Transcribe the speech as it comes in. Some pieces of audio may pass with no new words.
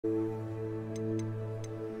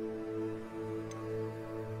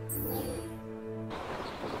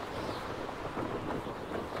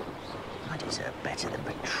These are better than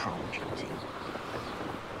patrol duty.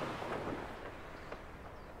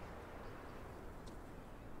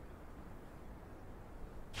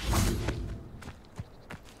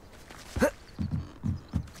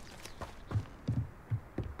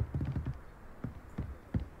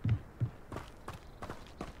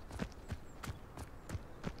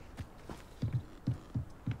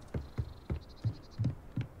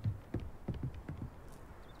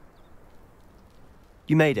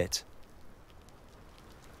 You made it.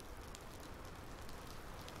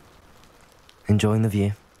 Enjoying the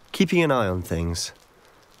view? Keeping an eye on things.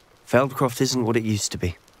 Feldcroft isn't what it used to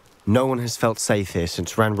be. No one has felt safe here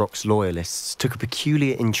since Ranrock's loyalists took a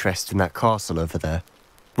peculiar interest in that castle over there.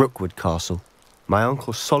 Rookwood Castle. My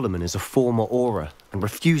uncle Solomon is a former Auror and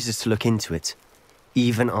refuses to look into it,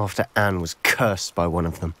 even after Anne was cursed by one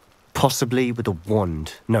of them. Possibly with a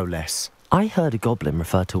wand, no less. I heard a goblin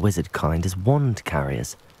refer to wizard kind as wand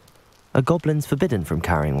carriers. Are goblins forbidden from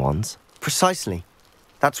carrying wands? Precisely.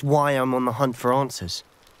 That's why I'm on the hunt for answers.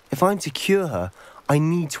 If I'm to cure her, I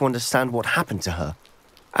need to understand what happened to her.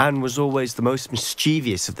 Anne was always the most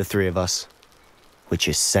mischievous of the three of us. Which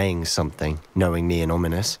is saying something, knowing me and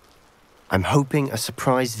Ominous. I'm hoping a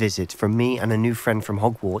surprise visit from me and a new friend from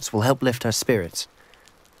Hogwarts will help lift her spirits.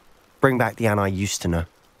 Bring back the Anne I used to know.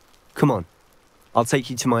 Come on, I'll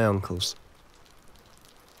take you to my uncle's.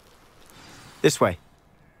 This way.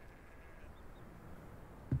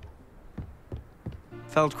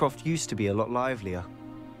 Feldcroft used to be a lot livelier.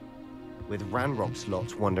 With Ranrock's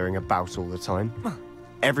lot wandering about all the time.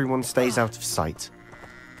 Everyone stays out of sight.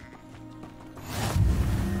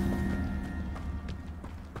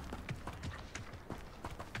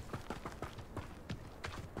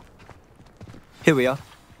 Here we are.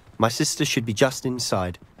 My sister should be just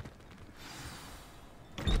inside.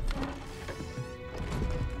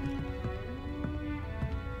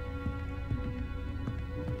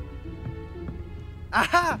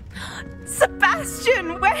 Aha!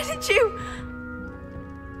 Sebastian, where did you...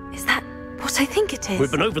 Is that what I think it is? We've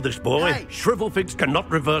been over this, boy. Hey. Shrivelfigs cannot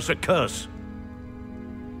reverse a curse.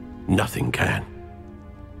 Nothing can.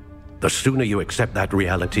 The sooner you accept that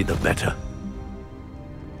reality, the better.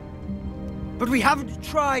 But we haven't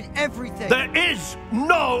tried everything. There is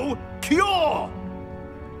no cure!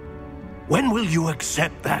 When will you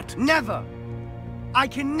accept that? Never. I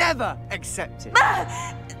can never accept it.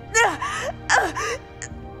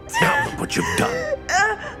 Now look what you've done.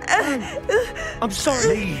 I'm sorry.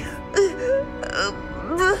 Leave.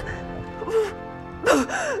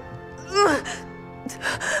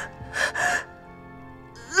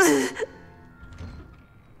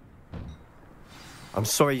 I'm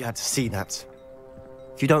sorry you had to see that.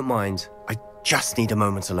 If you don't mind, I just need a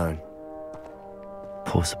moment alone.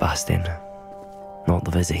 Poor Sebastian. Not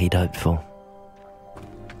the visit he'd hoped for.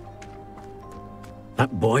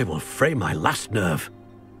 That boy will fray my last nerve.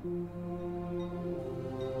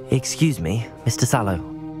 Excuse me, Mr. Sallow.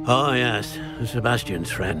 Oh, yes, Sebastian's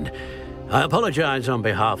friend. I apologize on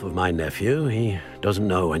behalf of my nephew. He doesn't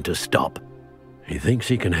know when to stop. He thinks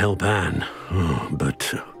he can help Anne,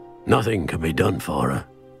 but nothing can be done for her.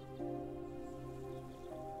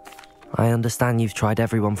 I understand you've tried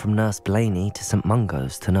everyone from Nurse Blaney to St.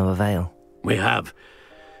 Mungo's to no avail. We have.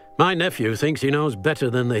 My nephew thinks he knows better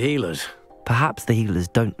than the healers. Perhaps the healers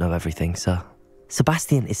don't know everything, sir.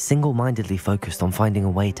 Sebastian is single-mindedly focused on finding a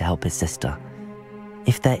way to help his sister.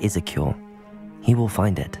 If there is a cure, he will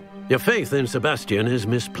find it. Your faith in Sebastian is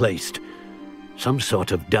misplaced. Some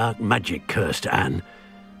sort of dark magic cursed Anne,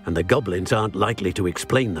 and the goblins aren't likely to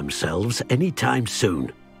explain themselves anytime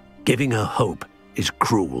soon. Giving her hope is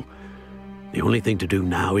cruel. The only thing to do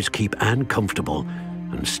now is keep Anne comfortable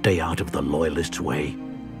and stay out of the Loyalists' way.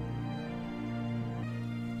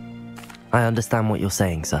 I understand what you're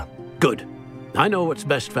saying, sir. Good. I know what's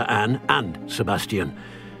best for Anne and Sebastian.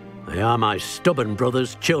 They are my stubborn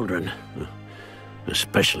brother's children.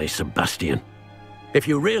 Especially Sebastian. If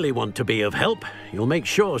you really want to be of help, you'll make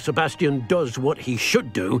sure Sebastian does what he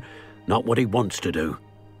should do, not what he wants to do.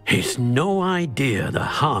 He's no idea the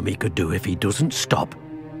harm he could do if he doesn't stop.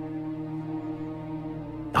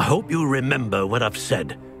 I hope you remember what I've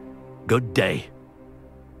said. Good day.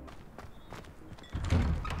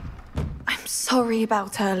 I'm sorry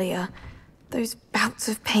about earlier. Those bouts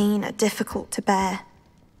of pain are difficult to bear.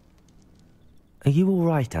 Are you all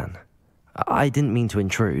right, Anne? I didn't mean to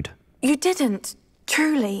intrude. You didn't,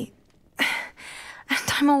 truly.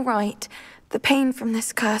 And I'm all right. The pain from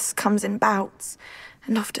this curse comes in bouts,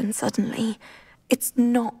 and often suddenly. It's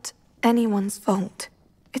not anyone's fault.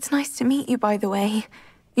 It's nice to meet you, by the way.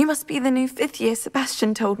 You must be the new 5th year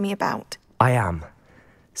Sebastian told me about. I am.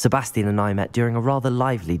 Sebastian and I met during a rather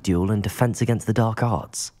lively duel in defense against the dark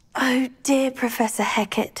arts. Oh dear, Professor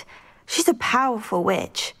Hecat. She's a powerful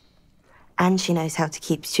witch. And she knows how to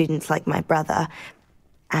keep students like my brother,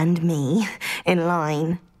 and me, in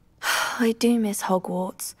line. I do miss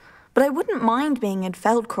Hogwarts, but I wouldn't mind being in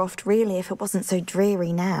Feldcroft, really, if it wasn't so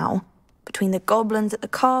dreary now. Between the goblins at the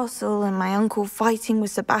castle and my uncle fighting with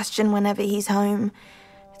Sebastian whenever he's home,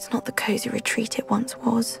 it's not the cosy retreat it once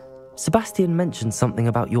was. Sebastian mentioned something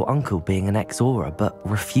about your uncle being an ex-Auror, but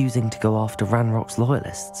refusing to go after Ranrock's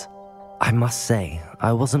loyalists. I must say,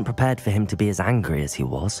 I wasn't prepared for him to be as angry as he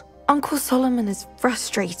was. Uncle Solomon is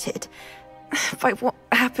frustrated by what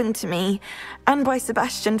happened to me, and by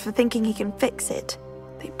Sebastian for thinking he can fix it.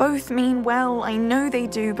 They both mean well, I know they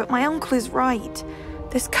do, but my uncle is right.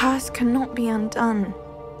 This curse cannot be undone.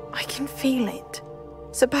 I can feel it.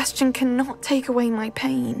 Sebastian cannot take away my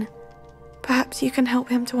pain. Perhaps you can help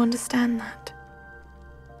him to understand that.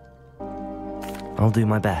 I'll do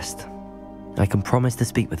my best. I can promise to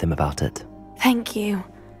speak with him about it. Thank you.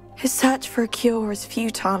 His search for a cure is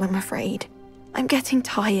futile, I'm afraid. I'm getting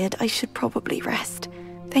tired. I should probably rest.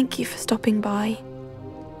 Thank you for stopping by.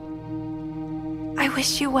 I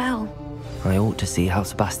wish you well. I ought to see how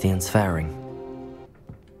Sebastian's faring.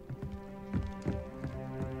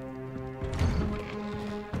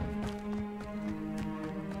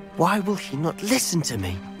 Why will he not listen to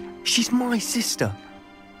me? She's my sister.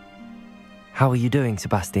 How are you doing,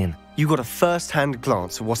 Sebastian? You got a first-hand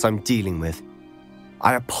glance at what I'm dealing with.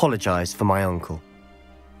 I apologize for my uncle.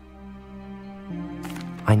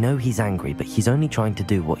 I know he's angry, but he's only trying to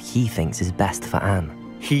do what he thinks is best for Anne.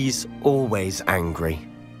 He's always angry.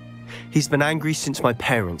 He's been angry since my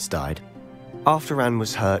parents died. After Anne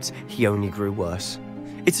was hurt, he only grew worse.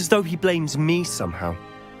 It's as though he blames me somehow,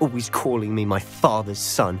 always calling me my father's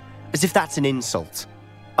son, as if that's an insult.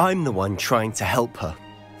 I'm the one trying to help her.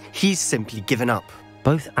 He's simply given up.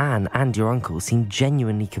 Both Anne and your uncle seem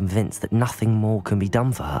genuinely convinced that nothing more can be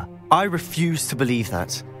done for her. I refuse to believe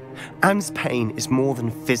that. Anne's pain is more than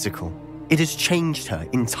physical. It has changed her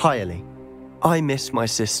entirely. I miss my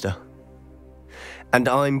sister. And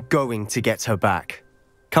I'm going to get her back.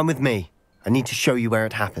 Come with me. I need to show you where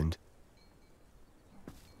it happened.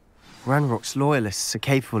 Ranrock's loyalists are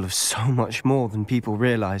capable of so much more than people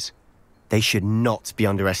realize. They should not be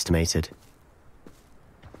underestimated.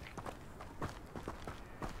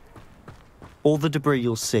 All the debris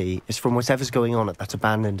you'll see is from whatever's going on at that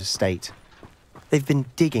abandoned estate. They've been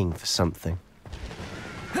digging for something.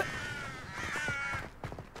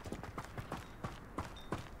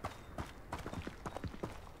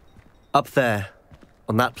 Up there,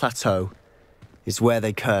 on that plateau, is where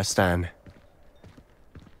they cursed Anne.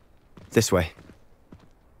 This way.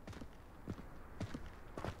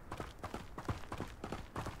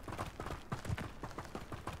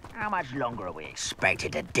 How much longer are we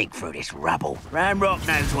expected to dig through this rubble? Ranrock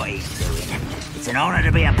knows what he's doing. It's an honor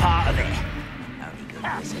to be a part of it. Only good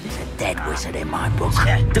wizard is a dead wizard in my book.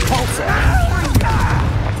 Depulsor!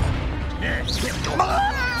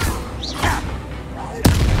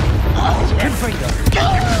 Confringo!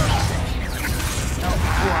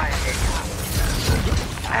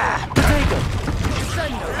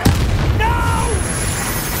 Potato! No!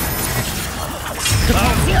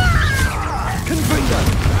 Depulsor! Confringo!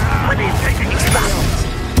 What are you thinking?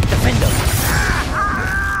 Defender!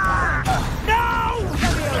 No!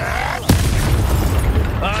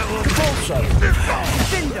 I will Depulso!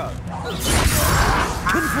 Defender!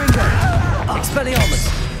 Confringo! Expelliarmus!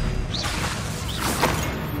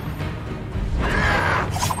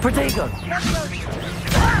 Protego!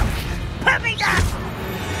 Put me down!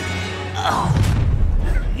 Oh,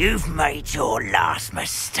 you've made your last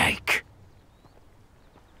mistake.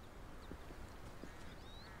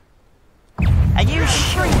 Are you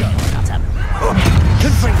sure?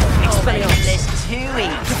 Confringo! Expelliarmus! This too easy.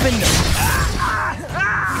 Defender!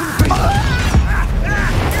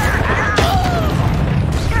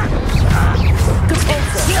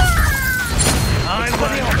 Depulso! I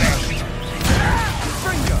will.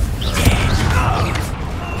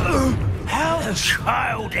 How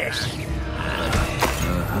childish!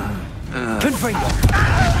 Confringo!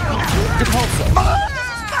 Depulso!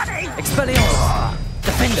 Expelliarmus!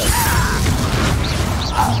 Defender!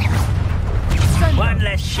 One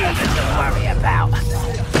less shooter to worry about.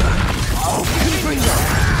 Confringo!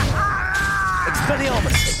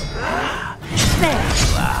 Expelliarmus! There!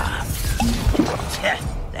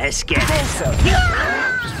 Let's get Depulso!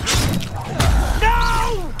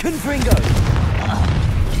 No! Confringo!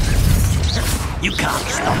 You can't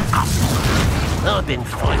stop us. I've been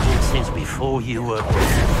fighting since before you were.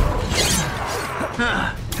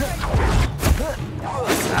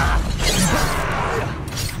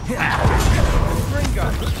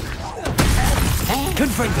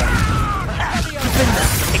 Confringo! Confringo!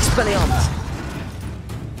 Expelliarmus!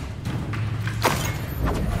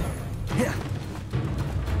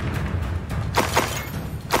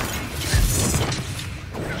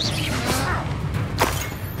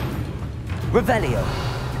 Revelio!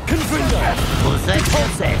 Confringo!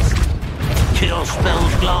 Possess! Your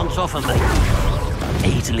spells glance off of me.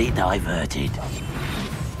 Easily diverted.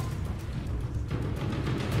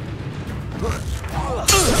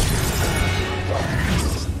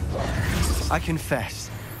 I confess,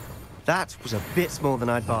 that was a bit more than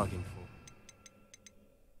I'd bargained for.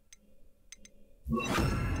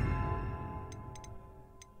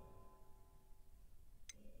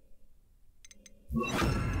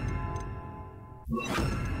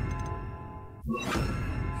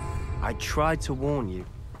 I tried to warn you.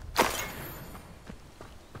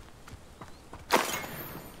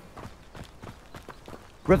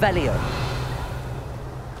 Revelio!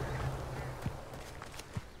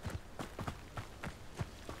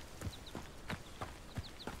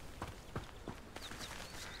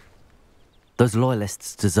 Those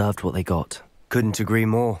loyalists deserved what they got. Couldn't agree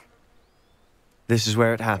more. This is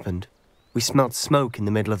where it happened. We smelled smoke in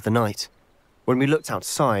the middle of the night. When we looked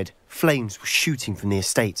outside, flames were shooting from the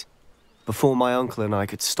estate. Before my uncle and I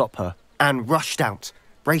could stop her, Anne rushed out,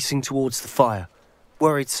 racing towards the fire,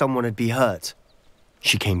 worried someone had been hurt.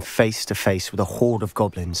 She came face to face with a horde of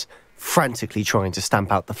goblins, frantically trying to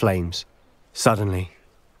stamp out the flames. Suddenly,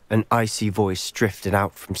 an icy voice drifted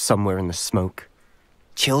out from somewhere in the smoke.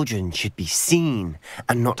 Children should be seen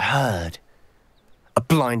and not heard. A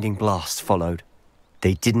blinding blast followed.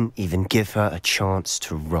 They didn't even give her a chance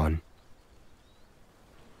to run.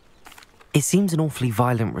 It seems an awfully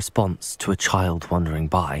violent response to a child wandering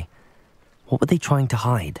by. What were they trying to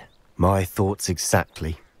hide? My thoughts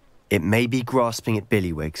exactly. It may be grasping at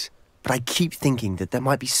billywhigs, but I keep thinking that there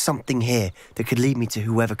might be something here that could lead me to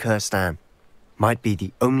whoever cursed Anne. Might be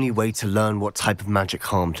the only way to learn what type of magic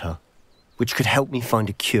harmed her, which could help me find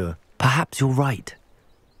a cure. Perhaps you're right.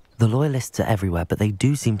 The loyalists are everywhere, but they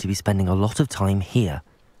do seem to be spending a lot of time here,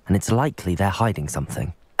 and it's likely they're hiding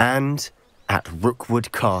something. And at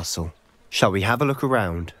Rookwood Castle. Shall we have a look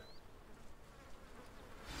around?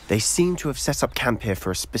 They seem to have set up camp here for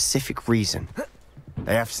a specific reason.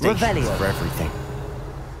 They have stations Revelio. for everything.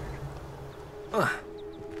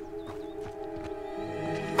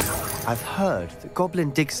 I've heard that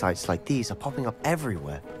goblin dig sites like these are popping up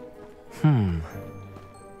everywhere.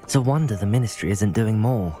 It's a wonder the Ministry isn't doing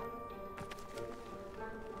more.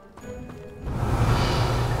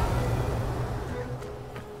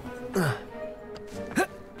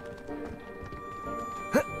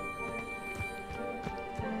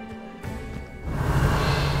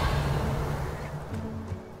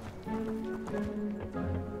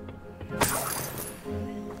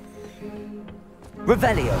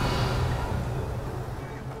 Revelio!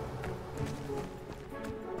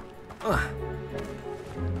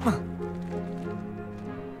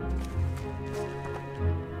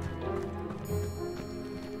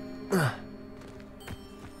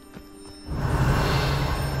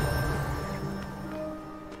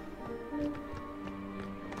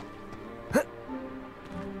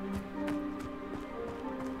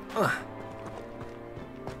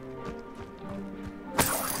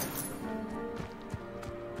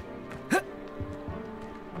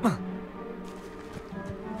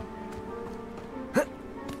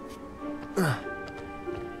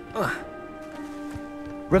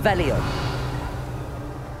 Revelio!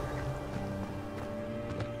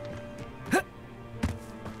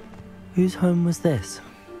 Whose home was this?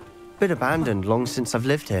 Been abandoned long since I've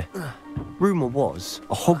lived here. Rumour was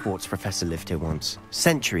a Hogwarts professor lived here once,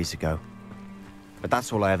 centuries ago. But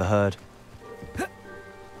that's all I ever heard.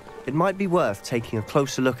 It might be worth taking a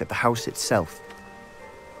closer look at the house itself.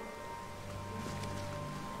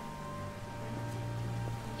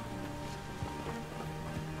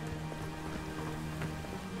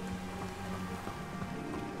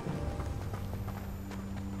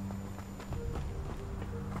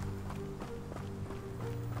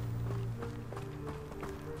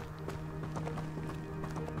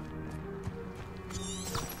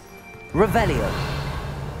 Revelio!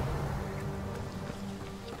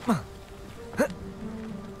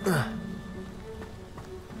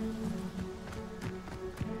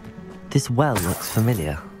 This well looks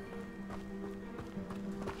familiar.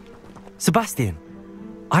 Sebastian!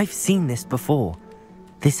 I've seen this before.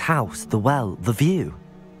 This house, the well, the view.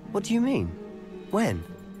 What do you mean? When?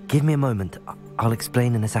 Give me a moment. I'll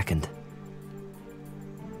explain in a second.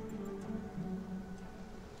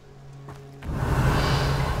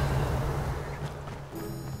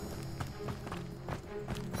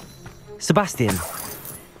 Sebastian,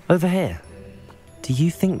 over here. Do you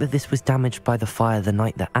think that this was damaged by the fire the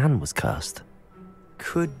night that Anne was cursed?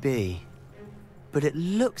 Could be. But it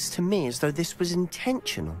looks to me as though this was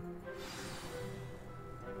intentional.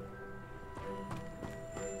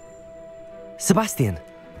 Sebastian,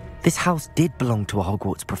 this house did belong to a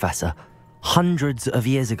Hogwarts professor, hundreds of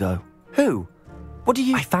years ago. Who? What do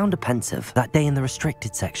you... I found a pensive that day in the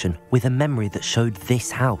restricted section with a memory that showed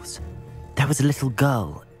this house. There was a little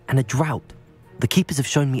girl and a drought. The keepers have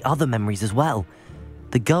shown me other memories as well.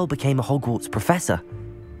 The girl became a Hogwarts professor.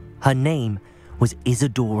 Her name was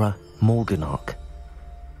Isadora Morganach.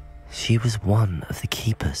 She was one of the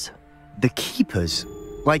keepers. The keepers?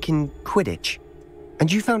 Like in Quidditch?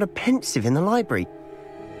 And you found a pensive in the library?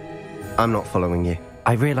 I'm not following you.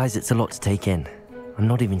 I realize it's a lot to take in. I'm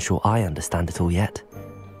not even sure I understand it all yet.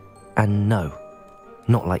 And no,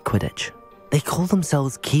 not like Quidditch. They call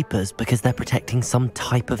themselves keepers because they're protecting some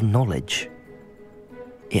type of knowledge.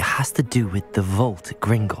 It has to do with the vault at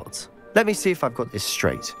Gringotts. Let me see if I've got this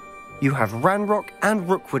straight. You have Ranrock and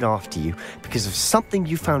Rookwood after you because of something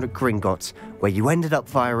you found at Gringotts where you ended up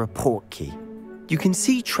via a portkey. You can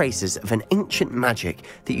see traces of an ancient magic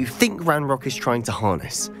that you think Ranrock is trying to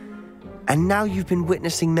harness. And now you've been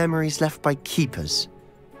witnessing memories left by keepers.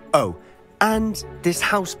 Oh, and this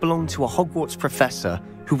house belonged to a Hogwarts professor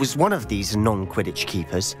who was one of these non-Quidditch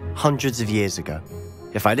keepers hundreds of years ago.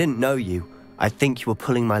 If I didn't know you, I'd think you were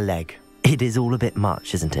pulling my leg. It is all a bit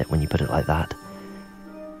much, isn't it, when you put it like that?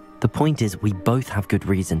 The point is, we both have good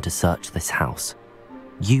reason to search this house.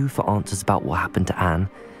 You for answers about what happened to Anne,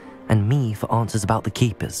 and me for answers about the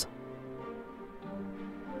keepers.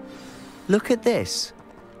 Look at this.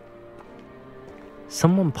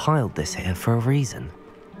 Someone piled this here for a reason.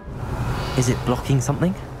 Is it blocking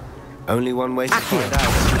something? Only one way to find out.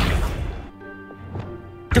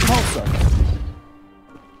 Depulso!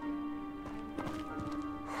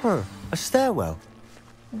 Huh, a stairwell.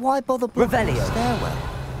 Why bother blocking a stairwell?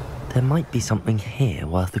 There might be something here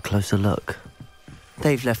worth a closer look.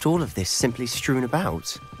 They've left all of this simply strewn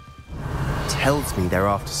about. Tells me they're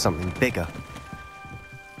after something bigger.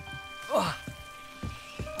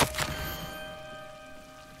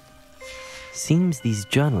 Seems these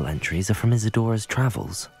journal entries are from Isadora's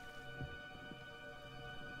travels.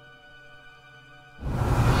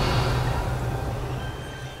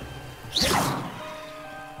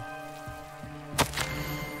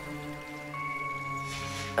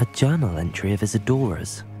 A journal entry of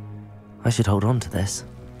Isadora's. I should hold on to this.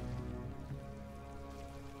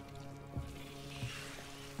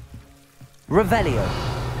 Revelio.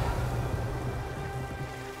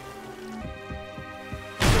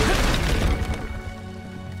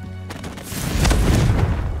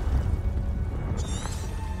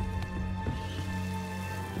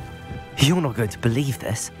 You're not going to believe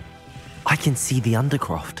this. I can see the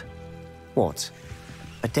Undercroft. What?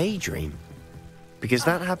 A daydream? Because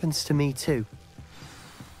that happens to me too.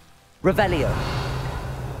 Revelio.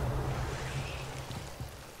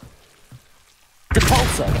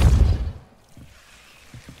 Depulso.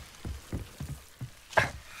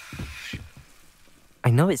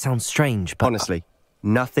 I know it sounds strange, but... Honestly,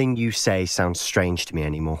 nothing you say sounds strange to me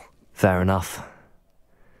anymore. Fair enough.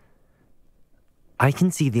 I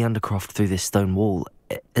can see the Undercroft through this stone wall,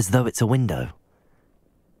 as though it's a window.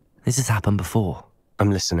 This has happened before.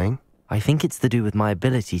 I'm listening. I think it's to do with my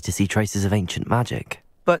ability to see traces of ancient magic.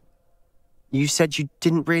 But you said you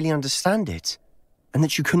didn't really understand it, and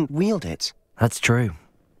that you couldn't wield it. That's true,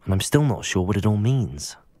 and I'm still not sure what it all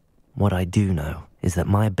means. What I do know is that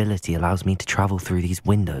my ability allows me to travel through these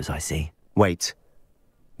windows I see. Wait.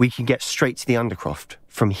 We can get straight to the Undercroft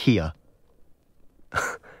from here.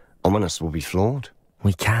 Ominous will be flawed.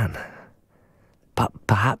 We can. But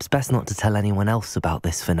perhaps best not to tell anyone else about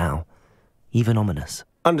this for now. Even Ominous.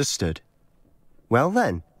 Understood. Well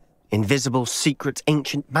then, invisible, secret,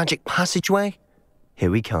 ancient magic passageway?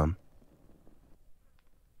 Here we come.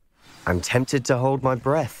 I'm tempted to hold my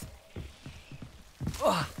breath.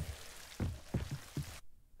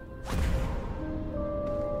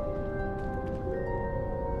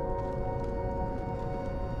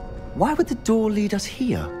 Why would the door lead us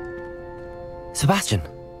here? Sebastian,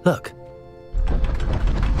 look.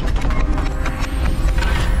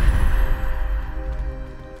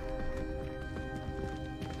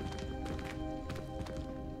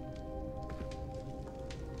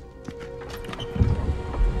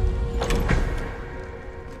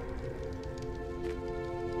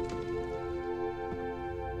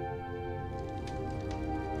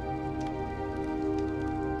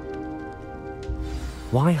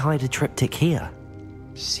 Why hide a triptych here?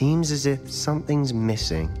 Seems as if something's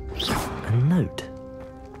missing. A note.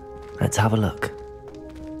 A Let's have a look.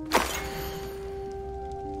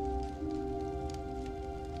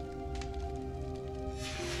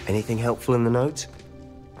 Anything helpful in the note?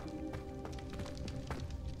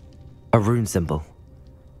 A rune symbol.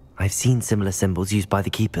 I've seen similar symbols used by the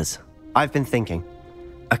keepers. I've been thinking.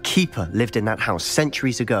 A keeper lived in that house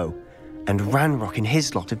centuries ago, and Ranrock and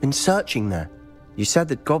his lot have been searching there. You said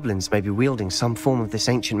that goblins may be wielding some form of this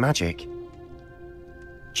ancient magic.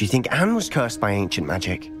 Do you think Anne was cursed by ancient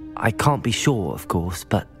magic? I can't be sure, of course,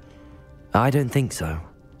 but I don't think so.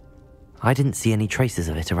 I didn't see any traces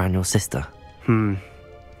of it around your sister.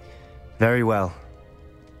 Very well.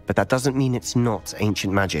 But that doesn't mean it's not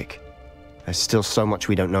ancient magic. There's still so much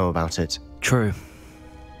we don't know about it. True.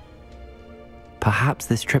 Perhaps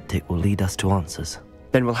this triptych will lead us to answers.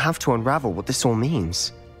 Then we'll have to unravel what this all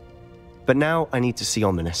means. But now I need to see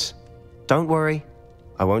Ominous. Don't worry,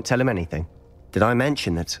 I won't tell him anything. Did I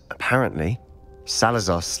mention that, apparently,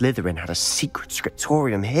 Salazar Slytherin had a secret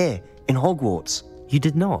scriptorium here in Hogwarts? You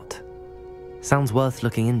did not? Sounds worth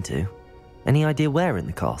looking into. Any idea where in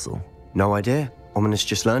the castle? No idea. Ominous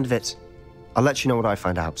just learned of it. I'll let you know what I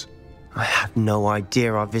find out. I had no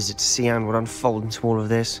idea our visit to Cian would unfold into all of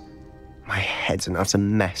this. My head's an utter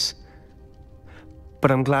mess. But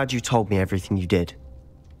I'm glad you told me everything you did.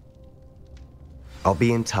 I'll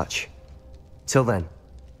be in touch. Till then.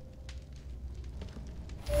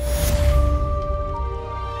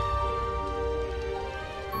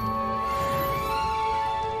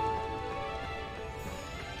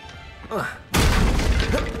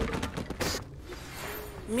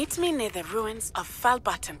 Meet me near the ruins of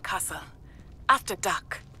Falbaton Castle. After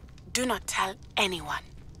dark. Do not tell anyone.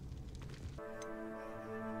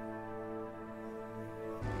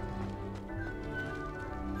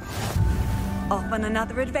 Off on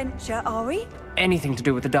another adventure, are we? Anything to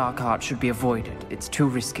do with the dark art should be avoided. It's too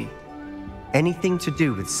risky. Anything to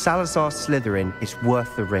do with Salazar Slytherin is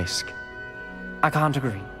worth the risk. I can't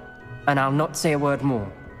agree. And I'll not say a word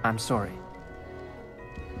more. I'm sorry.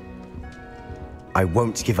 I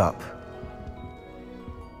won't give up.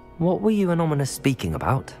 What were you and Ominous speaking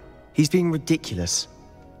about? He's being ridiculous.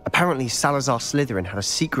 Apparently Salazar Slytherin had a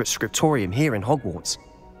secret scriptorium here in Hogwarts.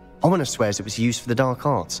 Ominous swears it was used for the dark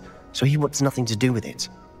arts, so he wants nothing to do with it.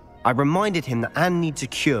 I reminded him that Anne needs a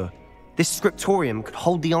cure. This scriptorium could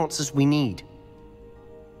hold the answers we need.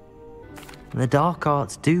 The dark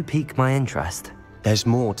arts do pique my interest. There's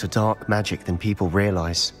more to dark magic than people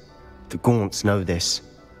realize. The Gaunts know this.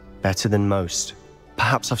 Better than most.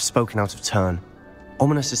 Perhaps I've spoken out of turn.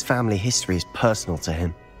 Ominous's family history is personal to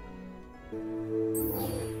him.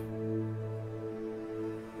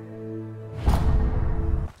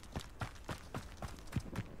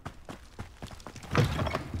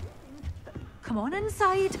 Come on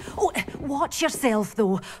inside. Oh, watch yourself,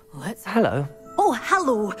 though. Let's... Hello. Oh,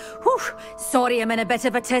 hello. Whew. Sorry I'm in a bit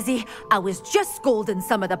of a tizzy. I was just scolding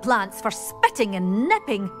some of the plants for spitting and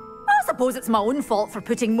nipping. I suppose it's my own fault for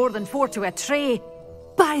putting more than 4 to a tray.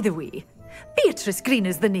 By the way, Beatrice Green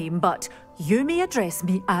is the name, but you may address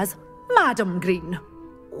me as Madam Green.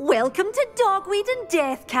 Welcome to Dogweed and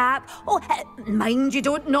Deathcap. Oh, mind you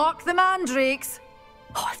don't knock the mandrakes.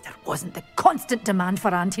 Oh, if there wasn't the constant demand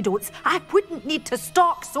for antidotes, I wouldn't need to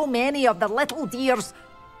stock so many of the little dears.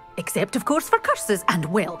 Except, of course, for curses. And,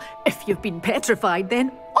 well, if you've been petrified,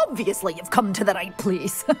 then obviously you've come to the right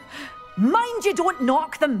place. Mind you don't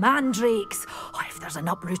knock the mandrakes. Oh, if there's an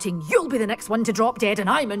uprooting, you'll be the next one to drop dead, and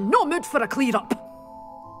I'm in no mood for a clear-up.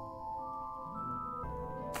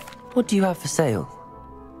 What do you have for sale?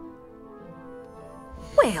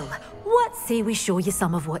 Well, what say we show you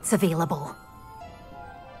some of what's available?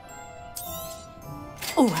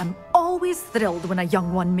 Oh, I'm always thrilled when a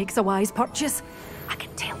young one makes a wise purchase. I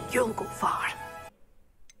can tell you'll go far.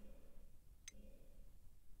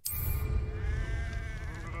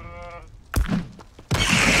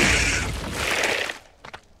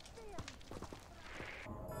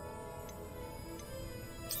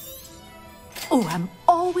 Oh, I'm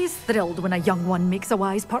always thrilled when a young one makes a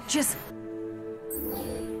wise purchase.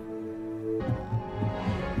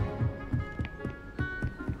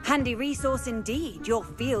 Handy resource indeed, your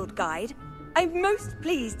field guide. I'm most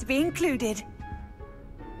pleased to be included.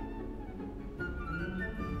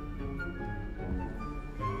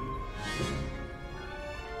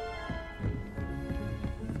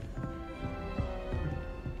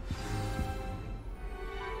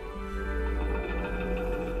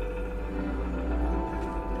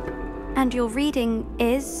 And your reading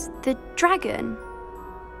is the dragon.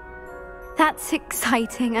 That's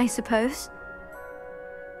exciting, I suppose.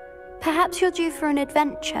 Perhaps you're due for an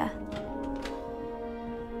adventure.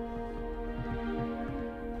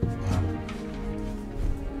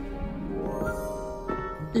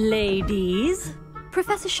 Ladies.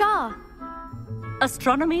 Professor Shah.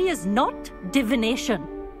 Astronomy is not divination.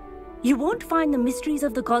 You won't find the mysteries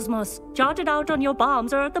of the cosmos charted out on your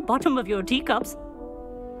palms or at the bottom of your teacups.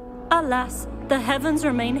 Alas, the heavens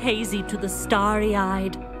remain hazy to the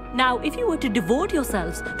starry-eyed. Now, if you were to devote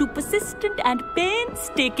yourselves to persistent and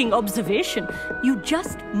painstaking observation, you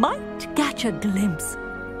just might catch a glimpse.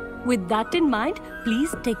 With that in mind,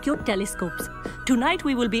 please take your telescopes. Tonight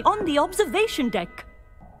we will be on the observation deck.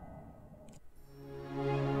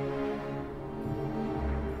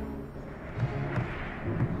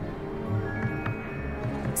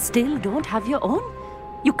 Still don't have your own?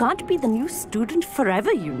 You can't be the new student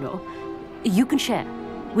forever, you know. You can share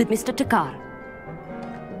with Mr. Takar.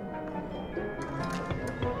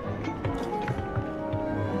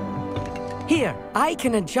 Here, I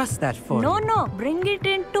can adjust that for you. No, bring it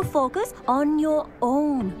into focus on your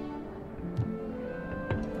own.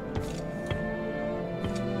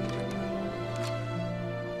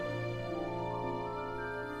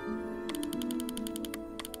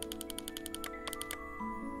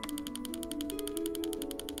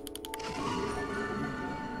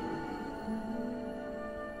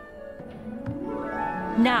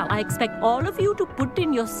 Now, I expect all of you to put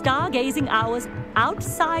in your stargazing hours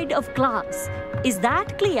outside of class. Is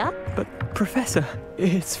that clear? But, Professor,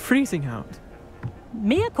 it's freezing out.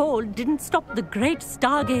 Mere cold didn't stop the great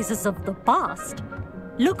stargazers of the past.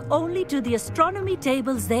 Look only to the astronomy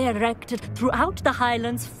tables they erected throughout the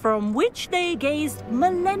highlands from which they gazed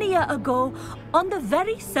millennia ago on the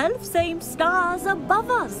very self-same stars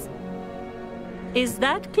above us. Is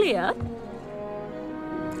that clear?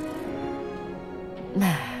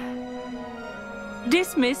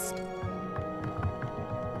 Dismissed.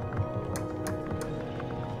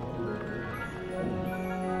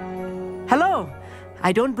 Hello.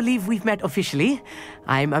 I don't believe we've met officially.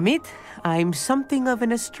 I'm Amit. I'm something of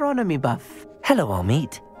an astronomy buff. Hello,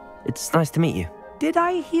 Amit. It's nice to meet you. Did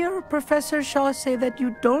I hear Professor Shaw say that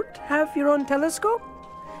you don't have your own telescope?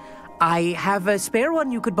 I have a spare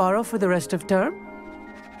one you could borrow for the rest of term.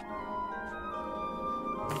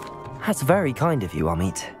 That's very kind of you,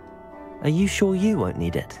 Amit. Are you sure you won't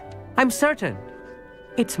need it? I'm certain.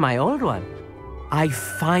 It's my old one. I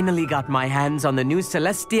finally got my hands on the new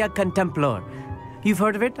Celestia Contemplar. You've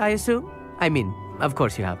heard of it, I assume? I mean, of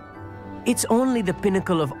course you have. It's only the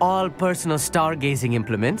pinnacle of all personal stargazing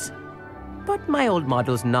implements. But my old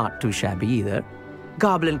model's not too shabby either.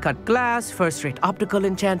 Goblin-cut glass, first-rate optical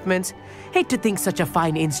enchantments. Hate to think such a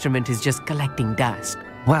fine instrument is just collecting dust.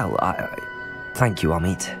 Well, thank you,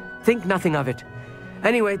 Amit. Think nothing of it.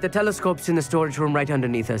 Anyway, the telescope's in the storage room right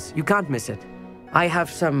underneath us. You can't miss it. I have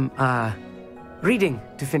some, reading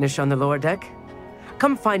to finish on the lower deck.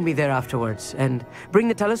 Come find me there afterwards, and bring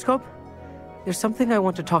the telescope. There's something I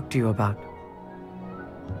want to talk to you about.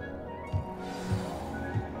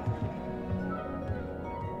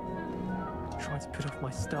 Tried to put off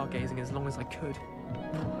my stargazing as long as I could.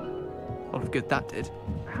 A lot of good that did.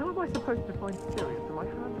 How am I supposed to find Sirius if my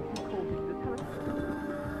hands are too cold to use a telescope?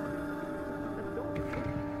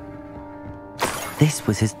 This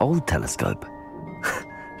was his old telescope.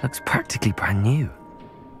 Looks practically brand new.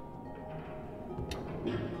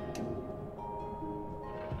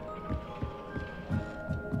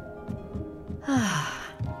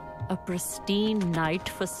 A pristine night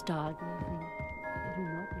for stargazing. Do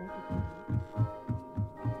not let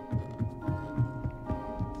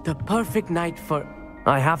it. The perfect night for...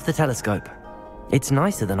 I have the telescope. It's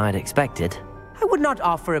nicer than I'd expected. I would not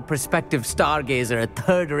offer a prospective stargazer a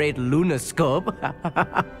third-rate lunoscope.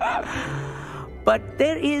 But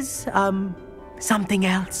there is, something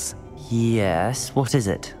else. Yes, what is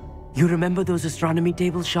it? You remember those astronomy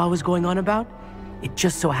tables Shaw was going on about? It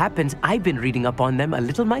just so happens I've been reading up on them a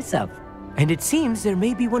little myself. And it seems there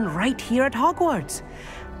may be one right here at Hogwarts.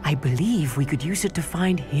 I believe we could use it to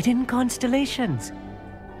find hidden constellations.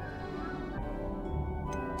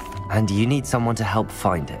 And you need someone to help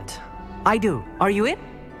find it. I do. Are you in?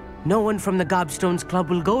 No one from the Gobstones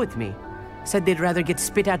Club will go with me. Said they'd rather get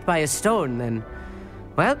spit at by a stone than...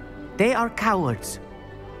 Well, they are cowards.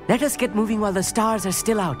 Let us get moving while the stars are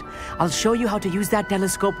still out. I'll show you how to use that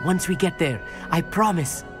telescope once we get there. I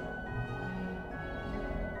promise.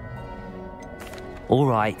 All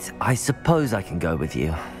right, I suppose I can go with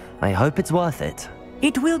you. I hope it's worth it.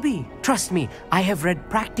 It will be. Trust me, I have read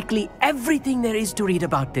practically everything there is to read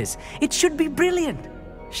about this. It should be brilliant.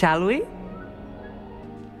 Shall we?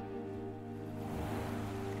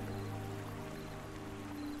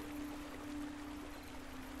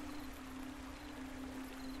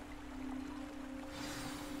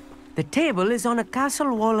 The table is on a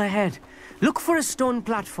castle wall ahead. Look for a stone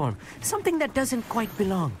platform, something that doesn't quite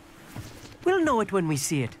belong. We'll know it when we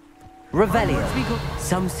see it. Revelio.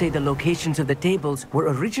 Some say the locations of the tables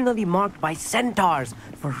were originally marked by centaurs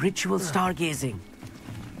for ritual stargazing.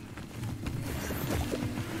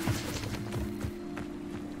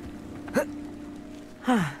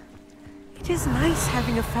 It is nice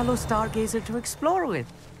having a fellow stargazer to explore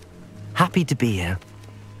with. Happy to be here.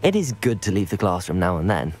 It is good to leave the classroom now and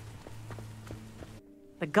then.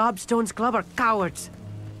 The Gobstones Club are cowards.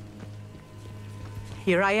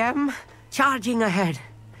 Here I am, charging ahead.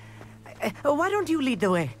 Why don't you lead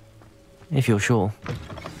the way? If you're sure.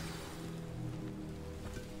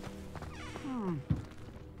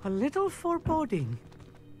 A little foreboding.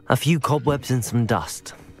 A few cobwebs and some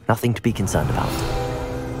dust. Nothing to be concerned about.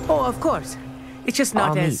 Oh, of course. It's just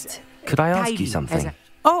not as Amit, could I ask you tidy something?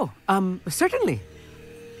 as certainly.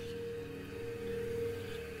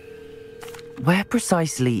 Where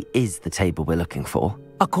precisely is the table we're looking for?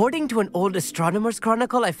 According to an old astronomer's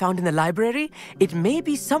chronicle I found in the library, it may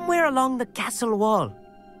be somewhere along the castle wall.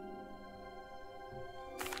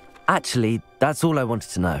 Actually, that's all I wanted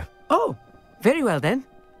to know. Oh, very well then.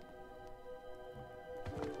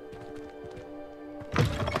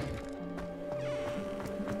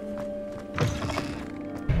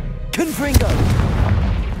 Confringo!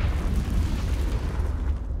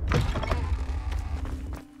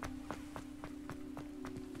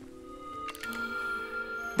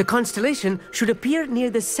 The constellation should appear near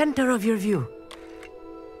the center of your view.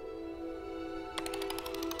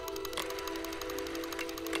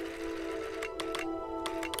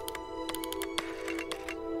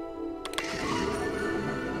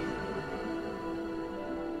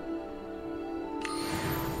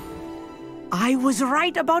 I was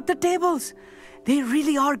right about the tables. They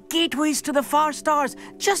really are gateways to the far stars,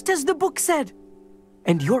 just as the book said.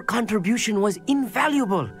 And your contribution was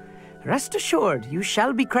invaluable. Rest assured, you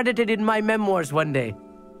shall be credited in my memoirs one day.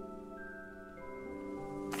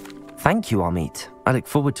 Thank you, Amit. I look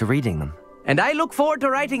forward to reading them. And I look forward to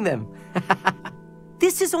writing them.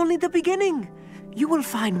 This is only the beginning. You will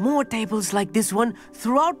find more tables like this one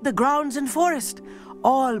throughout the grounds and forest,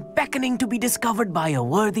 all beckoning to be discovered by a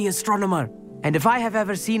worthy astronomer. And if I have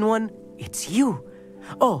ever seen one, it's you.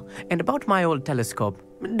 Oh, and about my old telescope,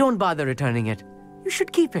 don't bother returning it. You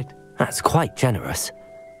should keep it. That's quite generous.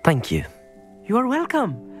 Thank you. You are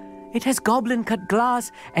welcome. It has goblin-cut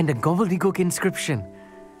glass and a gobbledygook inscription.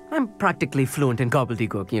 I'm practically fluent in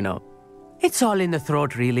gobbledygook, you know. It's all in the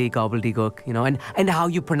throat, really, gobbledygook, you know, and how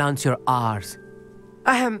you pronounce your R's.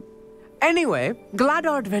 Anyway, glad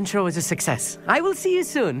our adventure was a success. I will see you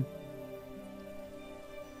soon.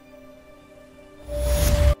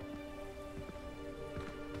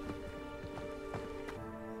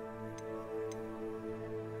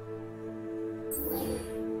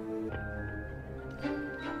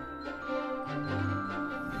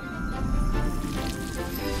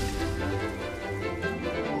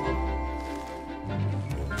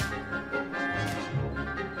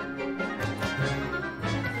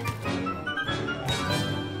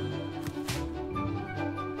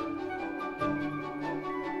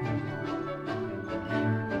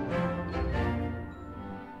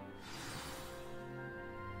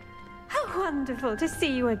 Wonderful to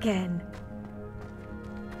see you again.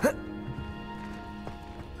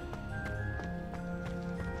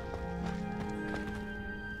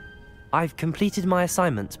 I've completed my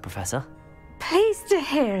assignments, Professor. Pleased to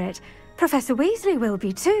hear it. Professor Weasley will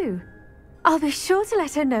be too. I'll be sure to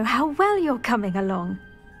let her know how well you're coming along.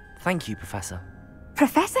 Thank you, Professor.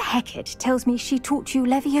 Professor Hecat tells me she taught you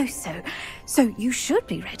Levioso, so you should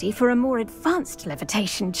be ready for a more advanced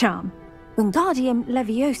levitation charm. Wingardium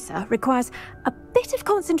Leviosa requires a bit of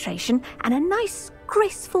concentration and a nice,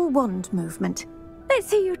 graceful wand movement. Let's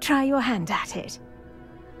see you try your hand at it.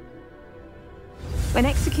 When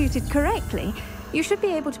executed correctly, you should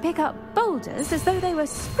be able to pick up boulders as though they were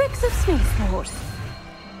sprigs of smoothwort.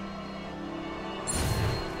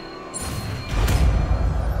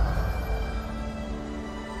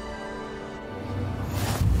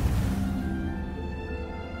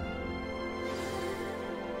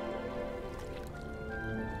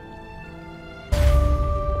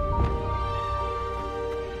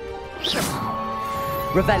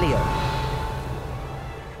 Revelio.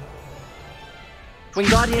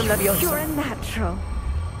 Wingardium Leviosa. You're a natural.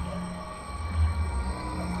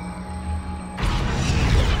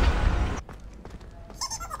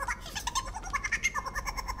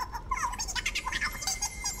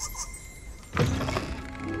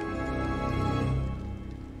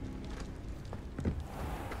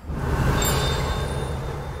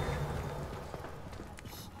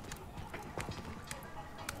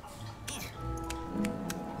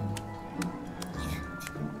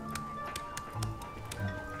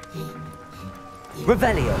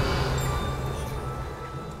 Revelio.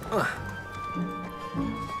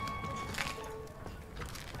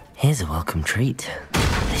 Here's a welcome treat.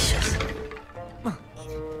 Delicious.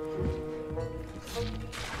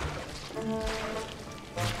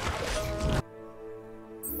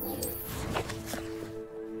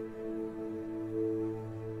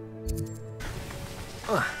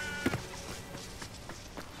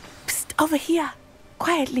 Psst, over here.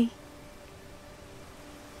 Quietly.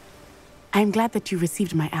 I'm glad that you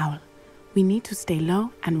received my owl. We need to stay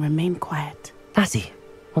low and remain quiet. Natty,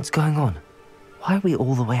 what's going on? Why are we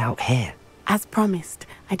all the way out here? As promised,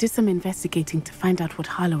 I did some investigating to find out what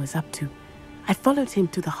Harlow is up to. I followed him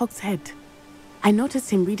to the Hog's Head. I noticed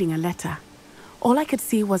him reading a letter. All I could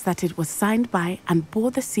see was that it was signed by and bore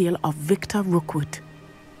the seal of Victor Rookwood.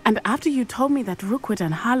 And after you told me that Rookwood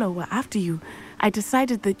and Harlow were after you, I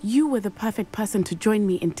decided that you were the perfect person to join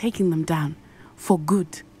me in taking them down. For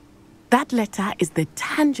good. That letter is the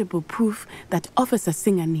tangible proof that Officer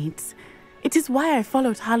Singer needs. It is why I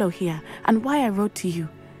followed Harlow here and why I wrote to you.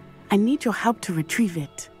 I need your help to retrieve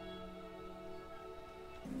it.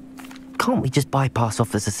 Can't we just bypass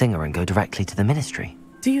Officer Singer and go directly to the Ministry?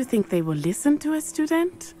 Do you think they will listen to a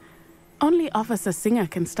student? Only Officer Singer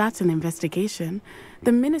can start an investigation.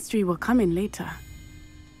 The Ministry will come in later.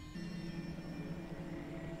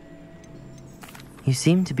 You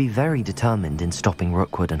seem to be very determined in stopping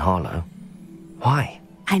Rookwood and Harlow. Why?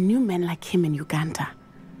 I knew men like him in Uganda.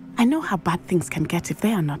 I know how bad things can get if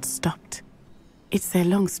they are not stopped. It's a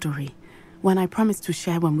long story, one I promise to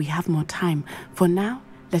share when we have more time. For now,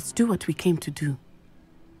 let's do what we came to do.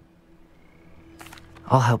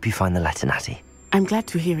 I'll help you find the letter, Natty. I'm glad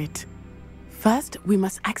to hear it. First, we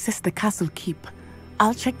must access the castle keep.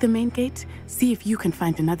 I'll check the main gate, see if you can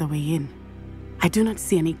find another way in. I do not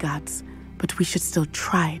see any guards, but we should still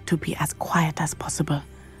try to be as quiet as possible.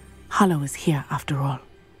 Harlow is here after all.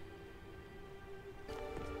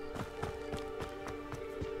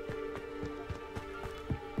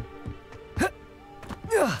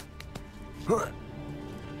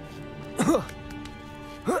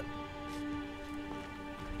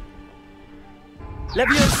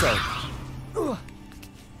 Levioso!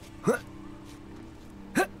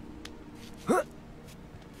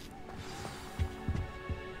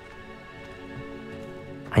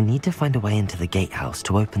 I need to find a way into the gatehouse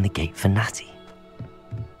to open the gate for Natty.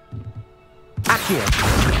 Accio!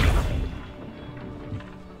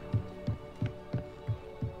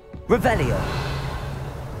 Revelio!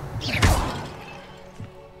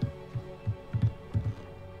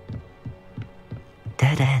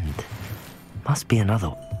 Dead end. Must be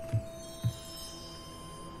another.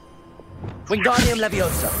 Wingardium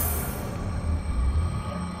Leviosa!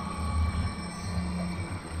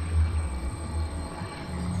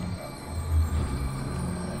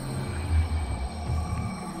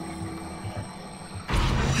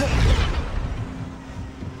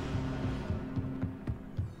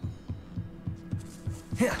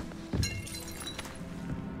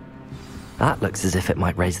 That looks as if it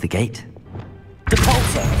might raise the gate.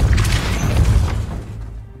 Depulso!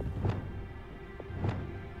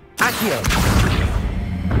 Accio!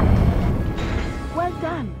 Well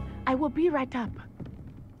done. I will be right up.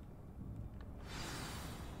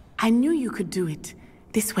 I knew you could do it.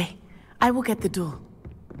 This way. I will get the door.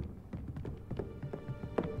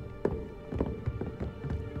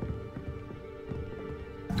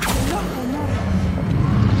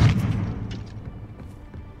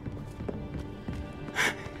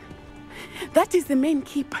 That is the main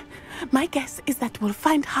keep. My guess is that we'll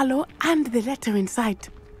find Harlow and the letter inside.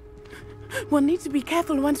 We'll need to be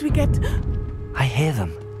careful once we get... I hear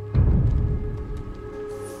them.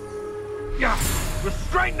 Yeah,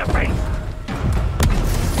 restrain the beast!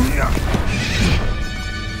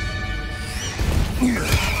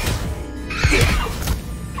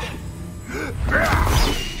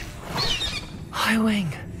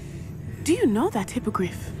 Highwing. Do you know that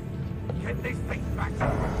hippogriff? Get these things back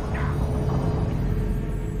now!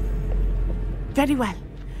 Very well.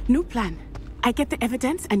 New plan. I get the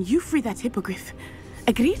evidence and you free that hippogriff.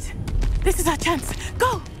 Agreed? This is our chance.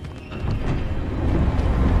 Go!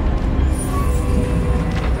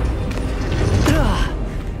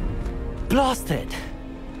 Blast it!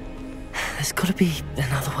 There's gotta be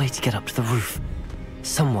another way to get up to the roof.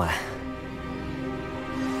 Somewhere.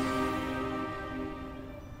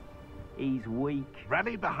 He's weak.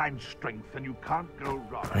 Rally behind strength and you can't go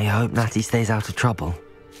wrong. I hope Natty stays out of trouble.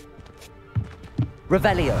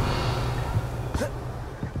 Revelio!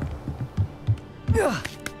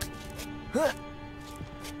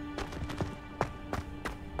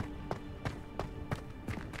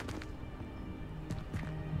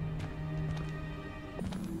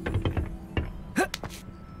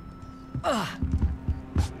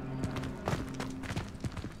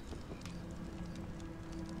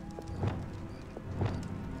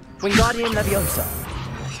 Wingardium Leviosa.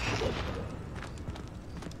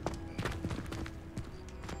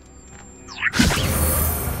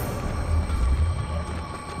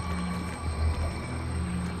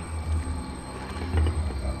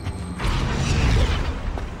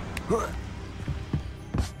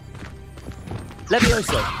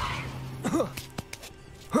 Leviosa.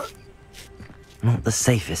 Not the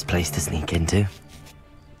safest place to sneak into.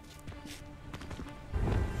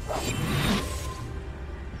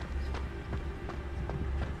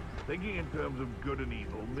 Thinking in terms of good and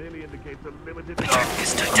evil merely indicates a limited...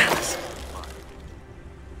 It's Totalis.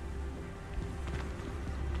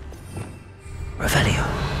 Revelio.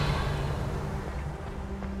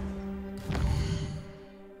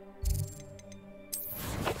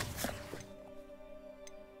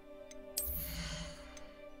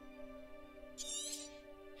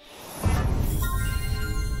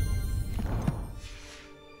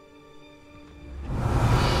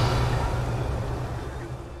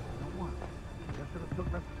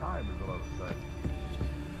 Took less time is what I was saying.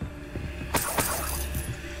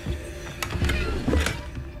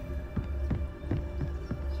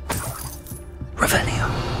 Revelio.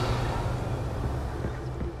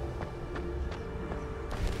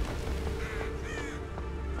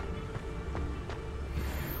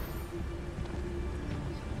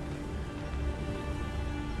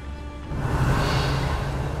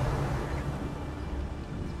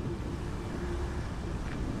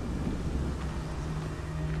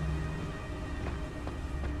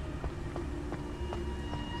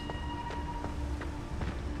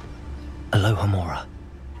 Alohomora.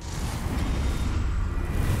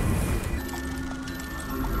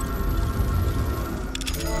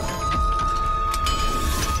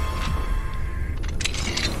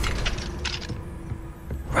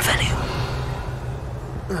 Revelio.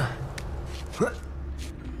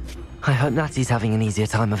 I hope Natty's having an easier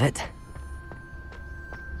time of it.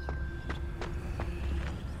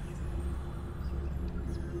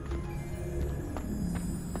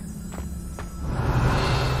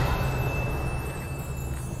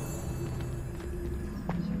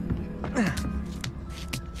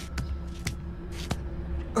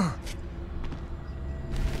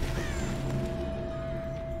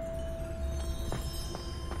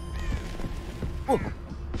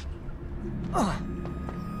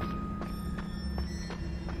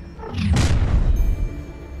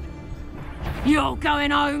 You're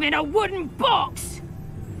going home in a wooden box!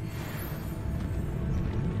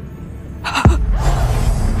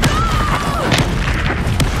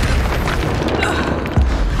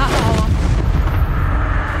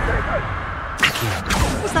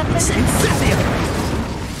 Was that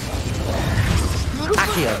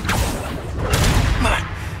Accio.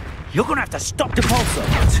 You're gonna have to stop the pulsar.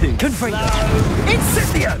 Confringo.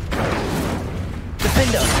 Incendio!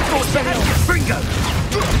 Defender. Confringo!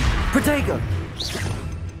 Protego.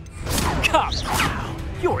 Come now.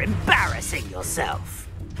 You're embarrassing yourself.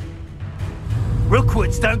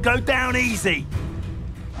 Rookwoods don't go down easy.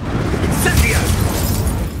 Incendio!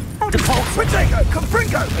 Depulse. Protego!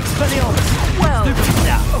 Confringo! Expelliarmus. Well,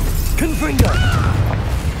 now. Confringo.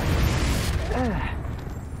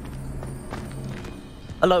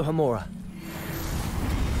 Alohomora.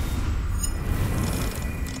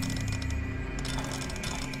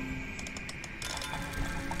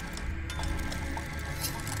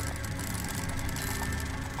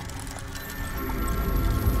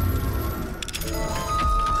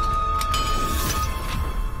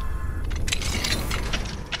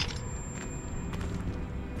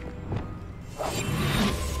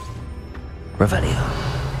 Revelio.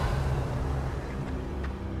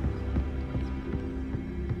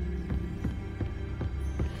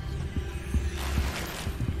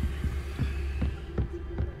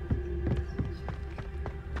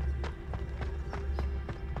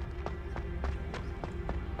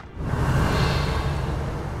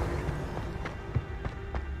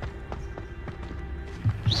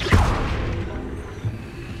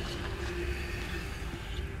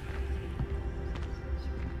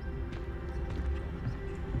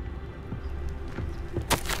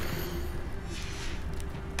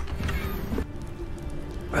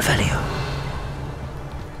 Revelio.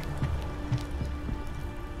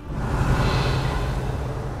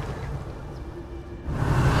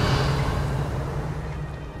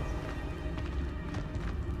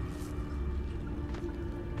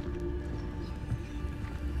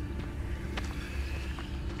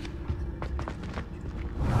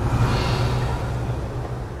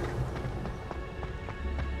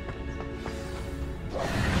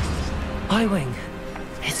 Highwing,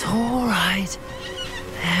 it's all right.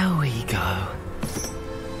 There we go.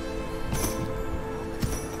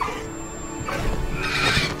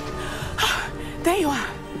 There you are.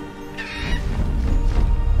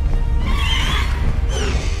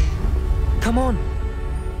 Come on.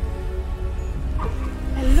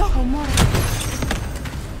 Hello, Homura.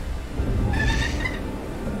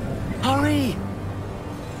 Hurry!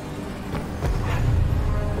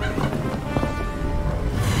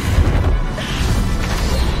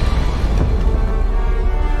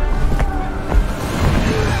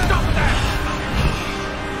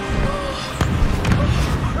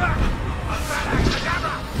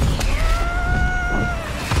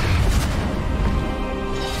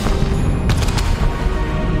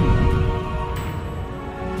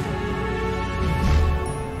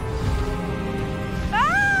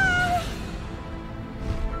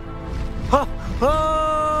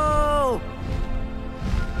 Oh!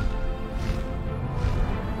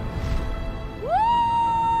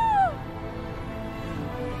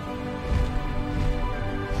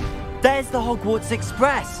 There's the Hogwarts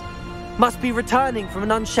Express. Must be returning from an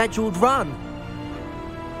unscheduled run.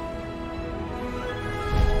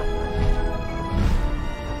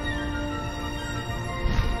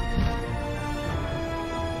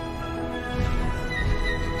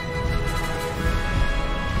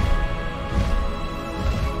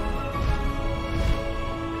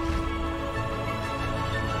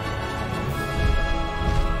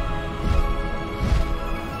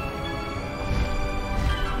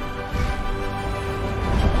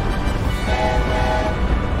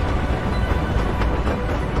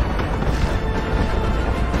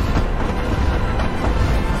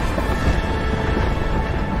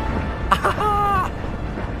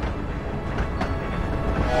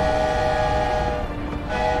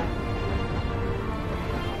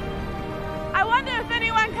 I wonder if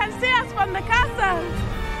anyone can see us from the castle.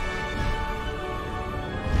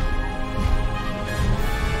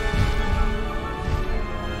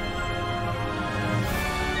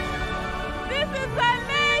 This is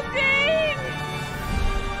amazing!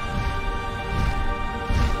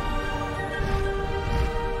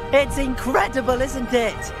 It's incredible, isn't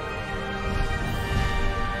it?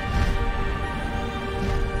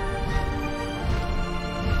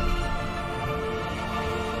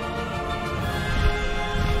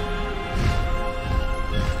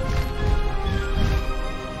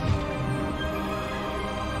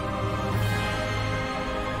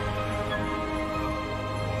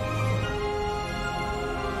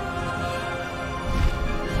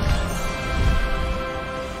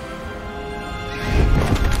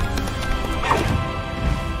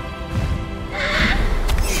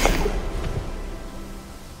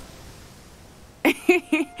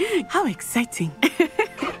 How exciting.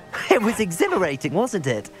 It was exhilarating, wasn't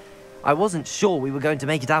it? I wasn't sure we were going to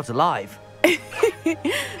make it out alive.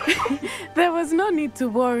 There was no need to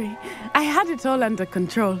worry. I had it all under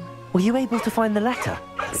control. Were you able to find the letter?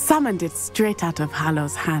 Summoned it straight out of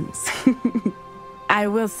Hallow's hands. I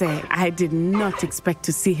will say, I did not expect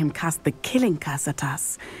to see him cast the killing curse at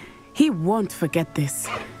us. He won't forget this.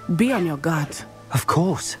 Be on your guard. Of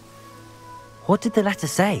course. What did the letter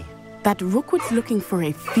say? That Rookwood's looking for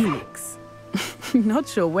a phoenix. Not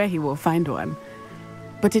sure where he will find one.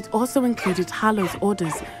 But it also included Hallow's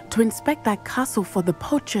orders to inspect that castle for the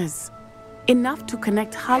poachers. Enough to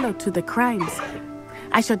connect Hallow to the crimes.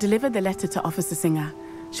 I shall deliver the letter to Officer Singer.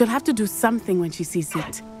 She'll have to do something when she sees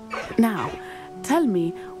it. Now, tell me,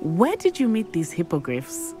 where did you meet these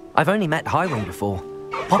hippogriffs? I've only met Highwing before.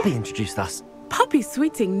 Poppy introduced us. Poppy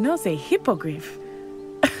Sweeting knows a hippogriff.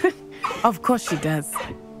 Of course she does.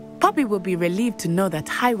 Poppy will be relieved to know that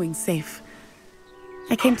Highwing's safe.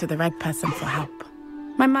 I came to the right person for help.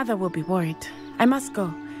 My mother will be worried. I must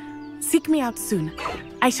go. Seek me out soon.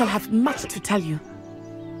 I shall have much to tell you.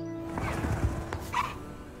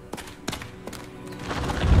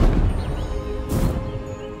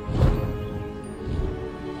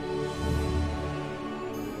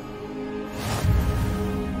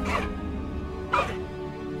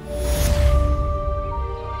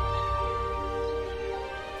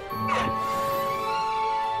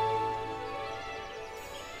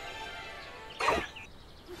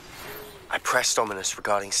 I pressed Ominous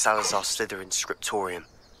regarding Salazar Slytherin's scriptorium,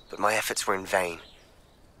 but my efforts were in vain.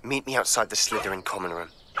 Meet me outside the Slytherin common room.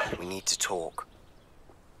 We need to talk.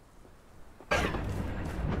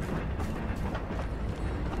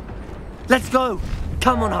 Let's go!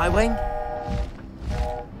 Come on, Highwing!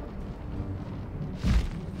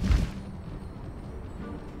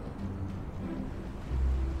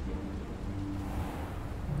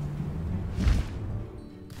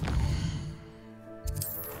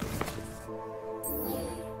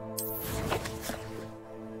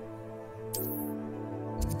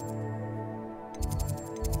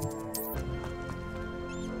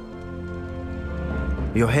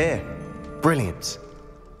 You're here. Brilliant.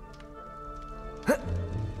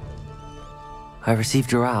 I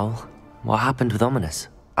received your owl. What happened with Ominous?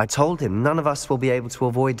 I told him none of us will be able to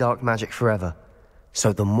avoid dark magic forever.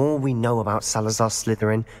 So the more we know about Salazar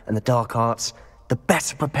Slytherin and the dark arts, the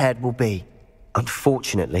better prepared we'll be.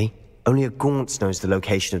 Unfortunately, only a Gaunt knows the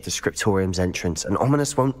location of the Scriptorium's entrance, and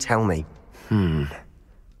Ominous won't tell me.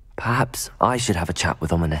 Perhaps I should have a chat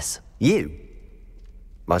with Ominous. You?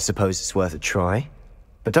 I suppose it's worth a try.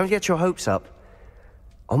 But don't get your hopes up.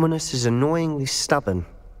 Ominous is annoyingly stubborn.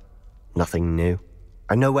 Nothing new.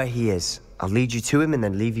 I know where he is. I'll lead you to him and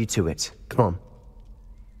then leave you to it. Come on.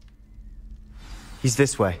 He's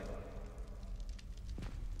this way.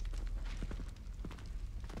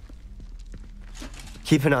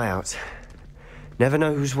 Keep an eye out. Never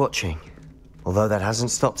know who's watching. Although that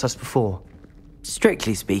hasn't stopped us before.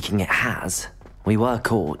 Strictly speaking, it has. We were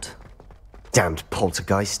caught. Damned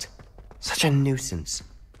poltergeist. Such a nuisance.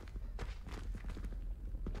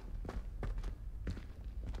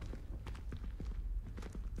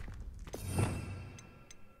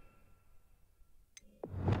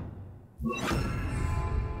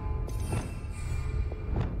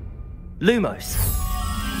 Lumos.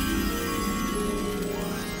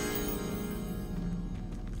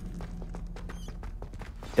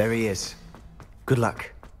 There he is. Good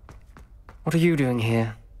luck. What are you doing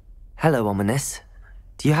here? Hello, Ominous.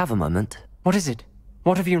 Do you have a moment? What is it?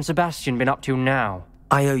 What have you and Sebastian been up to now?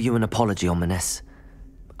 I owe you an apology, Ominous.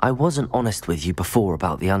 I wasn't honest with you before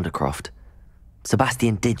about the Undercroft.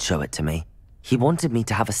 Sebastian did show it to me. He wanted me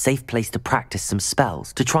to have a safe place to practice some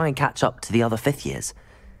spells, to try and catch up to the other fifth years.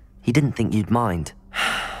 He didn't think you'd mind.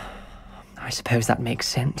 I suppose that makes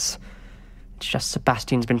sense. It's just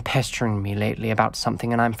Sebastian's been pestering me lately about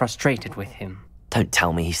something and I'm frustrated with him. Don't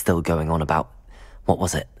tell me he's still going on about, what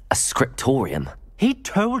was it, a scriptorium? He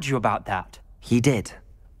told you about that. He did.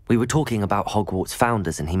 We were talking about Hogwarts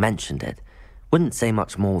founders and he mentioned it. Wouldn't say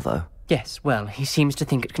much more, though. Yes, well, he seems to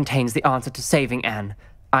think it contains the answer to saving Anne.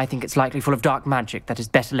 I think it's likely full of dark magic that is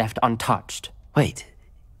better left untouched. Wait,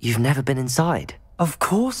 you've never been inside? Of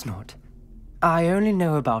course not. I only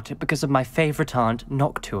know about it because of my favourite aunt,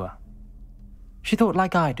 Noctua. She thought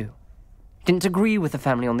like I do. Didn't agree with the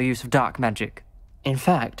family on the use of dark magic. In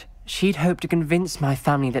fact, she'd hoped to convince my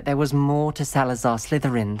family that there was more to Salazar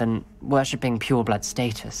Slytherin than worshipping pureblood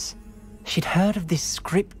status. She'd heard of this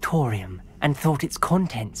scriptorium and thought its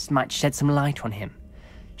contents might shed some light on him.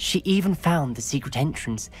 She even found the secret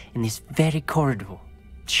entrance in this very corridor.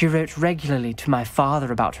 She wrote regularly to my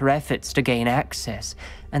father about her efforts to gain access,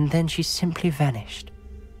 and then she simply vanished.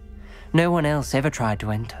 No one else ever tried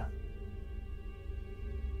to enter.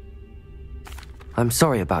 I'm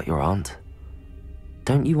sorry about your aunt.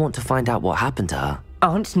 Don't you want to find out what happened to her?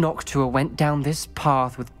 Aunt Noctua went down this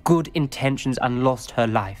path with good intentions and lost her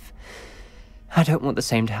life. I don't want the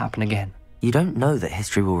same to happen again. You don't know that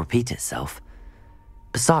history will repeat itself.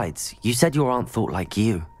 Besides, you said your aunt thought like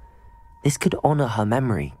you. This could honor her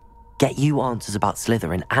memory, get you answers about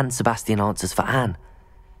Slytherin and Sebastian answers for Anne.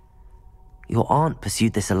 Your aunt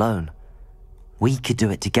pursued this alone. We could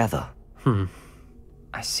do it together.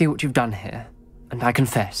 I see what you've done here, and I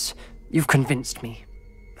confess, you've convinced me.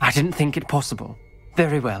 I didn't think it possible.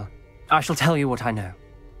 Very well. I shall tell you what I know.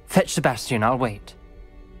 Fetch Sebastian, I'll wait.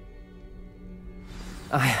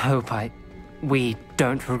 I hope we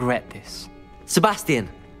don't regret this. Sebastian!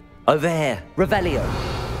 Over here! Revelio!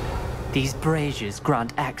 These braziers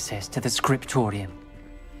grant access to the scriptorium.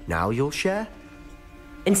 Now you'll share?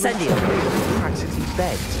 Incendio! Practically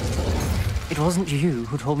begged. It wasn't you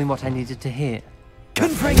who told me what I needed to hear.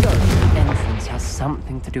 Confringo! Entrance has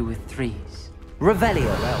something to do with threes. Revelio!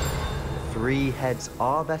 Well, 3 heads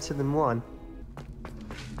are better than 1.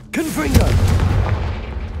 Confringo!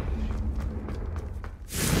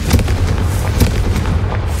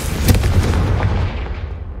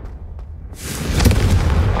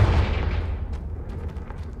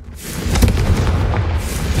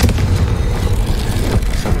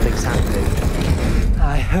 Something's happening.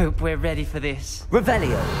 I hope we're ready for this.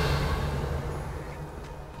 Revelio!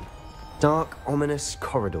 Dark, ominous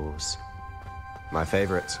corridors. My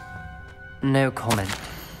favorite. No comment.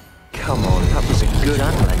 Come on, that was a good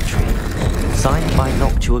journal entry. Signed by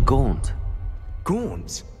Noctua Gaunt.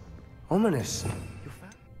 Gaunt? Ominous.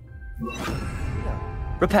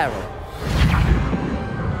 Reparo.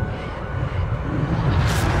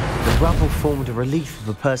 The rubble formed a relief of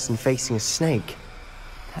a person facing a snake.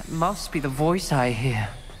 That must be the voice I hear.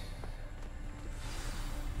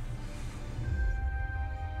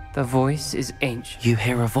 The voice is ancient. You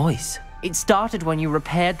hear a voice? It started when you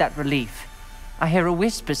repaired that relief. I hear a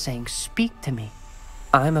whisper saying, "Speak to me."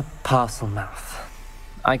 I'm a parcel mouth.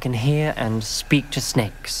 I can hear and speak to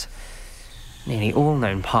snakes. Nearly all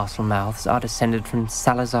known parcel mouths are descended from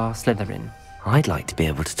Salazar Slytherin. I'd like to be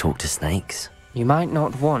able to talk to snakes. You might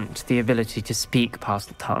not want the ability to speak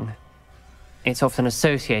parcel tongue. It's often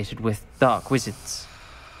associated with dark wizards.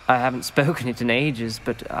 I haven't spoken it in ages,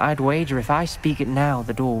 but I'd wager if I speak it now,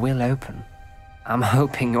 the door will open. I'm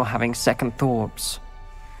hoping you're having second thoughts.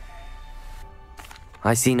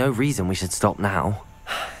 I see no reason we should stop now.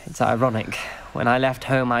 It's ironic. When I left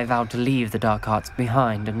home, I vowed to leave the dark arts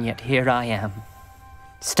behind, and yet here I am.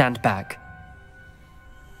 Stand back.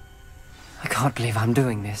 I can't believe I'm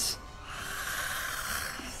doing this.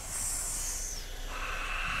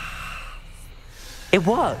 It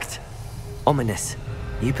worked! Ominous.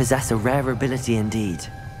 You possess a rare ability indeed.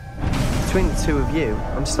 Between the two of you,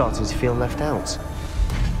 I'm starting to feel left out.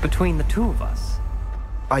 Between the two of us?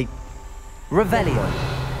 Revelio.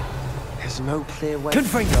 There's no clear way...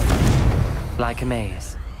 Confringo! Like a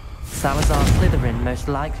maze. Salazar Slytherin most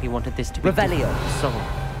likely wanted this to be... Revelio. Solved.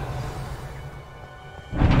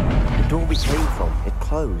 The door we came from, it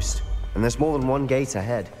closed. And there's more than one gate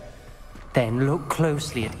ahead. Then look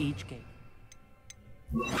closely at each gate.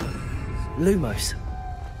 Lumos.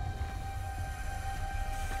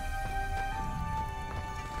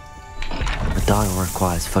 The dial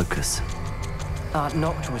requires focus. Art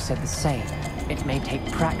Noctua said the same. It may take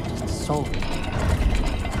practice to solve it.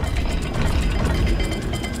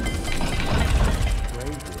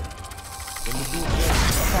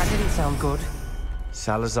 That didn't sound good.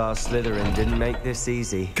 Salazar Slytherin didn't make this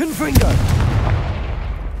easy. Confringo!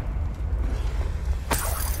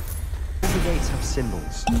 All the gates have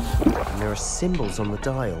symbols. And there are symbols on the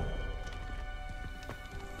dial.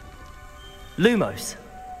 Lumos.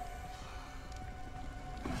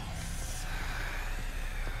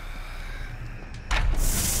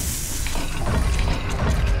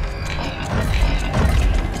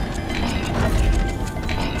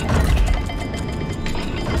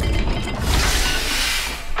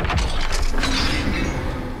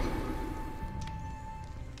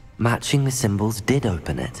 Matching the symbols did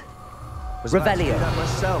open it. Was about to do Revelio. that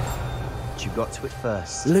myself. But you got to it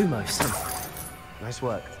first. Lumos. Nice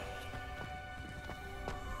work.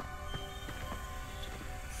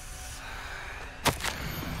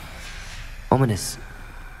 Ominous.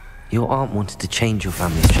 Your aunt wanted to change your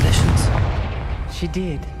family's traditions. She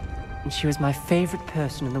did. And she was my favorite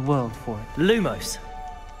person in the world for it. Lumos.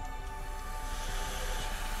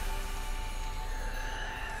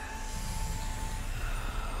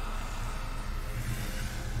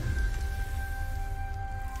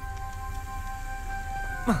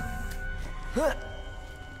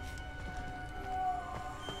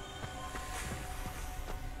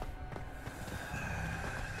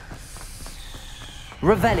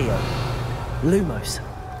 Revelio. Lumos.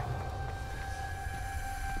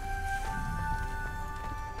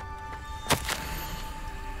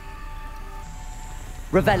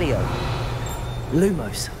 Revelio.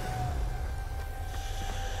 Lumos.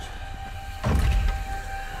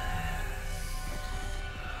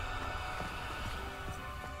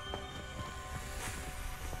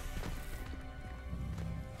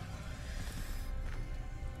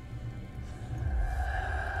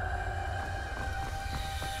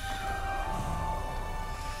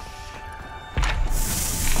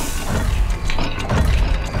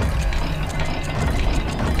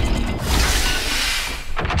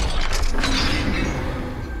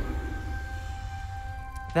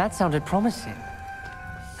 That sounded promising.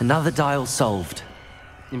 Another dial solved.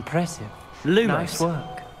 Impressive. Lumos. Nice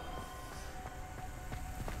work.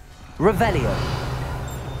 Revelio.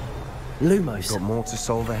 Lumos. Got more to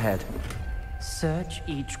solve ahead. Search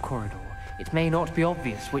each corridor. It may not be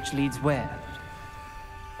obvious which leads where.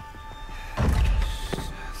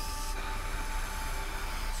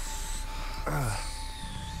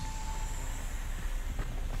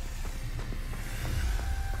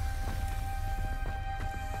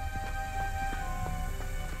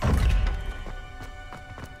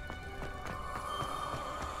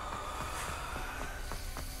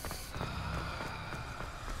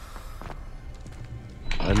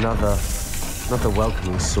 Another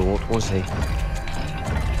welcoming sort, was he?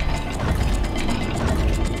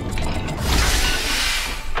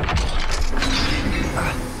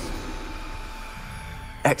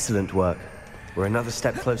 Excellent work. We're another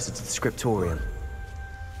step closer to the scriptorium.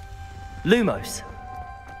 Lumos.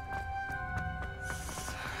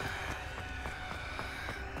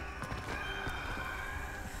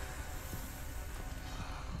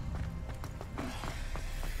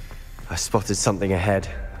 I spotted something ahead.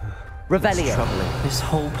 Revelio. Troubling. This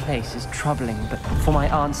whole place is troubling, but for my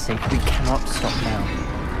aunt's sake, we cannot stop now.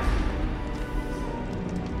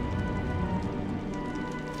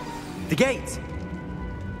 The gate!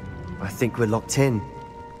 I think we're locked in.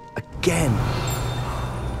 Again.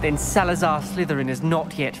 Then Salazar Slytherin is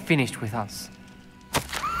not yet finished with us.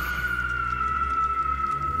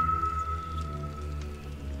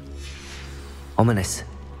 Ominous.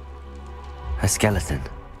 A skeleton.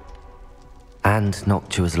 And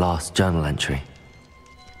Noctua's last journal entry.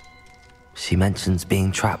 She mentions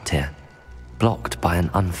being trapped here, blocked by an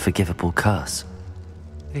unforgivable curse.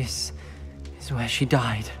 This is where she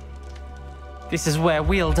died. This is where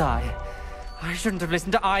we'll die. I shouldn't have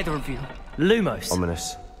listened to either of you. Lumos.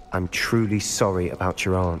 Ominous, I'm truly sorry about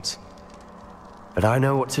your aunt. But I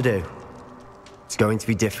know what to do. It's going to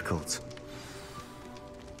be difficult.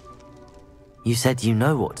 You said you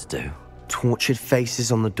know what to do. Tortured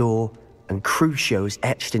faces on the door and Crucios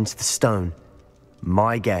etched into the stone.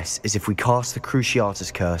 My guess is if we cast the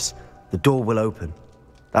Cruciatus curse, the door will open.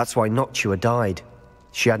 That's why Noctua died.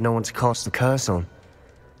 She had no one to cast the curse on.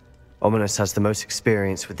 Ominous has the most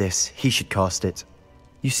experience with this. He should cast it.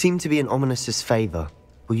 You seem to be in Ominous's favor.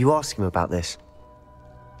 Will you ask him about this?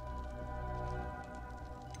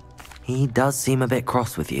 He does seem a bit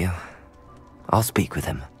cross with you. I'll speak with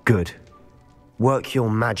him. Good. Work your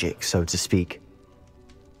magic, so to speak.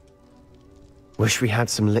 Wish we had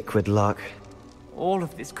some liquid luck. All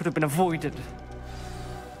of this could have been avoided.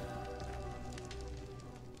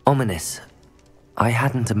 Ominous. I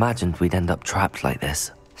hadn't imagined we'd end up trapped like this.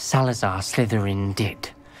 Salazar Slytherin did.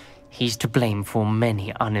 He's to blame for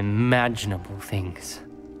many unimaginable things.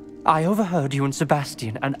 I overheard you and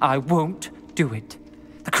Sebastian, and I won't do it.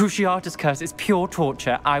 The Cruciatus curse is pure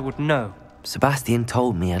torture, I would know. Sebastian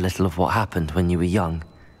told me a little of what happened when you were young.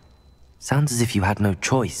 Sounds as if you had no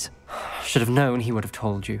choice. Should have known he would have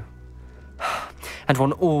told you. And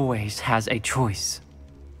one always has a choice.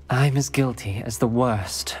 I'm as guilty as the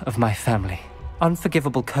worst of my family.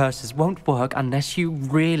 Unforgivable curses won't work unless you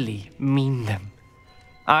really mean them.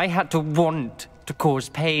 I had to want to cause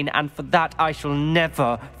pain, and for that I shall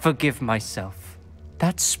never forgive myself.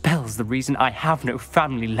 That spells the reason I have no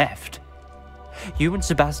family left. You and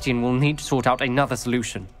Sebastian will need to sort out another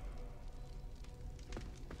solution.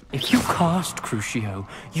 If you cast Crucio,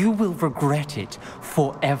 you will regret it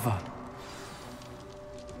forever.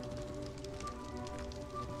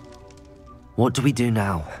 What do we do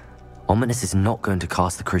now? Ominous is not going to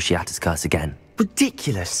cast the Cruciatus curse again.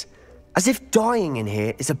 Ridiculous! As if dying in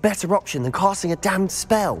here is a better option than casting a damned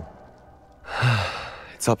spell.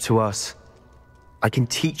 It's up to us. I can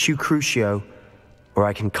teach you Crucio, or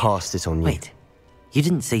I can cast it on you. Wait, you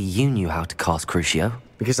didn't say you knew how to cast Crucio?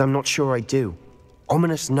 Because I'm not sure I do.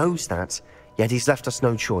 Ominous knows that, yet he's left us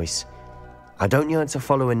no choice. I don't yearn to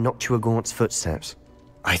follow in Noctua Gaunt's footsteps.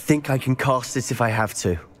 I think I can cast it if I have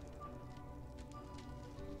to.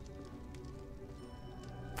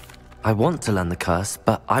 I want to learn the curse,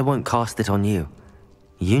 but I won't cast it on you.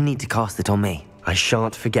 You need to cast it on me. I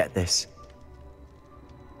shan't forget this.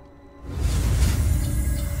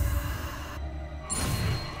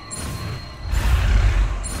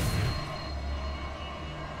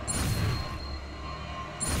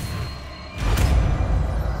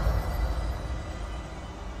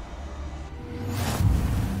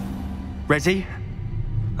 Ready?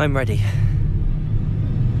 I'm ready.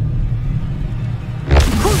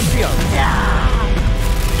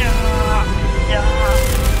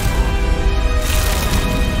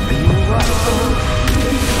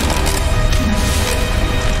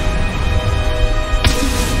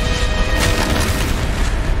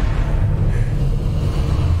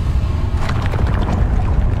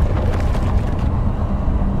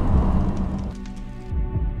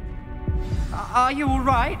 Are you all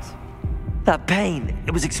right? That pain,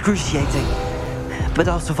 it was excruciating. But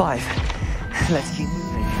I'll survive. Let's keep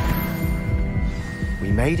moving.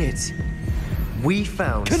 We made it. We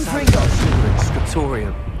found Confringo! Slytherin's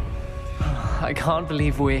scriptorium. I can't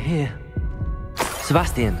believe we're here.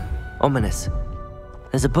 Sebastian, Ominous.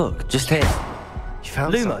 There's a book just here. You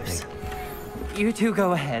found Lumos. something? You two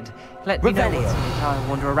go ahead. Let me know what's in it. I'll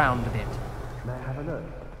wander around a bit. May I have a look?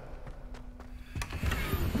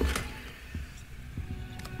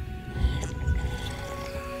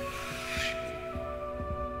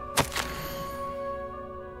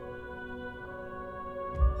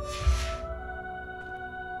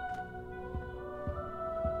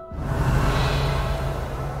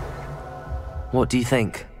 What do you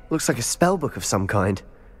think? Looks like a spellbook of some kind.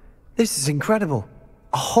 This is incredible.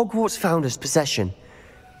 A Hogwarts founder's possession.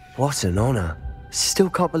 What an honor. Still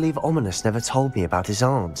can't believe Ominous never told me about his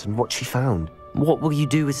aunt and what she found. What will you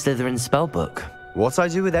do with Slytherin's spellbook? What I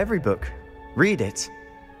do with every book. Read it.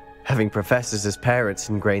 Having professors as parents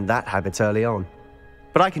ingrained that habit early on.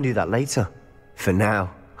 But I can do that later. For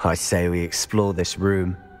now, I say we explore this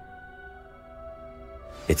room.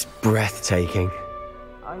 It's breathtaking.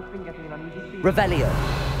 I've been getting an uneasy feeling. Revelio.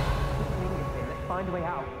 Let's find a way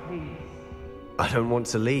out, please. I don't want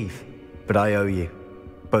to leave, but I owe you.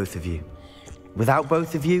 Both of you. Without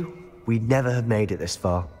both of you, we'd never have made it this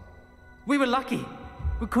far. We were lucky.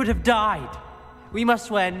 We could have died. We must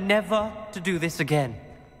swear never to do this again.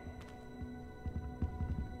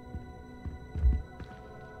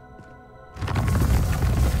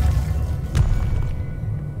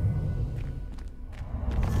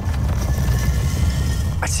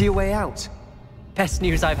 I see a way out. Best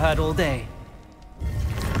news I've heard all day.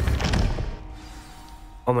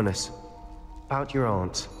 Ominous. About your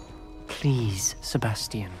aunt. Please,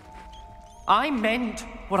 Sebastian. I meant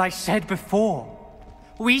what I said before.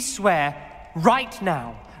 We swear, right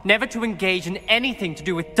now, never to engage in anything to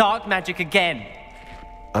do with dark magic again.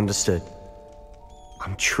 Understood.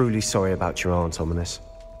 I'm truly sorry about your aunt, Ominous.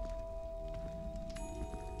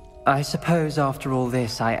 I suppose after all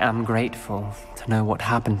this, I am grateful to know what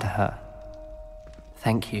happened to her.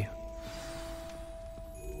 Thank you.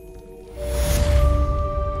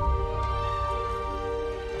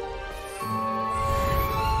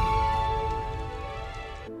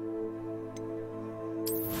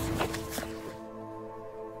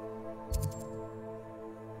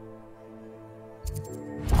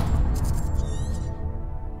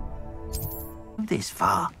 This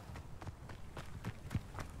far.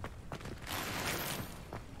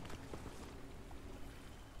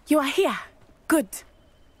 You are here. Good.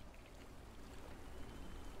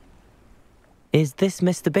 Is this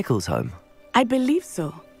Mr. Bickle's home? I believe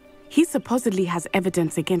so. He supposedly has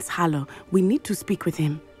evidence against Harlow. We need to speak with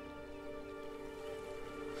him.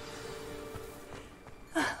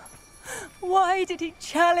 Why did he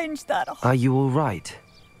challenge that? Are you all right?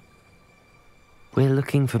 We're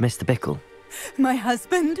looking for Mr. Bickle. My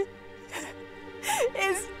husband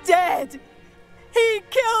is dead. He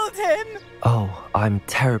killed him. Oh, I'm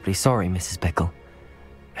terribly sorry, Mrs. Bickle.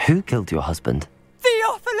 Who killed your husband?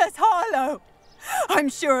 Theophilus Harlow. I'm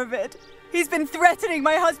sure of it. He's been threatening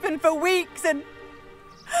my husband for weeks and...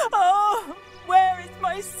 Oh, where is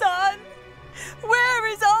my son? Where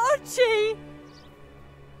is Archie?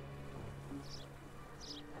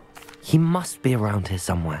 He must be around here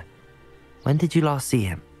somewhere. When did you last see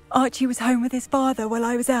him? Archie was home with his father while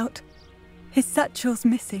I was out. His satchel's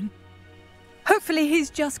missing. Hopefully he's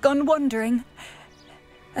just gone wandering,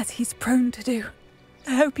 as he's prone to do.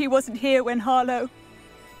 I hope he wasn't here when Harlow...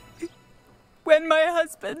 when my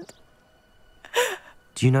husband...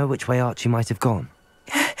 Do you know which way Archie might have gone?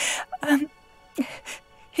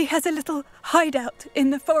 He has a little hideout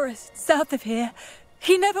in the forest south of here.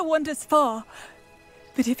 He never wanders far.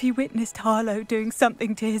 But if he witnessed Harlow doing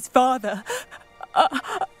something to his father,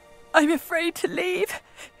 I'm afraid to leave,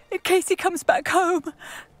 in case he comes back home.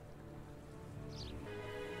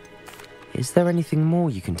 Is there anything more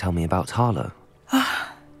you can tell me about Harlow?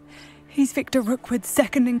 He's Victor Rookwood's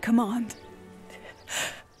second in command.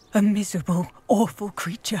 A miserable, awful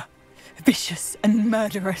creature. Vicious and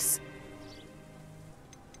murderous.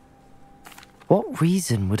 What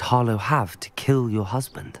reason would Harlow have to kill your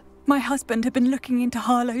husband? My husband had been looking into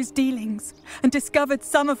Harlow's dealings and discovered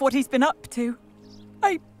some of what he's been up to.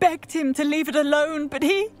 I begged him to leave it alone, but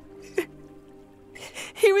he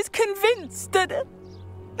was convinced that...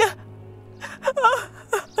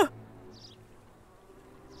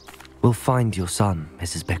 We'll find your son,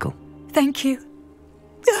 Mrs. Bickle. Thank you.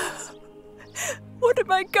 What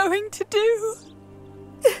am I going to do?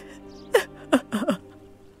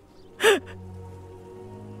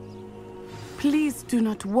 Please do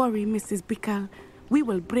not worry, Mrs. Bickle. We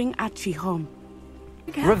will bring Archie home.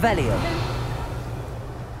 Revelio.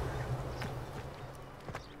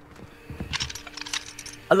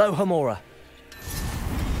 Aloha Mora.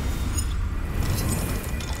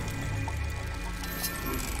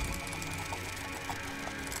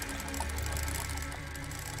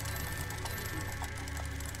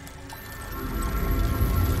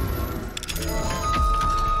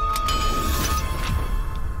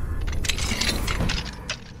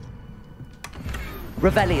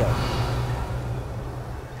 Revelio.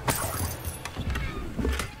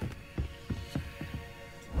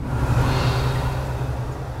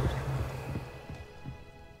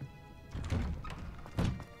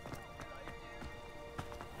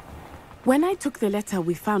 When I took the letter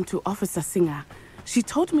we found to Officer Singer, she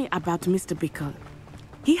told me about Mr. Bickle.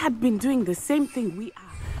 He had been doing the same thing we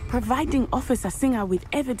are, providing Officer Singer with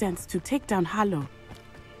evidence to take down Harlow.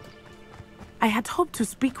 I had hoped to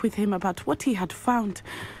speak with him about what he had found,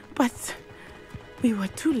 but we were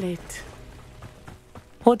too late.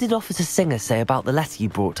 What did Officer Singer say about the letter you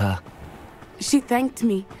brought her? She thanked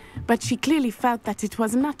me, but she clearly felt that it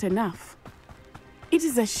was not enough. It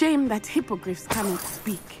is a shame that hippogriffs cannot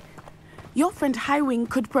speak. Your friend Highwing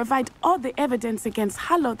could provide all the evidence against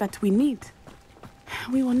Harlow that we need.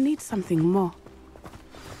 We will need something more.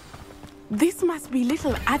 This must be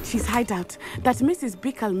little Archie's hideout that Mrs.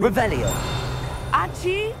 Bickle made. Revelio!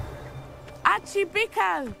 Archie? Archie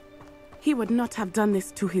Bickle! He would not have done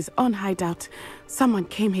this to his own hideout. Someone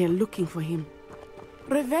came here looking for him.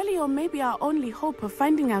 Revelio may be our only hope of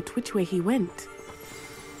finding out which way he went.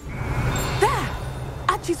 There!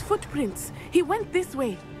 Archie's footprints. He went this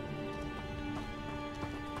way.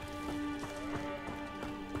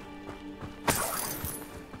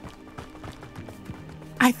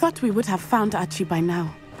 I thought we would have found Archie by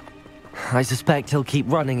now. I suspect he'll keep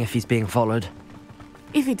running if he's being followed.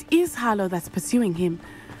 If it is Harlow that's pursuing him,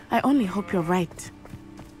 I only hope you're right.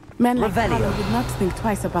 Men like Harlow would not think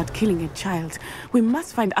twice about killing a child. We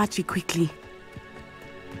must find Archie quickly.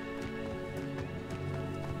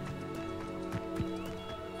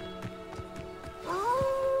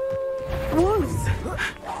 Wolves!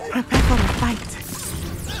 Prepare for a fight.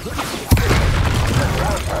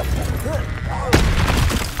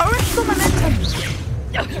 Arresto momentum!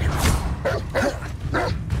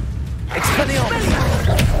 Expelliarmus!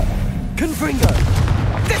 Confringo!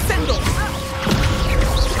 Descendo!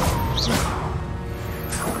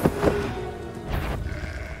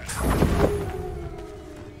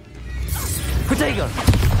 Protego!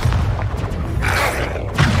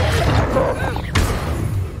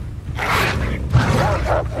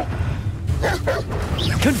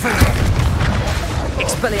 Confringo!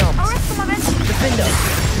 Expelliarmus! Arresto momentum! Defendo!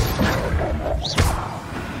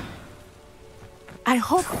 I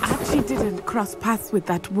hope Archie didn't cross paths with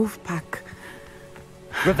that wolf pack.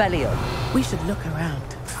 Revelio. We should look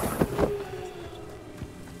around.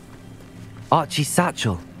 Archie's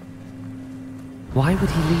satchel. Why would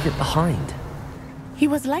he leave it behind? He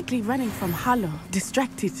was likely running from Harlow,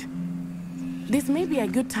 distracted. This may be a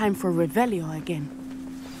good time for Revelio again.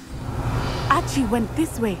 Archie went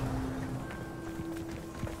this way.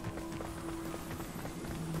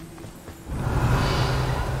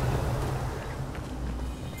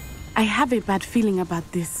 I have a bad feeling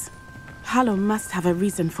about this. Harlow must have a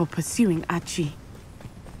reason for pursuing Archie.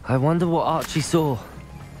 I wonder what Archie saw.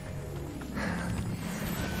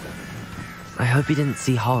 I hope he didn't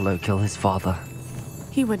see Harlow kill his father.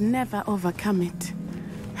 He would never overcome it.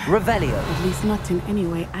 Revelio! At least not in any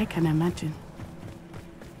way I can imagine.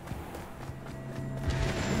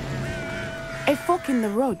 A fork in the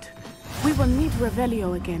road. We will need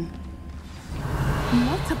Revelio again.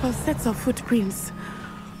 Multiple sets of footprints.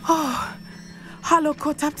 Oh, Harlow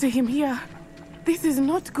caught up to him here. This is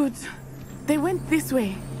not good. They went this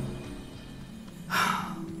way.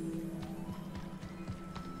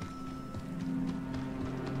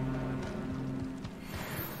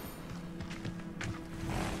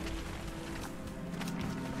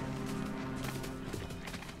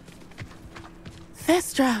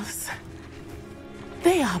 Thestrals.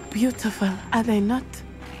 They are beautiful, are they not?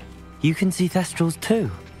 You can see Thestrals too.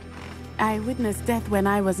 I witnessed death when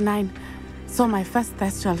I was 9. Saw my first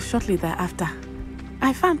Thestral shortly thereafter.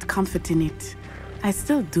 I found comfort in it. I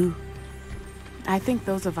still do. I think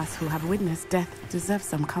those of us who have witnessed death deserve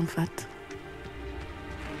some comfort.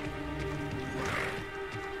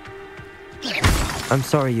 I'm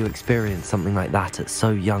sorry you experienced something like that at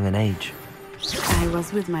so young an age. I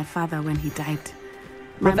was with my father when he died.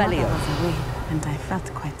 My mother Revelio. was away, and I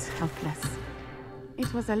felt quite helpless.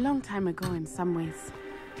 It was a long time ago in some ways,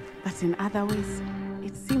 but in other ways,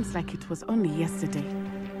 it seems like it was only yesterday.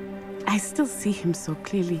 I still see him so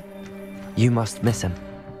clearly. You must miss him.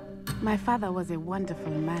 My father was a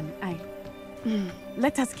wonderful man.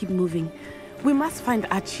 Let us keep moving. We must find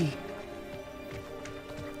Archie.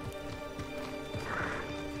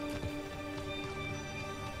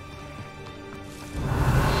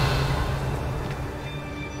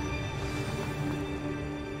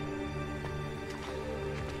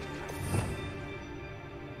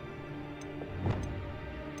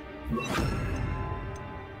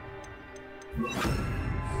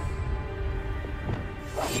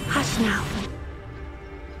 Hush now.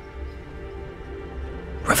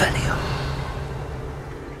 Revelio.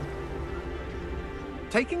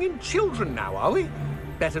 Taking in children now, are we?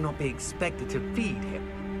 Better not be expected to feed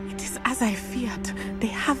him. It is as I feared. They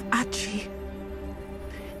have Archie.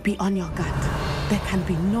 Be on your guard. There can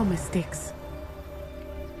be no mistakes.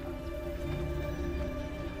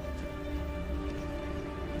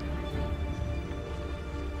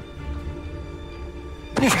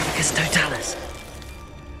 Trafficus totalis.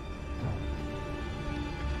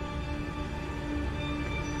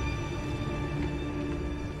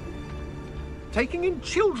 Taking in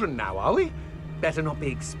children now, are we? Better not be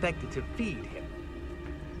expected to feed him.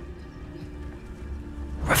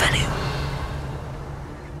 Revelio.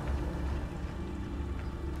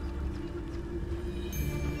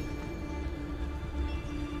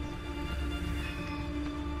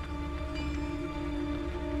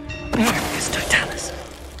 It's Totalis.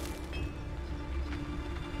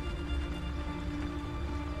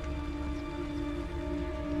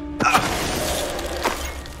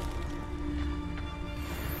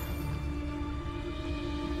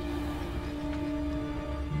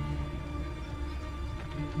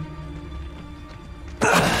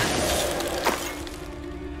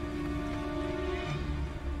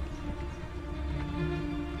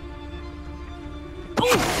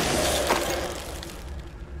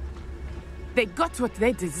 They got what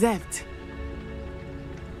they deserved.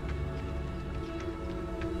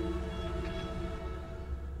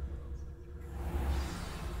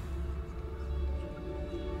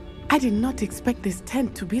 I did not expect this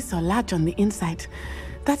tent to be so large on the inside.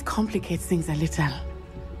 That complicates things a little.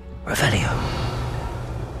 Revelio.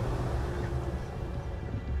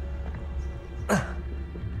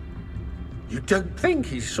 You don't think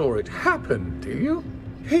he saw it happen, do you?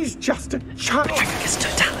 He's just a child. It's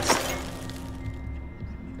Totalis.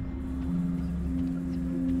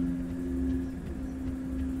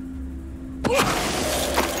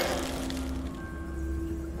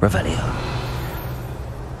 Revelio.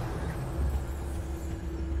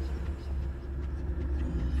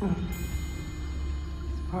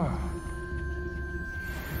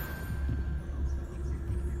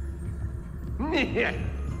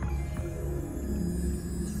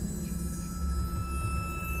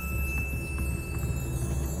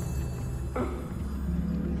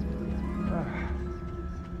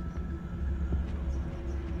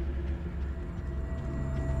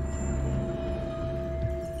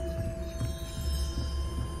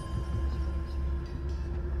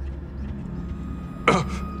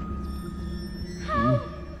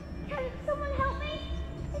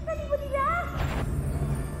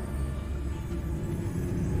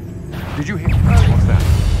 Did you hear? What's that?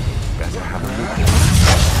 Better have a look.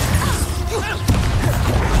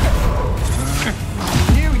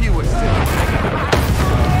 Knew you were sick.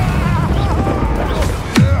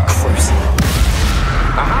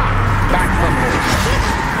 Aha! Back from here.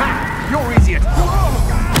 Ha! You're idiot.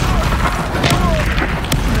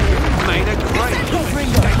 Made a great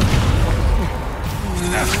mistake.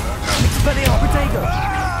 Expelliarmus Protego.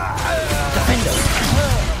 Defender.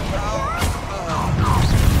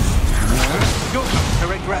 You're not to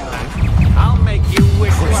regret that. I'll make you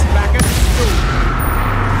wish you were back at school.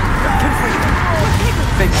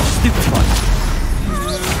 Big stupid one.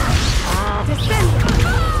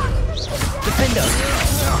 Defender.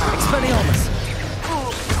 Expelliarmus.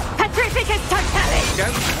 Petrificus Totalis!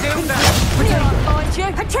 Don't do that! We can't find you!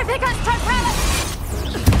 Petrificus Totalis!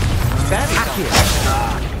 Accio.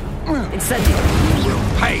 Incendio. You will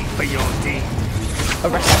pay for your deed.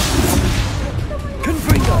 Arrest.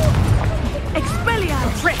 Confringo.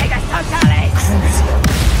 Expelliarmus! Petrificus Totalis!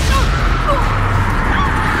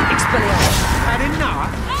 Expelliarmus. Had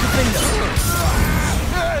enough? Defender.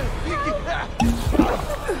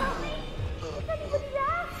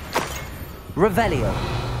 Revelio.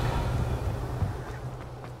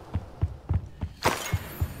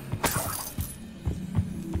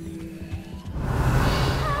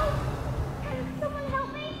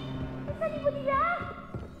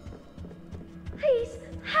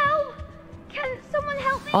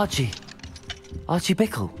 Archie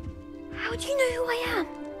Bickle. How do you know who I am?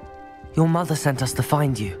 Your mother sent us to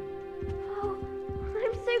find you. Oh,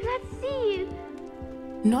 I'm so glad to see you.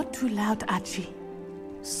 Not too loud, Archie.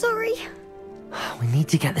 Sorry. We need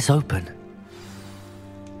to get this open.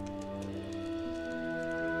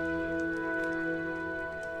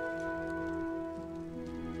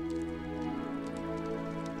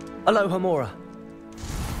 Aloha, Mora.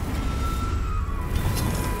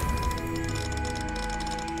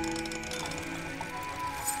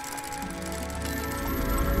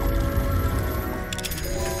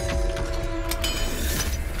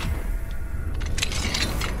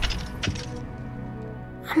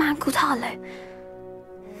 A man called Harlow.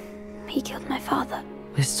 He killed my father.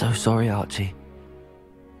 We're so sorry, Archie.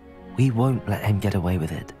 We won't let him get away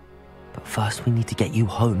with it. But first we need to get you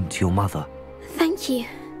home to your mother. Thank you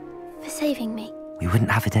for saving me. We wouldn't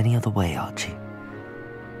have it any other way, Archie.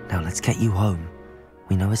 Now let's get you home.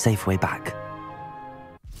 We know a safe way back.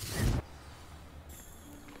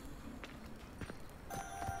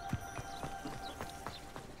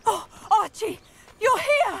 Oh, Archie! You're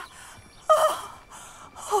here!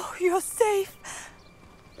 Oh, you're safe.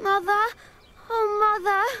 Mother, Oh,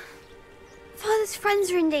 Mother. Father's friends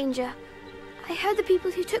are in danger. I heard the people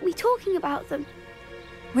who took me talking about them.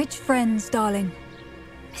 Which friends, darling?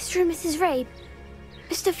 Mr. and Mrs. Rabe,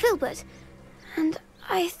 Mr. Filbert, and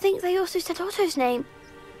I think they also said Otto's name.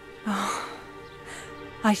 Oh,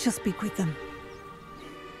 I shall speak with them.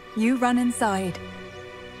 You run inside.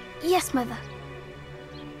 Yes, Mother.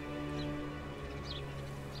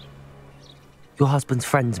 Your husband's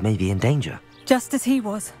friends may be in danger. Just as he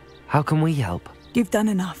was. How can we help? You've done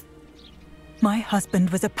enough. My husband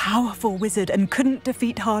was a powerful wizard and couldn't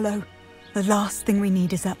defeat Harlow. The last thing we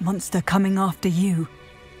need is that monster coming after you.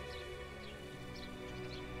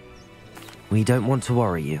 We don't want to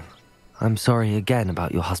worry you. I'm sorry again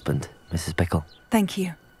about your husband, Mrs. Bickle. Thank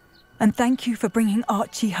you. And thank you for bringing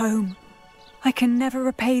Archie home. I can never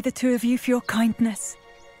repay the two of you for your kindness.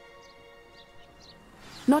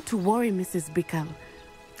 Not to worry, Mrs. Bickle.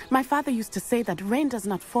 My father used to say that rain does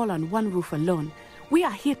not fall on one roof alone. We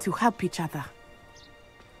are here to help each other.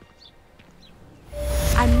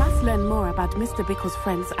 I must learn more about Mr. Bickle's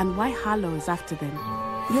friends and why Harlow is after them.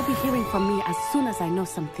 You'll be hearing from me as soon as I know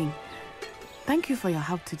something. Thank you for your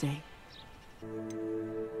help today.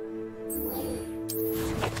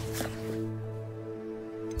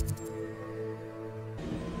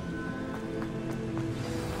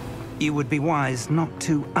 You would be wise not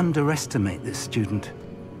to underestimate this student.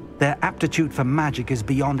 Their aptitude for magic is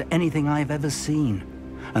beyond anything I've ever seen,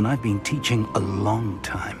 and I've been teaching a long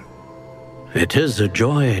time. It is a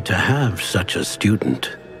joy to have such a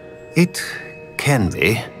student. It can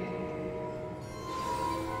be.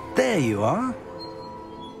 There you are.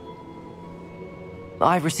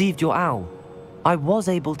 I've received your owl. I was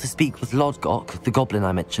able to speak with Lodgok, the goblin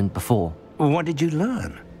I mentioned before. What did you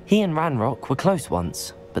learn? He and Ranrock were close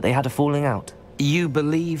once, but they had a falling out. You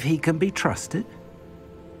believe he can be trusted?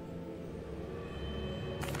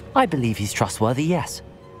 I believe he's trustworthy, yes.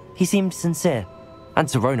 He seemed sincere, and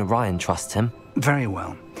Sirona Ryan trusts him. Very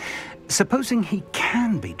well. Supposing he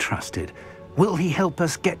can be trusted, will he help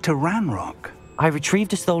us get to Ranrock? I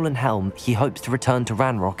retrieved a stolen helm he hopes to return to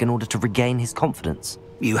Ranrock in order to regain his confidence.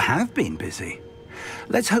 You have been busy.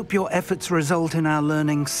 Let's hope your efforts result in our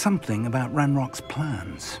learning something about Ranrock's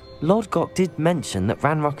plans. Lodgok did mention that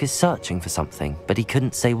Ranrock is searching for something, but he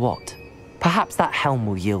couldn't say what. Perhaps that helm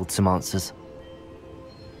will yield some answers.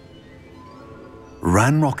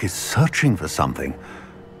 Ranrock is searching for something.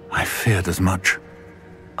 I feared as much.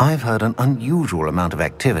 I've heard an unusual amount of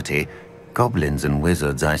activity, goblins and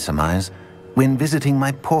wizards, I surmise, when visiting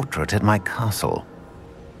my portrait at my castle.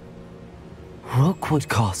 Rookwood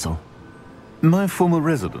Castle? My former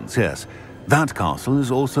residence, yes. That castle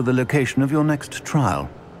is also the location of your next trial.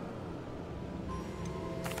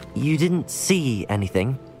 You didn't see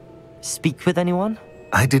anything? Speak with anyone?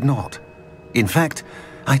 I did not. In fact,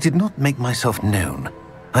 I did not make myself known.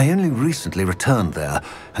 I only recently returned there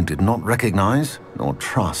and did not recognize nor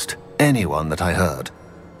trust anyone that I heard.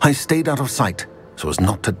 I stayed out of sight so as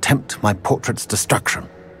not to tempt my portrait's destruction.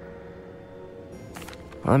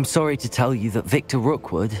 I'm sorry to tell you that Victor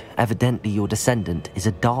Rookwood, evidently your descendant, is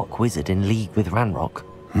a dark wizard in league with Ranrock.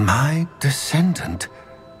 My descendant?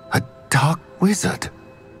 A dark wizard?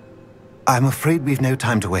 I'm afraid we've no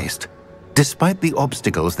time to waste. Despite the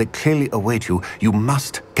obstacles that clearly await you, you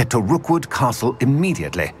must get to Rookwood Castle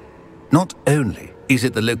immediately. Not only is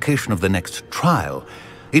it the location of the next trial,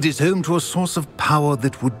 it is home to a source of power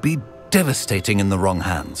that would be devastating in the wrong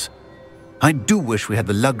hands. I do wish we had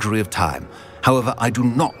the luxury of time. However, I do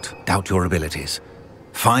not doubt your abilities.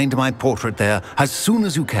 Find my portrait there as soon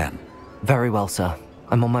as you can. Very well, sir.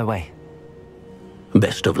 I'm on my way.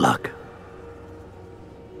 Best of luck.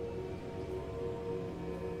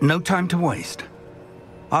 No time to waste.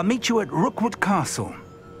 I'll meet you at Rookwood Castle.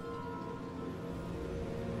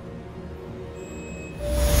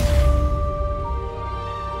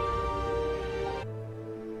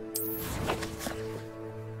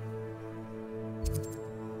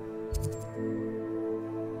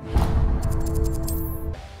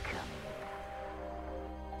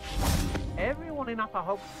 Everyone in Upper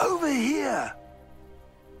Hope. Over here!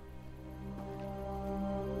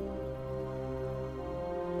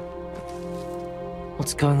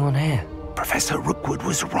 What's going on here? Professor Rookwood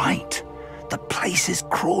was right. The place is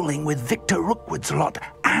crawling with Victor Rookwood's lot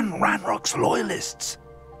and Ranrock's loyalists.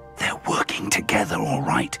 They're working together, all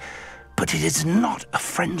right, but it is not a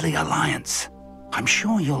friendly alliance. I'm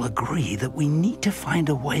sure you'll agree that we need to find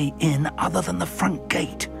a way in other than the front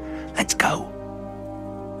gate. Let's go.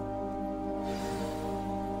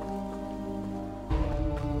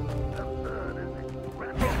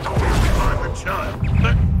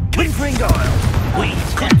 Twin Fringo!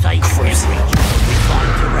 We've got a cruise. We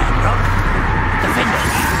find to Ranrock.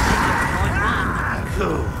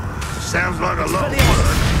 Sounds like a lot of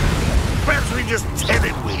work. Perhaps we just tell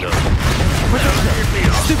him we know.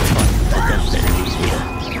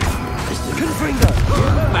 Confringo!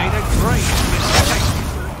 Made a great mistake.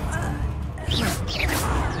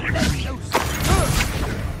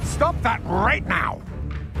 Stop that right now!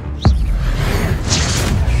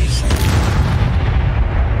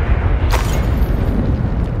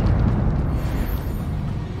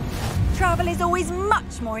 Travel is always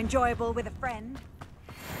much more enjoyable with a friend.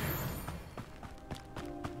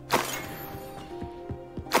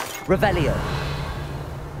 Revelio.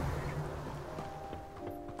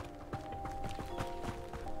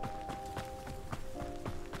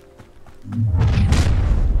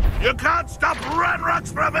 You can't stop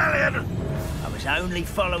Ranrock's rebellion! I was only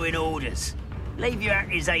following orders. Leave your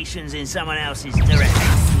accusations in someone else's direction.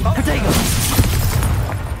 Protego!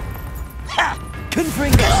 Ha!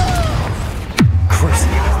 Confringo!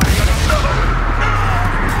 Crucible!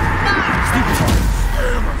 Stupefy!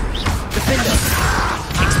 Defender!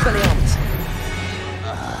 Expelliarmus!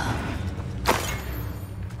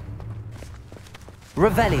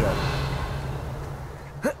 Revelio!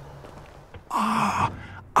 Ah,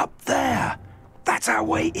 up there. That's our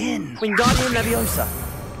way in. Wingardium Leviosa.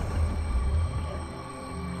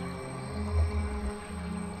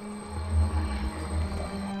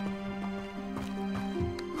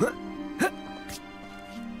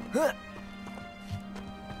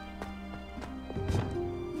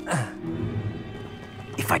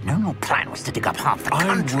 If I'd known your plan was to dig up half the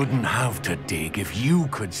country... I wouldn't have to dig if you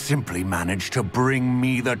could simply manage to bring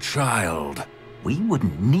me the child. We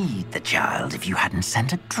wouldn't need the child if you hadn't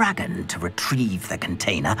sent a dragon to retrieve the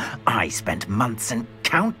container I spent months and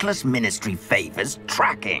countless ministry favors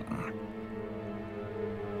tracking.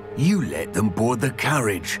 You let them board the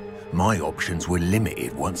carriage. My options were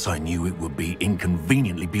limited once I knew it would be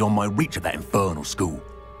inconveniently beyond my reach at that infernal school.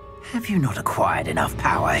 Have you not acquired enough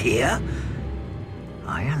power here?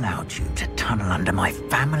 I allowed you to tunnel under my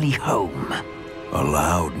family home.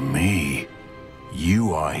 Allowed me?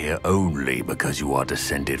 You are here only because you are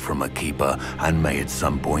descended from a keeper and may at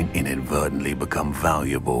some point inadvertently become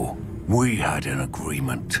valuable. We had an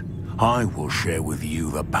agreement. I will share with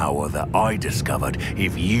you the power that I discovered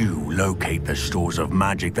if you locate the stores of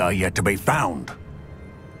magic that are yet to be found.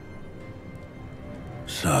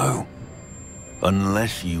 So,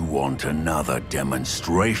 unless you want another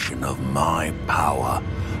demonstration of my power,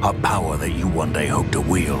 a power that you one day hope to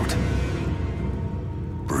wield,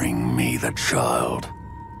 bring me the child.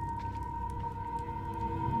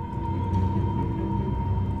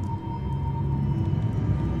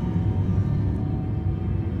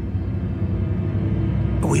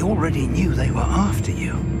 We already knew they were after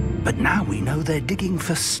you, but now we know they're digging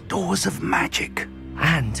for stores of magic.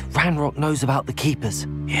 And Ranrock knows about the Keepers.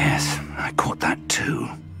 Yes, I caught that too.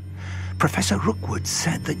 Professor Rookwood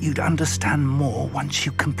said that you'd understand more once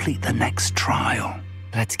you complete the next trial.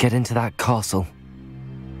 Let's get into that castle.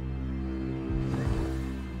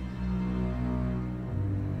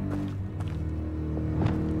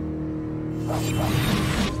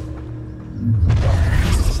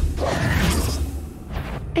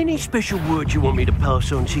 Any special words you want me to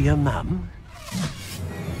pass on to your mum?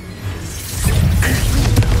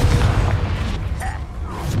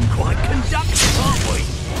 Quite conductive, aren't we?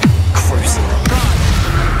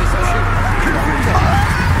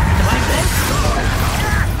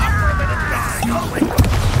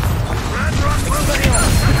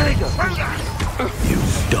 You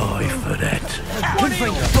die for that.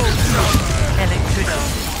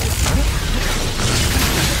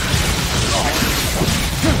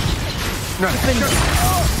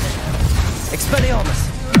 Expelliarmus!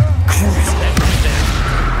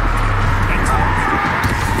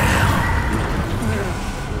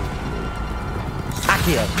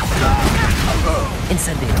 Accio!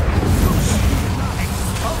 Incendio!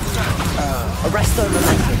 Arresto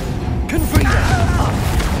Momentum! Confringo!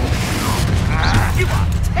 You are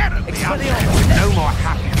terribly Expelliarmus! no more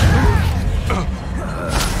happiness.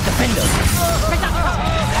 Defendo!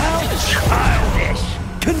 How childish!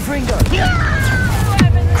 Confringo!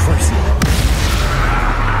 Crucible!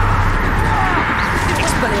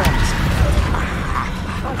 Expelliarmus!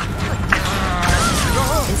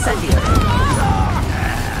 Incendio!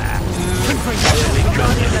 Confringo!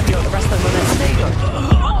 Arresto Momentum!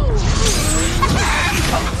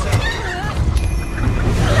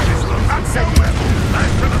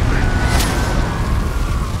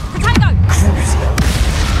 Potato! Crucible!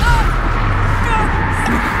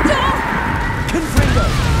 Confringo!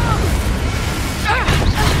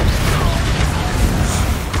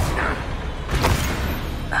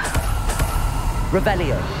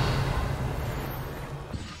 Revelio.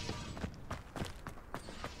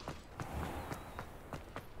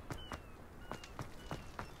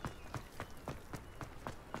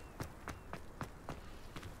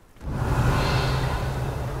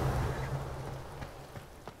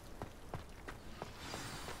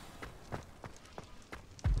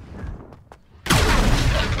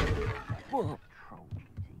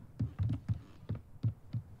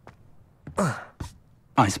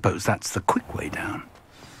 I suppose that's the quick way down.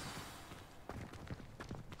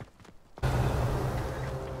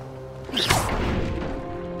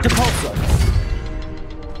 Depulso.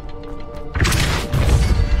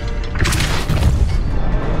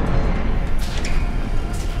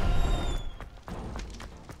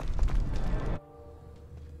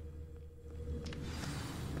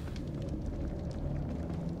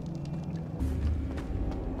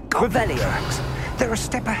 Goblin tracks. They're a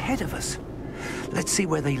step ahead of us. Let's see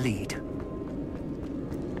where they lead.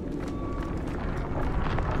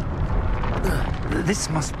 This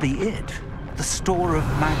must be it. The store of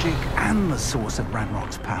magic and the source of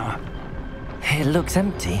Ranrock's power. It looks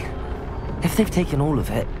empty. If they've taken all of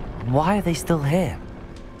it, why are they still here?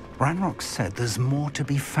 Ranrock said there's more to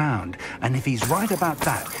be found, and if he's right about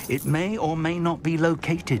that, it may or may not be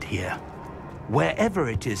located here. Wherever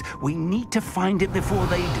it is, we need to find it before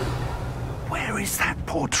they do. Where is that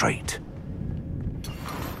portrait?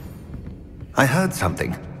 I heard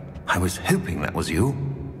something. I was hoping that was you.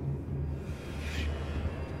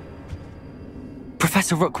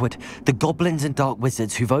 Professor Rookwood, the goblins and dark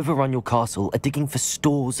wizards who've overrun your castle are digging for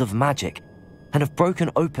stores of magic and have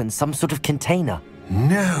broken open some sort of container.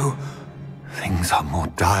 No! Things are more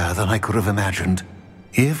dire than I could have imagined.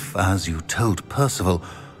 If, as you told Percival,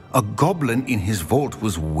 a goblin in his vault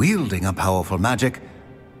was wielding a powerful magic,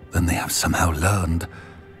 then they have somehow learned.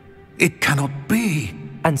 It cannot be!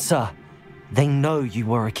 And sir, they know you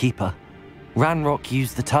were a keeper. Ranrock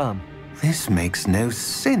used the term. This makes no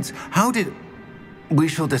sense. How did... We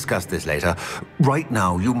shall discuss this later. Right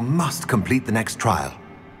now, you must complete the next trial.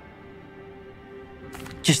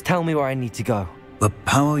 Just tell me where I need to go. The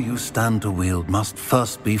power you stand to wield must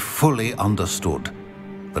first be fully understood.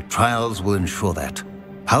 The trials will ensure that.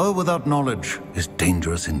 Power without knowledge is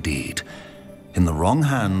dangerous indeed. In the wrong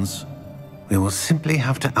hands, we will simply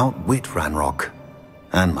have to outwit Ranrock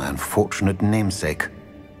and my unfortunate namesake.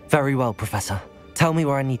 Very well, Professor. Tell me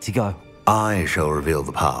where I need to go. I shall reveal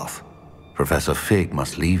the path. Professor Fig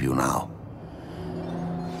must leave you now.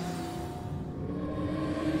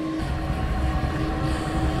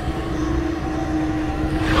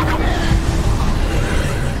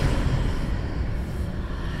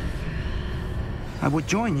 I would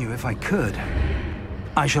join you if I could.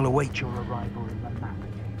 I shall await your arrival in the map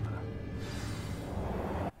chamber.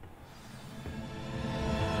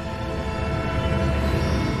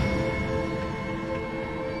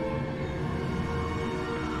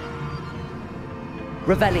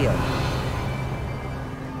 Revelio.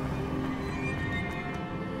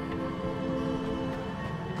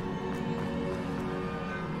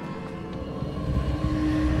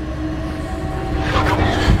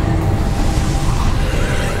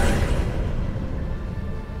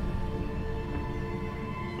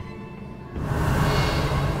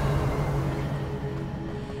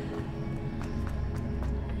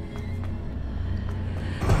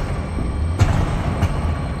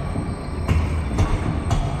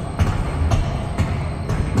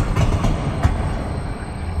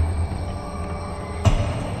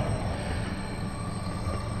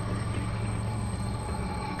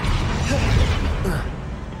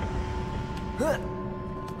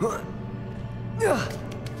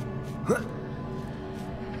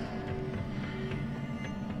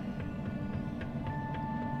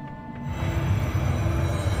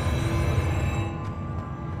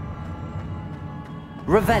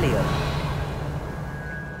 Revelio.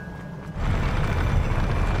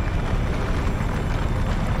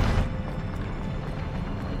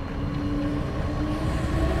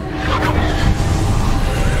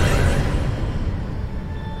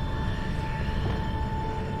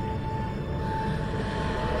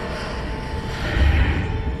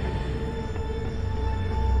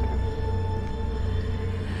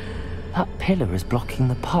 That pillar is blocking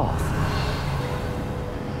the path.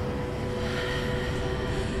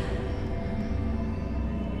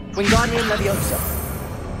 Wingardium Leviosa.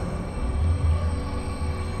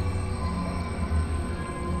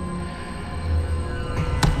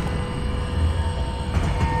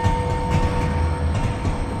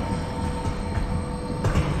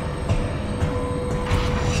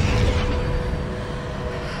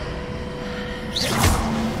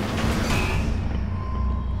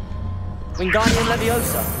 Wingardium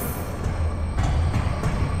Leviosa.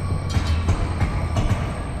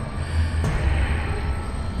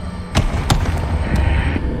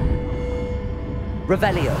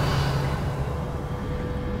 Revelio.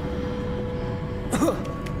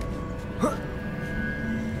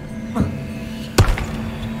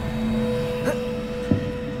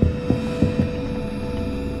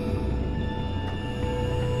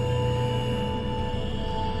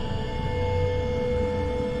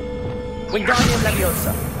 Wingardium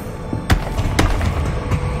Leviosa.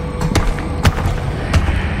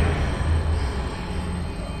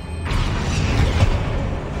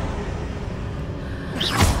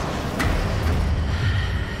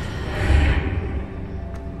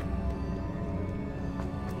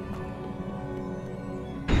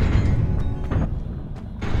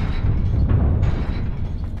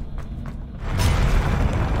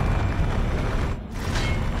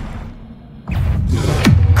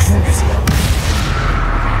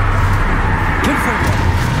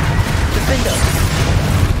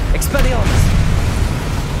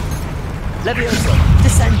 Levioso,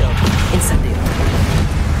 Descendo, Incendio,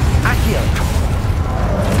 Accio,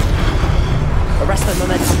 Arresto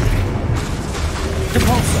Momentum,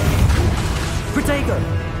 Depulso, Protego,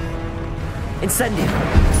 Incendio,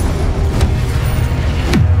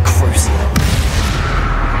 Crucio,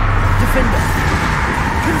 Defender,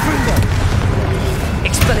 Confringo,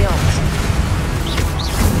 Expelliarmus,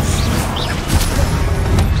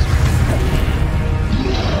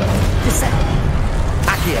 Descendo,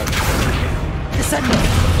 Accio, Descendo,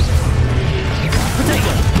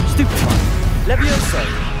 Protego, Stupefy, Levioso,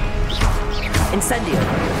 Incendio,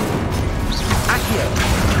 Accio,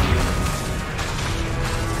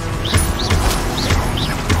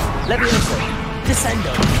 Levioso,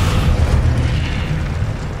 Descendo,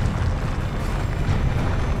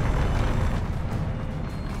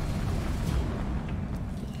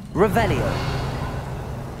 Revelio.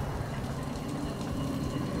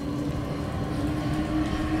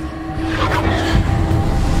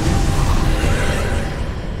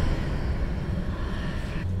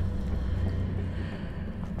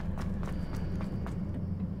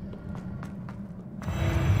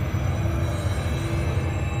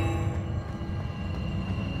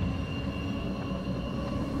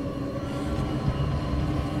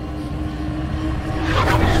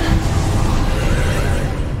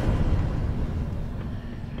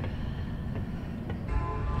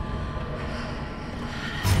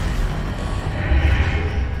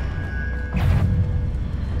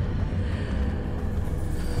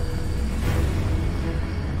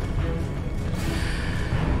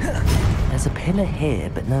 There's a pillar here,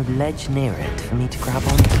 but no ledge near it for me to grab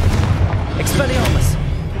on. Expelliarmus!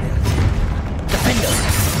 Defender!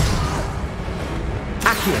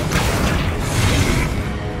 Accio!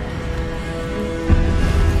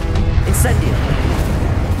 Incendio!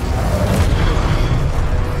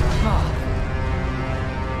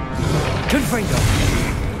 Confringo!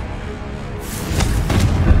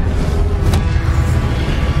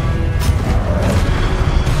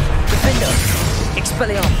 Defender!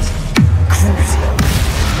 Expelliarmus! Crucio!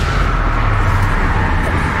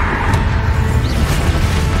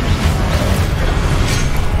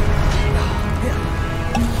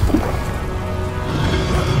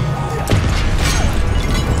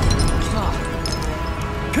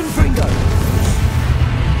 Confringo!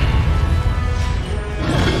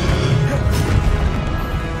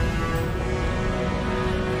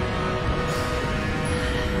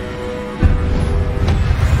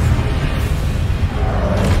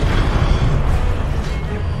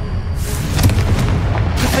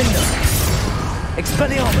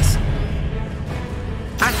 Expelliarmus!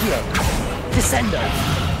 Accio! Descendo!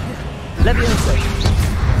 Levioso!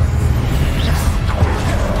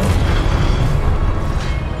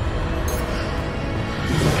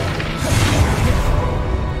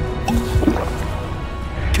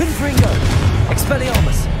 Confringo!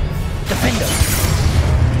 Expelliarmus! Defender!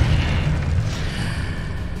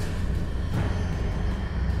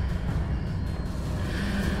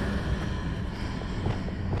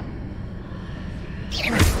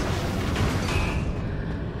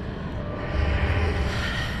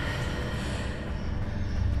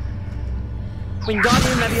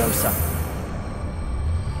 Wingardium Leviosa.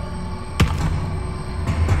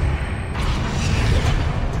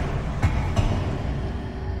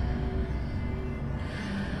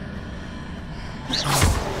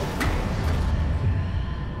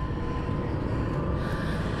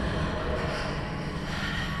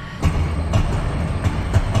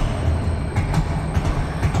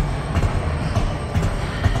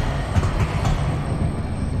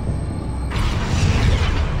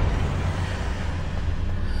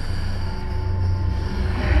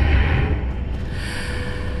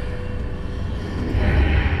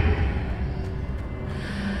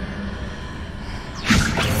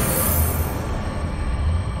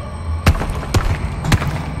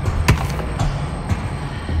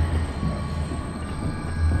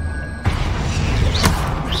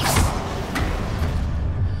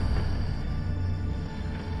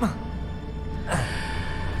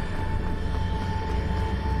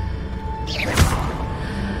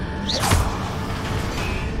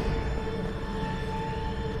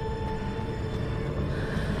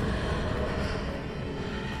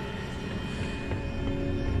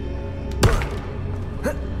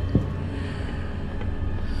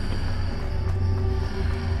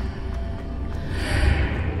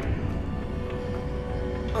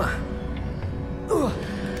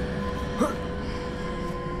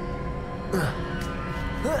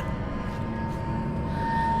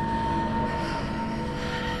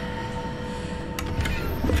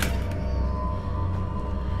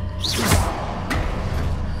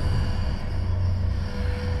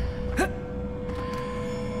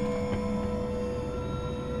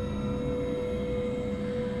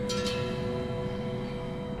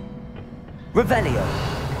 Revelio.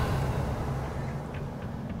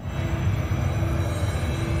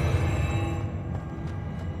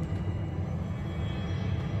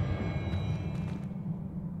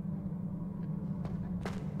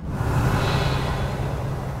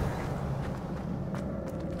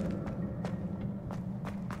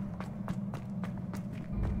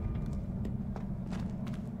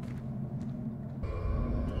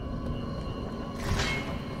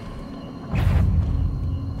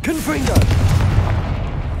 Confringo!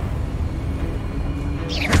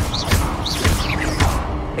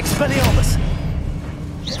 Expelliarmus!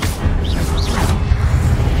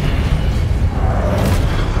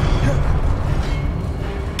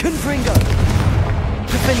 Confringo!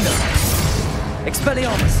 Defender!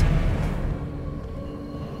 Expelliarmus!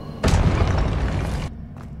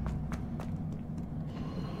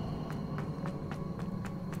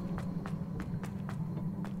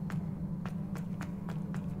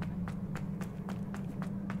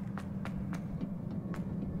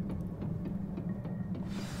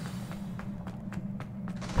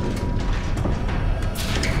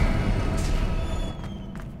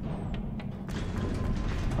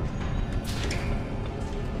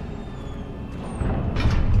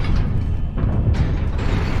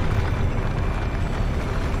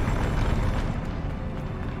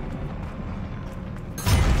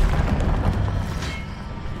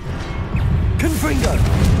 Confringo!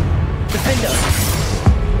 Defender!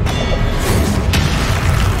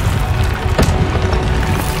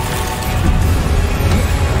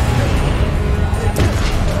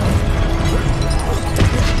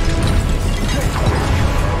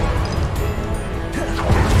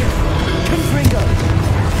 Confringo!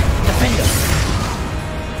 Defender!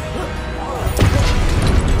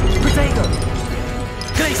 Protego!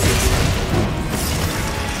 Glacius!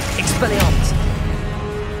 Expelliarmus!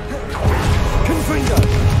 Confringo!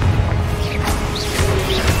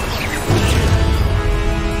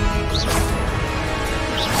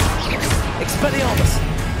 Expelliarmus!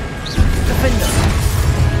 Defender!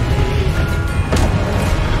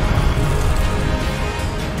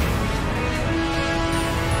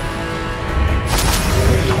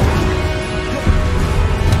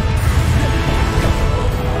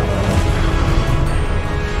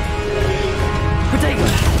 Protego!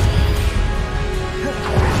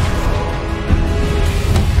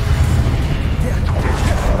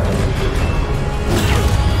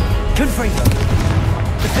 Confringo!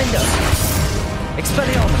 Defender!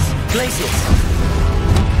 Expelliarmus! Glacius!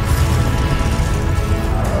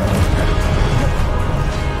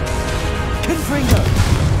 Confringo!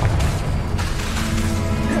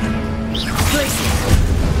 Glacius!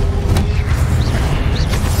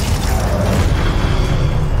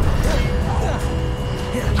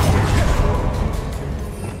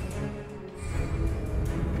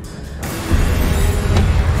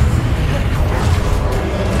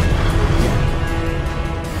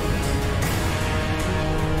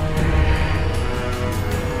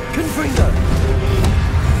 Confringo!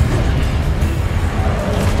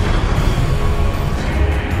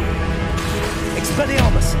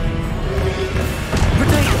 Expelliarmus!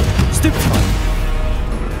 Protego! Stupefy!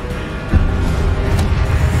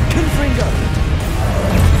 Confringo!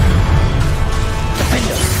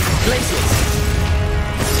 Defender! Glacius!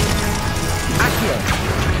 Accio!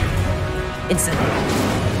 Incendio!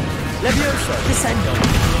 Levioso! Descendo!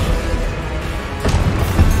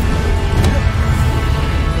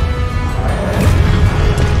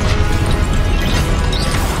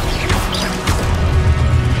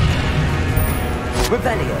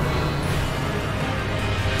 Revelio.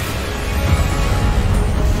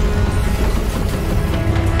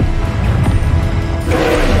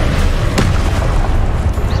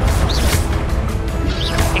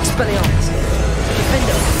 Expelliarmus.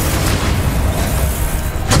 Defender.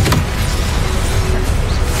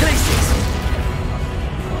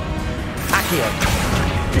 Accio.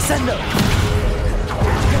 Descendo.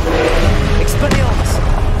 Expelliarmus.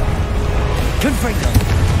 Confringo.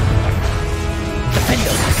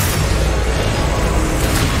 Defendo.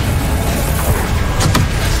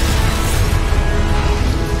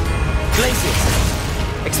 Glacius.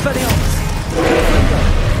 Expelliarmus. Confringo.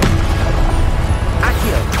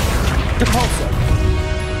 Accio. Depulso.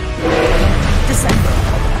 Descendo.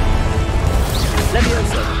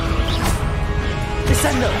 Levioso.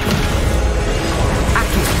 Descendo.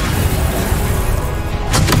 Accio.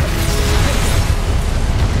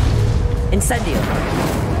 Incendio.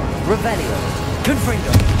 Revelio.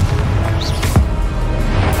 Confringo.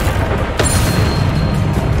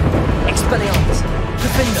 Expelliarmus.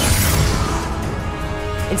 Defendo.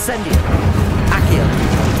 Incendio. Accio.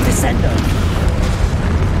 Descendo.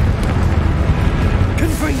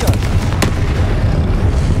 Confringo.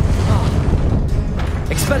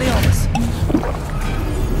 Expelliarmus.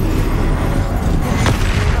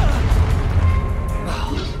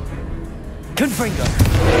 Confringo.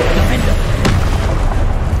 Defendo.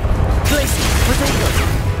 Glacius. Protego.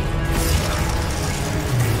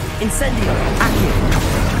 Incendio. Accio.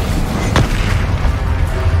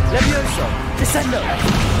 Levioso. Descendo.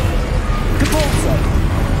 Depulso.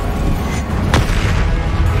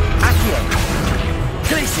 Accio.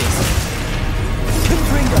 Glacius.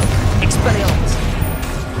 Confringo. Expelliarmus.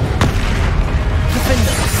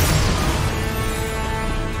 Defendo.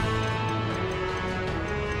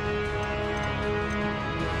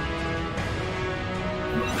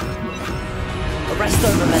 Arresto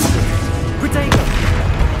Momentum. Protego.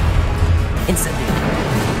 Incendio.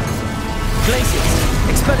 Glacius.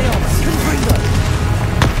 Expelliarmus. Confringo.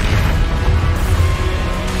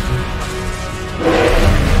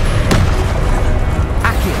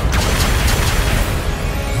 Accio.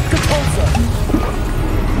 Depulso.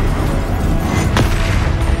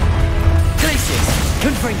 Glacius.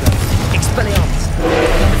 Confringo. Expelliarmus.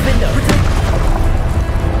 Defendo.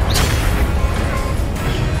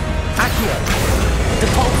 Accio.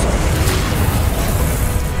 Depulso.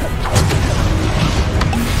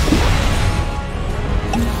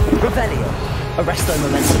 Revelio. Arresto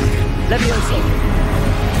Momentum. Levioso.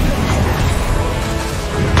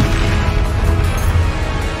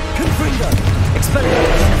 Confringo.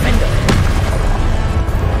 Expelliarmus. Defendo.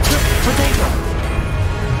 Protego.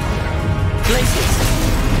 Glacius.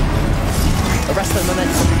 Arresto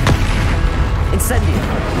Momentum. Incendio.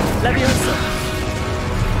 Levioso.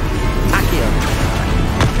 Accio.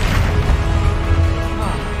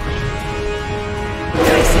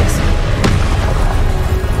 Glacius.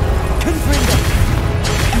 Confringo.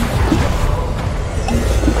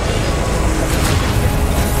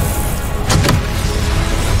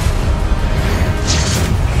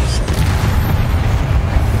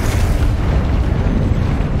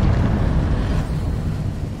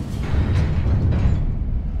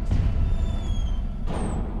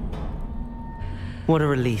 What a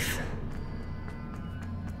relief.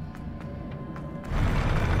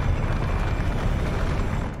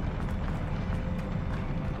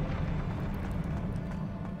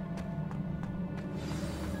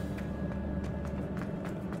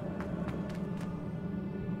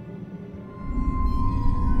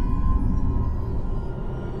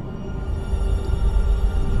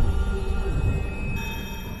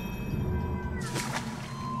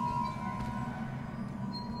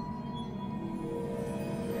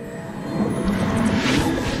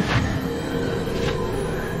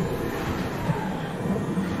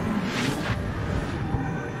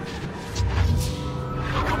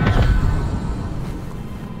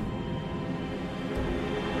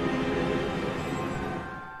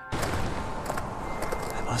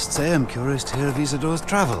 I must say I'm curious to hear of Isidore's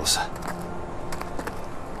travels.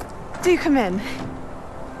 Do come in.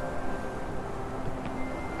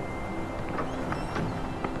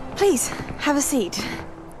 Please, have a seat.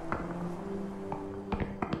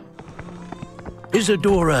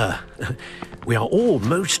 Isadora, we are all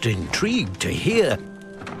most intrigued to hear.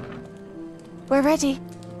 We're ready.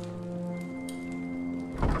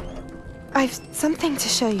 I've something to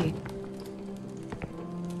show you.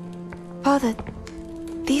 Father,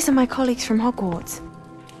 these are my colleagues from Hogwarts.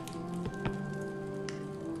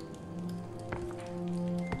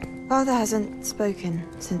 Father hasn't spoken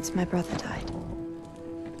since my brother died.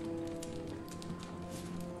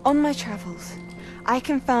 On my travels, I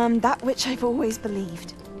confirmed that which I've always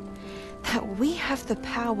believed. That we have the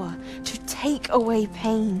power to take away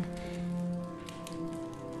pain.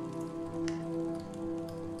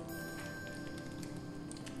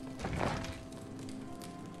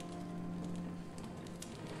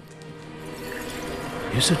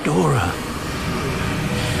 Isadora.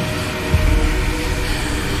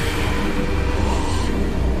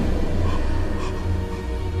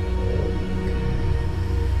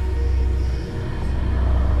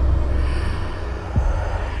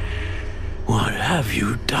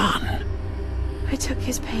 I took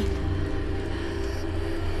his pain.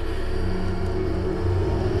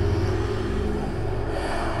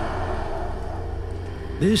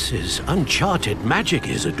 This is uncharted magic,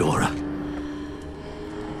 Isadora.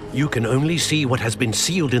 You can only see what has been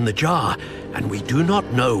sealed in the jar, and we do not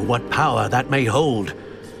know what power that may hold.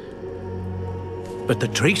 But the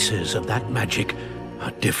traces of that magic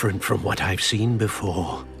are different from what I've seen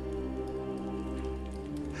before.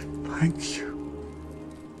 Thank you.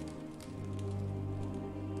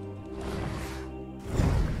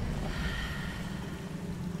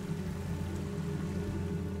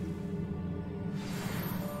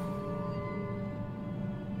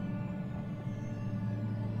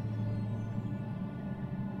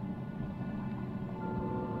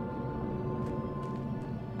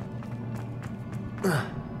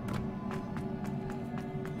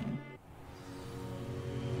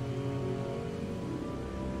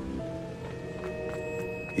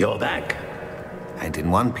 You're back. And in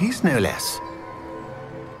one piece, no less.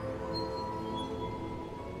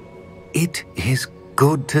 It is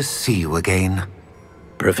good to see you again.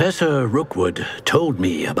 Professor Rookwood told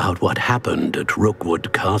me about what happened at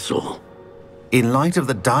Rookwood Castle. In light of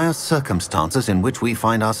the dire circumstances in which we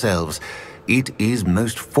find ourselves, it is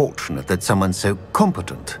most fortunate that someone so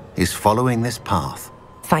competent is following this path.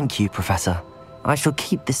 Thank you, Professor. I shall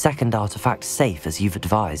keep the second artifact safe as you've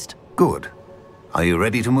advised. Good. Are you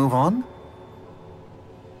ready to move on?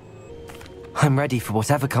 I'm ready for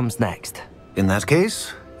whatever comes next. In that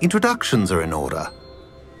case, introductions are in order.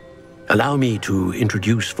 Allow me to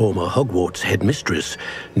introduce former Hogwarts headmistress,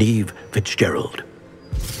 Neve Fitzgerald.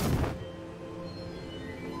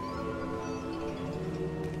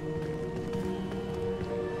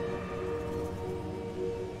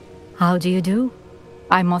 How do you do?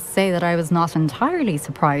 I must say that I was not entirely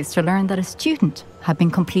surprised to learn that a student had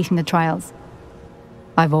been completing the trials.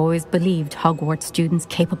 I've always believed Hogwarts students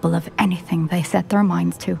capable of anything they set their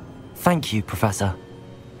minds to. Thank you, Professor.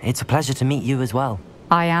 It's a pleasure to meet you as well.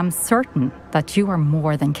 I am certain that you are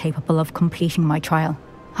more than capable of completing my trial.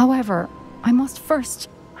 However, I must first,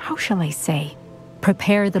 how shall I say,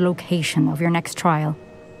 prepare the location of your next trial.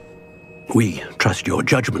 We trust your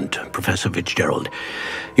judgment, Professor Fitzgerald.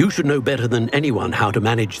 You should know better than anyone how to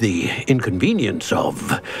manage the inconvenience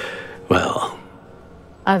of, well...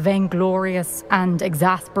 A vainglorious and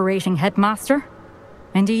exasperating headmaster?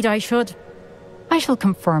 Indeed I should. I shall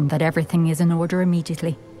confirm that everything is in order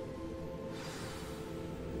immediately.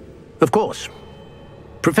 Of course.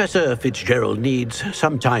 Professor Fitzgerald needs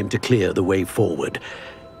some time to clear the way forward.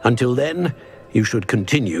 Until then, you should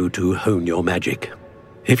continue to hone your magic.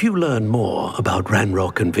 If you learn more about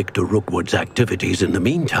Ranrock and Victor Rookwood's activities in the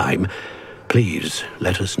meantime, please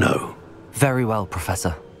let us know. Very well,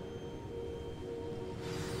 Professor.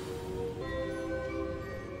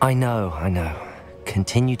 I know.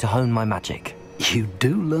 Continue to hone my magic. You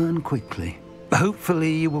do learn quickly.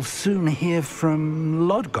 Hopefully you will soon hear from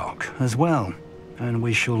Lodgok as well, and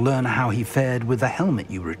we shall learn how he fared with the helmet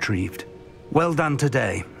you retrieved. Well done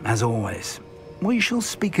today, as always. We shall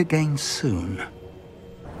speak again soon.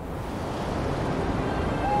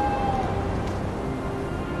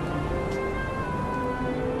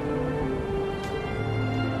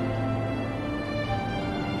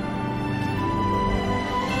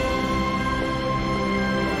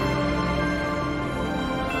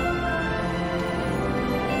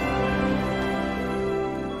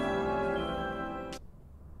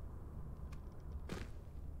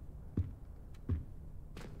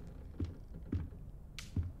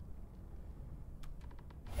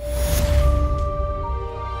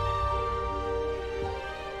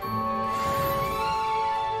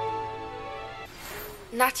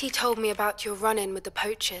 Natty told me about your run-in with the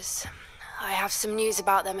poachers. I have some news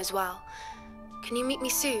about them as well. Can you meet me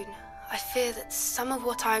soon? I fear that some of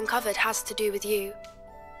what I uncovered has to do with you.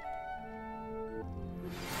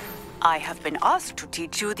 I have been asked to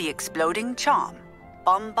teach you the exploding charm,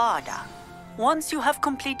 Bombarda. Once you have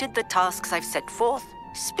completed the tasks I've set forth,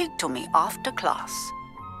 speak to me after class.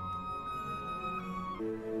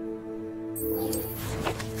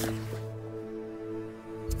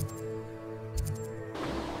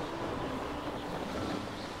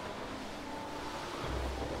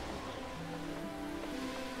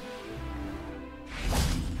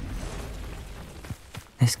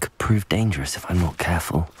 This could prove dangerous if I'm not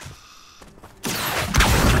careful.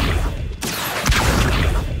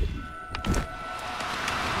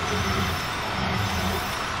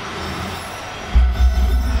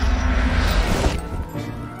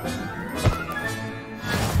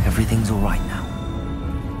 Everything's all right now.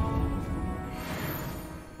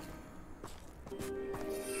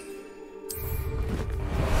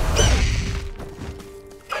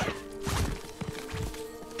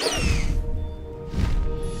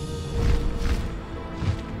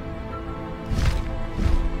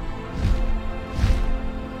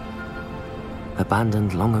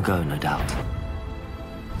 abandoned long ago, no doubt.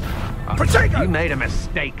 You made a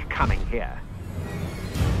mistake coming here.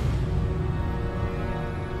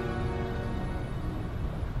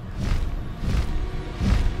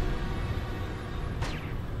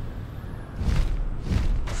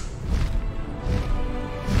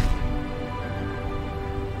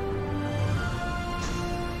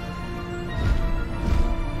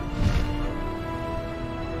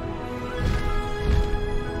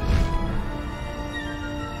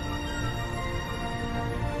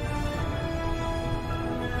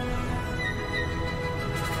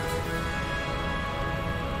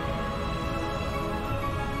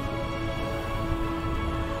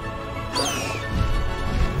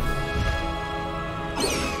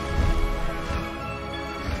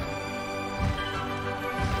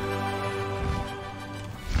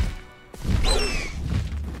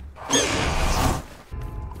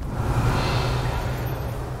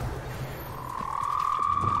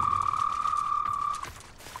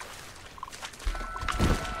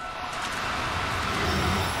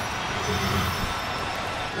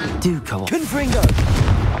 Do go on. Confringo!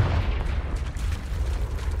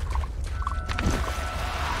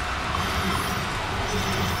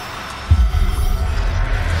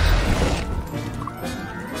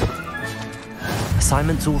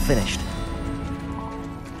 Assignment's all finished.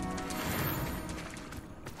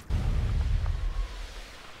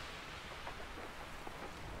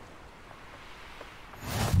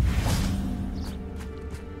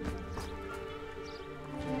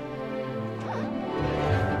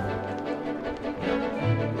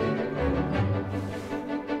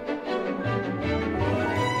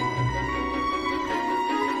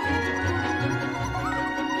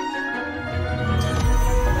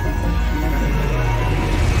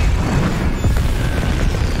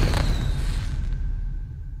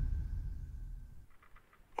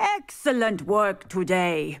 Excellent work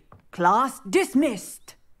today. Class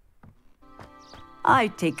dismissed. I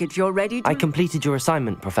take it you're ready to... I completed your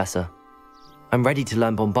assignment, Professor. I'm ready to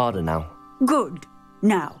learn Bombarda now. Good.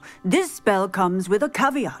 Now, this spell comes with a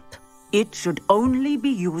caveat. It should only be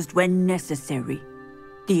used when necessary.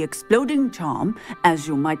 The exploding charm, as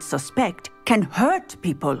you might suspect, can hurt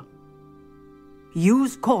people.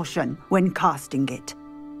 Use caution when casting it.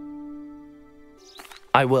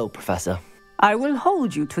 I will, Professor. I will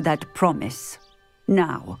hold you to that promise.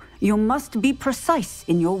 Now, you must be precise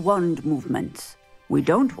in your wand movements. We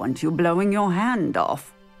don't want you blowing your hand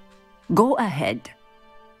off. Go ahead.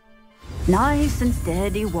 Nice and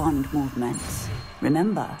steady wand movements.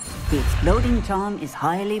 Remember, the exploding charm is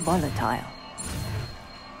highly volatile.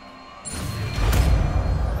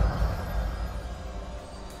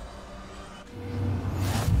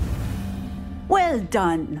 Well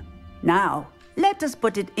done. Now, let us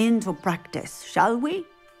put it into practice, shall we?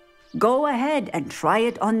 Go ahead and try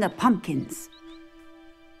it on the pumpkins.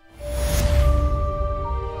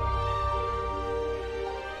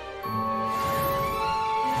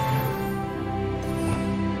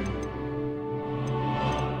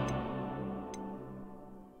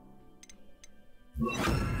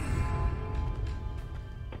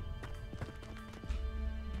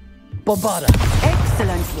 Bombarda!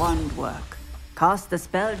 Excellent wand work. Cast the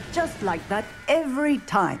spell just like that every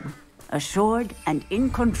time. Assured and in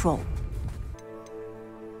control.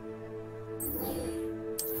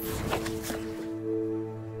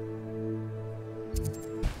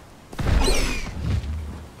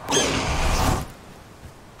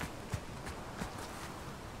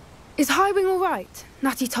 Is Highwing all right?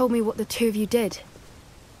 Natty told me what the two of you did.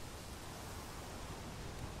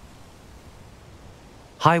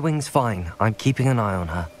 Highwing's fine. I'm keeping an eye on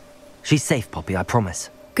her. She's safe, Poppy, I promise.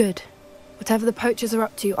 Good. Whatever the poachers are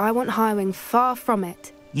up to, I want Highwing far from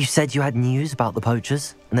it. You said you had news about the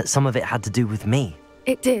poachers, and that some of it had to do with me.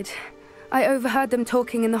 It did. I overheard them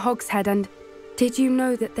talking in the Hogshead, and did you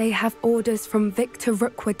know that they have orders from Victor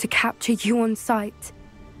Rookwood to capture you on sight?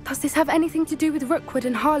 Does this have anything to do with Rookwood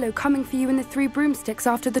and Harlow coming for you in the Three Broomsticks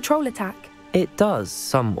after the troll attack? It does,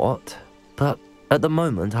 somewhat. But at the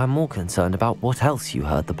moment, I'm more concerned about what else you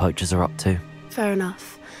heard the poachers are up to. Fair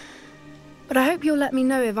enough. But I hope you'll let me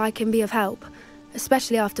know if I can be of help,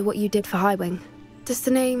 especially after what you did for Highwing. Does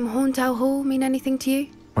the name Horntail Hall mean anything to you?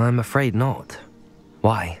 I'm afraid not.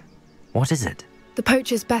 Why? What is it? The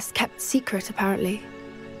poacher's best kept secret, apparently.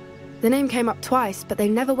 The name came up twice, but they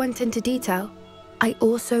never went into detail. I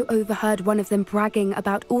also overheard one of them bragging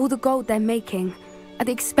about all the gold they're making, at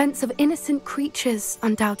the expense of innocent creatures,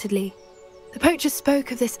 undoubtedly. The poachers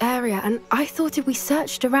spoke of this area, and I thought if we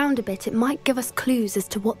searched around a bit, it might give us clues as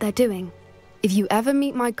to what they're doing. If you ever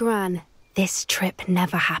meet my gran, this trip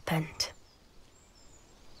never happened.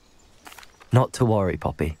 Not to worry,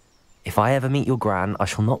 Poppy. If I ever meet your gran, I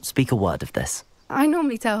shall not speak a word of this. I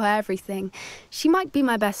normally tell her everything. She might be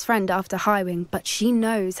my best friend after Highwing, but she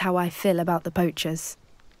knows how I feel about the poachers.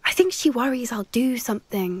 I think she worries I'll do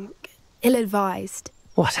something ill-advised.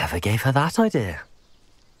 Whatever gave her that idea?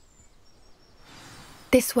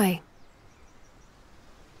 This way.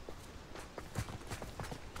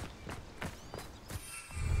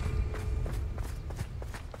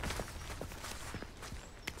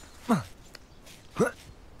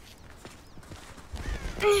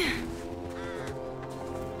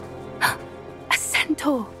 A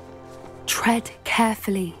centaur. Tread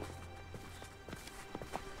carefully.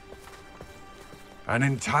 An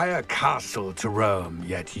entire castle to roam,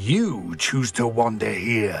 yet you choose to wander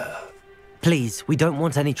here. Please, we don't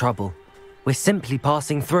want any trouble. We're simply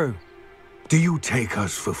passing through. Do you take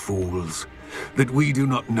us for fools? That we do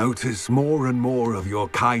not notice more and more of your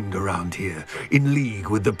kind around here, in league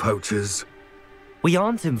with the poachers? We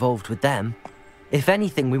aren't involved with them. If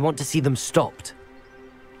anything, we want to see them stopped.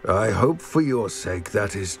 I hope for your sake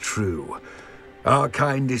that is true. Our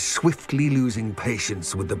kind is swiftly losing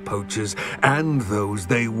patience with the poachers and those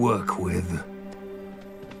they work with.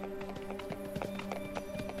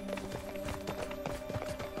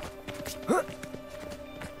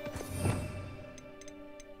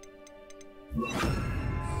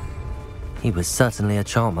 He was certainly a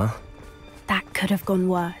charmer. That could have gone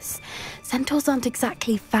worse. Centaurs aren't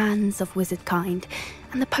exactly fans of wizard kind,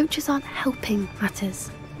 and the poachers aren't helping matters.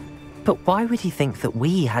 But why would he think that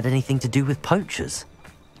we had anything to do with poachers?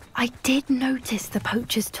 I did notice the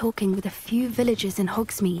poachers talking with a few villagers in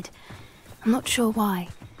Hogsmeade. I'm not sure why.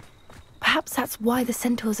 Perhaps that's why the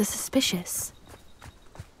centaurs are suspicious.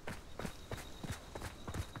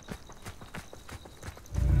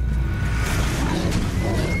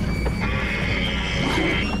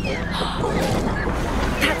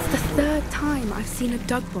 That's the third time I've seen a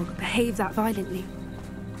dugbog behave that violently.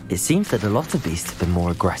 It seems that a lot of beasts have been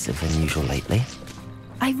more aggressive than usual lately.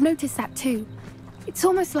 I've noticed that too. It's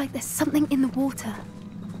almost like there's something in the water.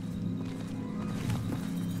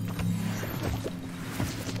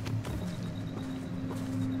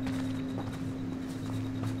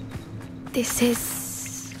 This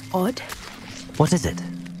is odd. What is it?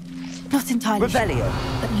 Not entirely Revelio. sure,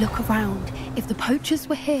 but look around. If the poachers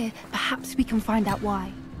were here, perhaps we can find out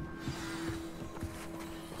why.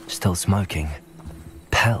 Still smoking.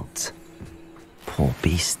 Pelts. Poor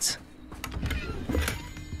beasts.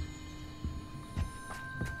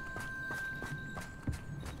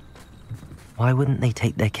 Why wouldn't they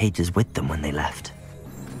take their cages with them when they left?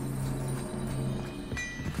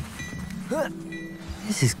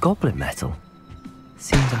 This is goblin metal.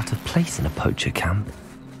 Seems out of place in a poacher camp.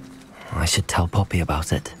 I should tell Poppy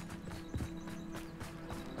about it.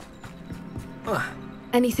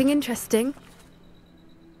 Anything interesting?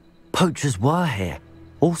 Poachers were here.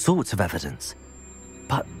 All sorts of evidence.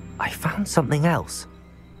 But I found something else.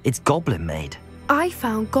 It's goblin made. I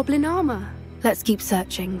found goblin armor. Let's keep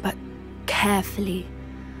searching, but carefully.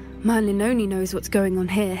 Merlin only knows what's going on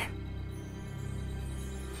here.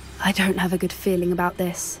 I don't have a good feeling about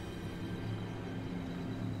this.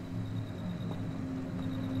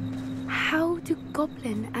 How do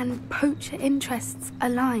goblin and poacher interests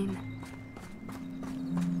align?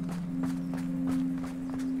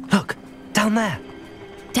 Look, down there.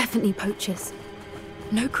 Definitely poachers.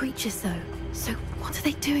 No creatures though. So what are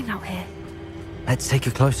they doing out here? Let's take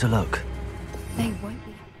a closer look. They won't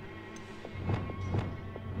be.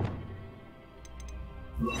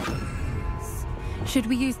 Should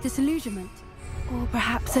we use disillusionment? Or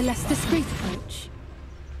perhaps a less discreet approach?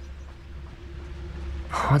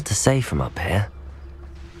 Hard to say from up here.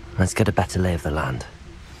 Let's get a better lay of the land.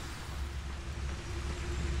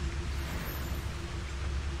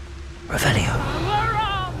 Revelio.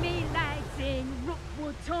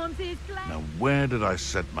 Now, where did I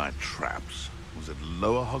set my traps? Was it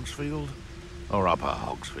Lower Hogsfield or Upper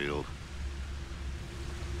Hogsfield?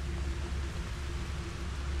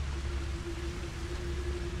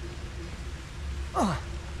 Oh.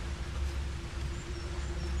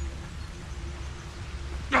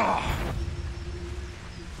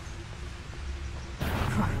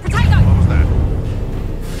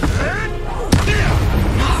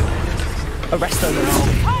 Arrest them.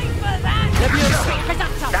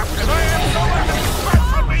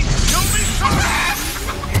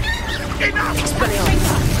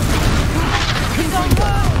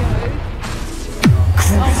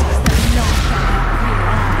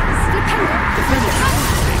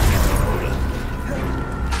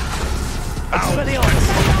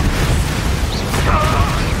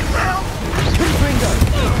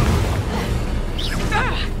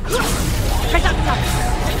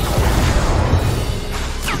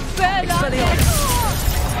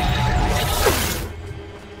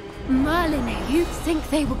 You'd think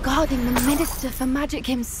they were guarding the Minister for Magic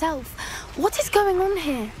himself. What is going on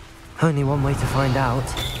here? Only one way to find out.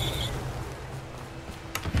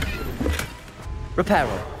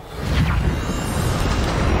 Reparo.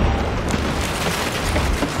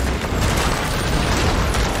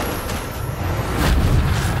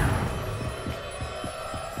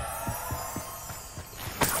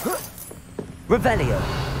 Revelio.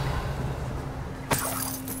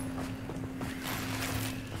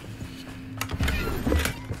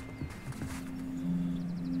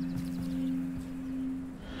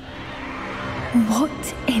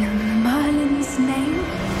 What in Merlin's name?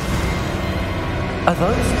 Are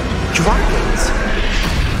those dragons?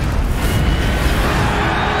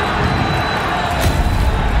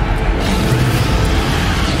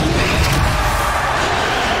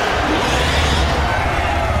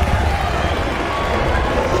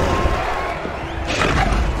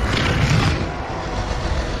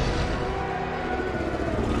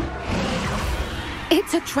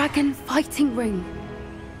 It's a dragon fighting ring.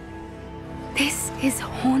 This is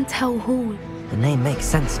Hauntel Hall. The name makes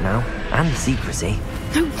sense now, and the secrecy.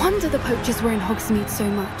 No wonder the poachers were in Hogsmeade so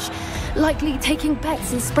much. Likely taking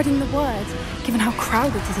bets and spreading the word, given how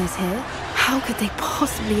crowded it is here. How could they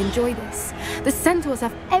possibly enjoy this? The centaurs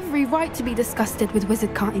have every right to be disgusted with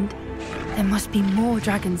wizard kind. There must be more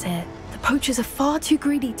dragons here. The poachers are far too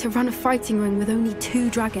greedy to run a fighting ring with only 2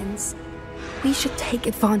 dragons. We should take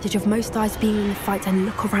advantage of most eyes being in the fight and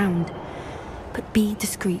look around. But be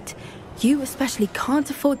discreet. You especially can't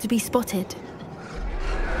afford to be spotted.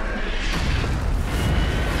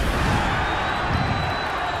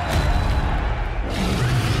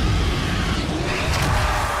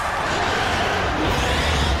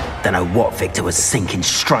 Don't know what Victor was thinking,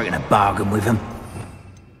 striking a bargain with him.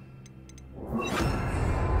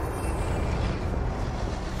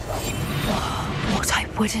 What I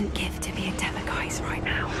wouldn't give to be a Demiguise right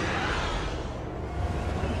now.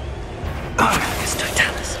 Let's do it,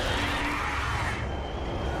 Dallas.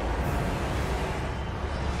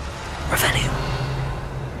 Revenue.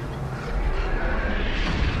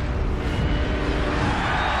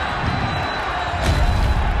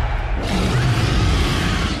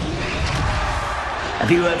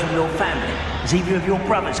 Have you heard from your family? Has either of your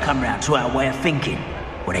brothers come round to our way of thinking?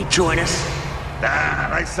 Will they join us? Nah,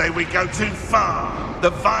 they say we go too far. The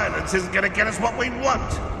violence isn't going to get us what we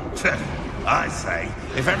want. I say,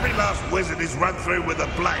 if every last wizard is run through with a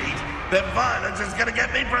blade, then violence is going to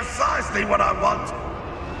get me precisely what I want.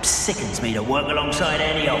 Sickens me to work alongside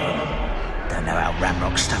any of them. Don't know how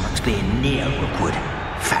Ramrock's stomach's being near Rookwood.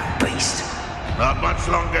 Fat beast. Not much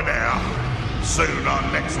longer now. Soon our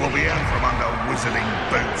necks will be out from under wizarding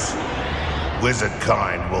boots. Wizard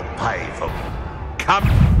kind will pay for... Come,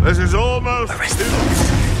 this is almost...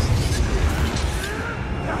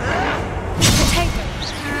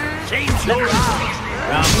 Seems you're right.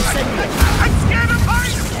 I'm scared of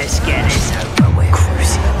heights. Let's get this over with.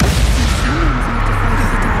 Cruising.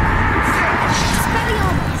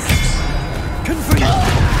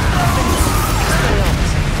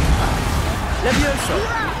 Levioso.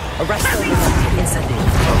 Arrest them instantly.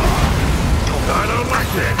 I don't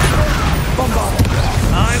like it. Bombard.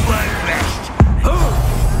 I won't rest.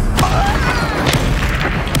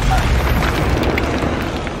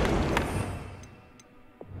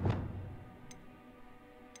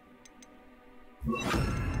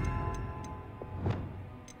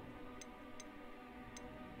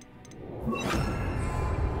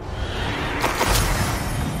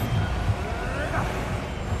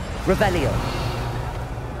 Revelio.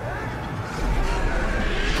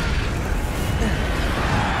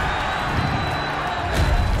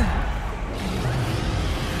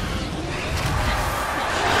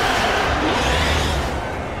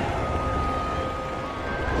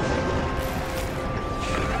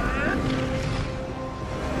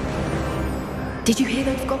 Did you hear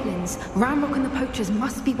those goblins? Ramrock and the poachers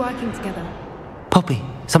must be working together. Poppy,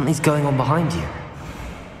 something's going on behind you.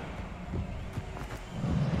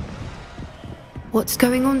 What's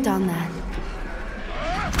going on down there?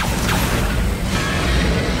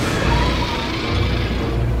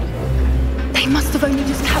 They must have only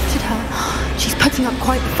just captured her. She's putting up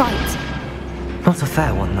quite the fight. Not a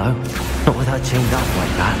fair one, though. Not with her chained up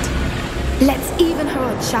like that. Let's even her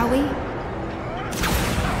odds, shall we?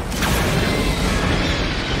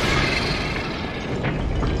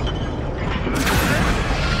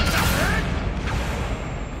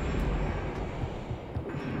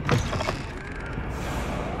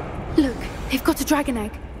 Look, they've got a dragon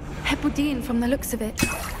egg. Hebridean from the looks of it.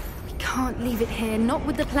 We can't leave it here, not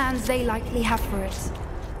with the plans they likely have for it.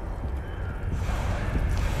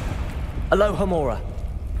 Aloha Mora.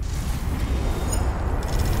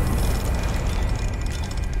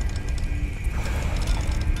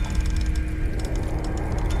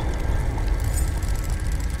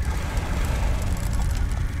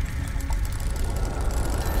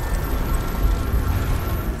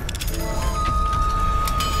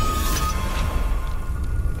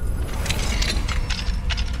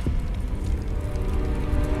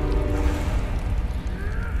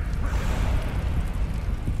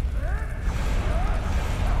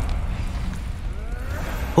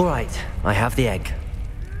 All right, I have the egg.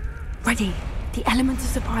 Ready. The element of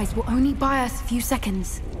surprise will only buy us a few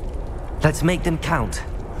seconds. Let's make them count.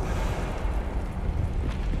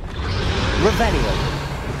 Revelio.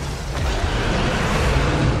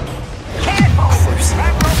 Careful!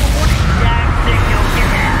 That rubble wouldn't damn thing you'll get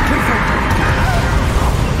out.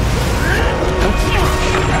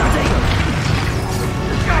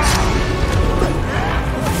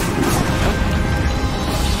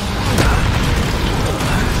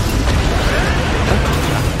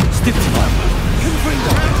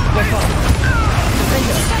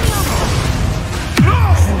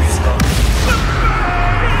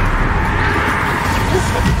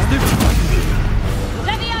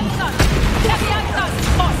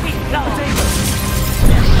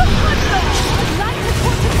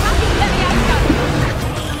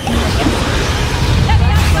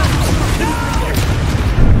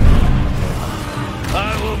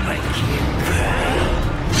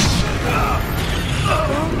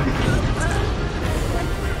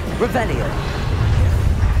 Revelio.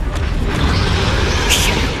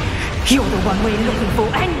 You're the one we're looking for,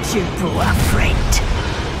 ain't you, brought a friend?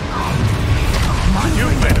 You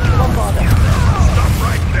better stop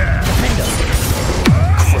right there.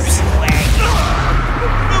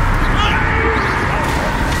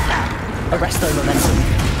 Arresto momentum.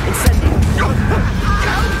 Incendio.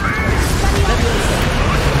 Leviosa.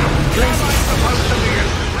 Glacius.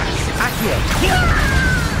 Accio.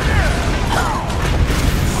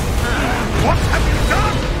 What have you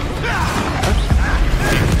done?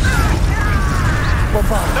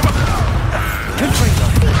 Bombardo. Contrino.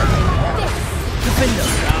 Defender.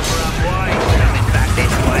 Cover up wide. Coming back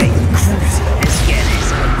this way. Let's get it.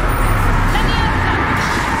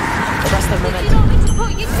 Arresto momentum.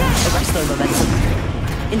 Arresto momentum.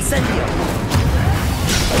 Incendio.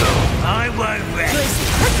 I won't rest.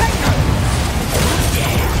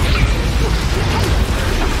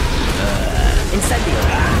 Incendio.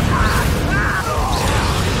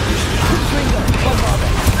 Contrino. Bombardo.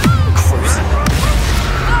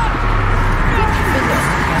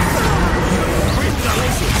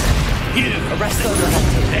 Arresto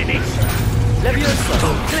momentum. Leviosa.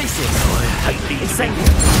 Glacius. Incendio.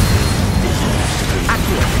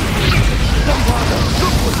 Accio. Bombardo.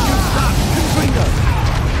 Contrino.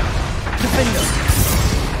 Defender.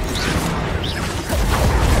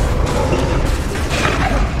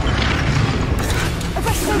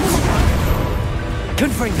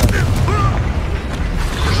 Confringo.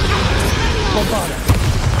 Bombardo.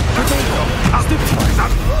 Potato.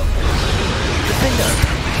 Defender.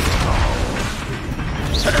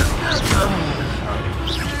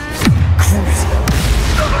 Cruise.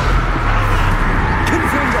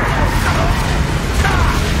 Confringo.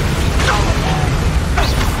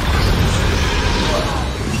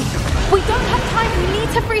 We don't have time. We need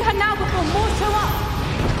to free her now before more show up.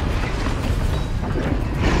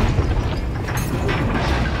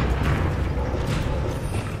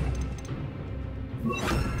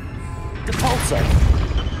 Depulso.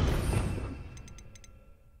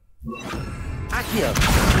 Accio.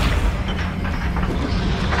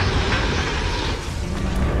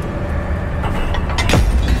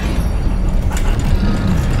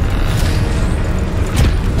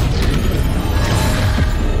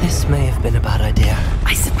 This may have been a bad idea.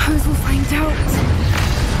 I suppose we'll find out.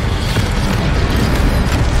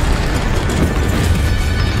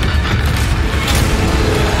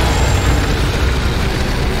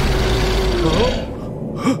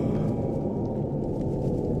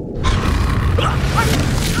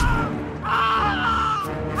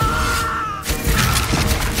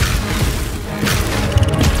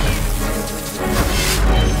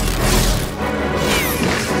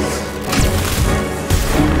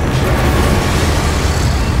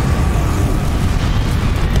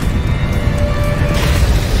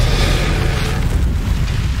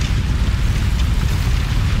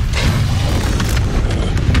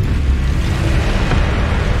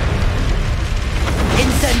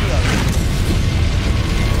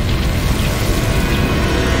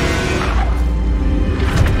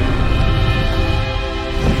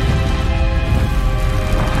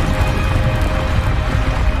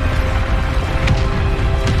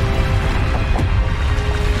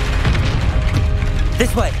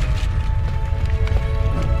 This way.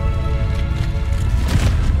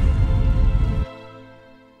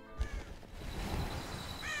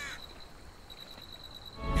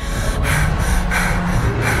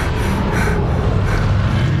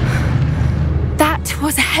 That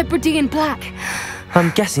was a Hebridean black. I'm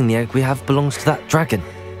guessing the egg we have belongs to that dragon.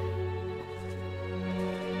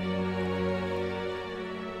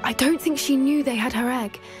 I don't think she knew they had her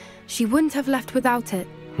egg. She wouldn't have left without it.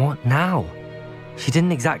 What now? She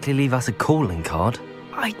didn't exactly leave us a calling card.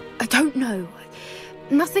 I don't know.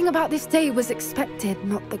 Nothing about this day was expected.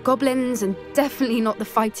 Not the goblins, and definitely not the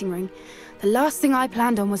fighting ring. The last thing I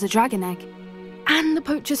planned on was a dragon egg. And the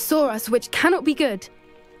poachers saw us, which cannot be good.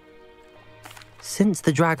 Since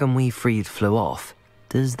the dragon we freed flew off,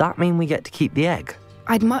 does that mean we get to keep the egg?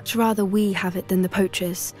 I'd much rather we have it than the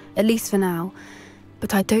poachers, at least for now.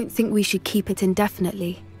 But I don't think we should keep it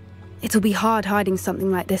indefinitely. It'll be hard hiding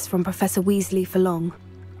something like this from Professor Weasley for long.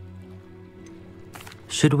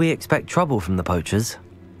 Should we expect trouble from the poachers,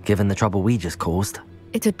 given the trouble we just caused?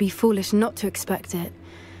 It'd be foolish not to expect it.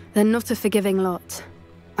 They're not a forgiving lot.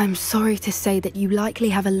 I'm sorry to say that you likely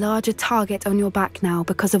have a larger target on your back now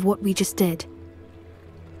because of what we just did.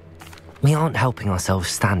 We aren't helping ourselves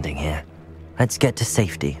standing here. Let's get to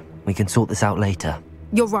safety. We can sort this out later.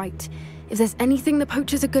 You're right. If there's anything the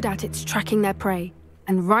poachers are good at, it's tracking their prey.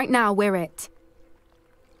 And right now, we're it.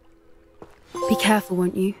 Be careful,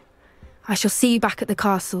 won't you? I shall see you back at the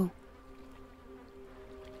castle.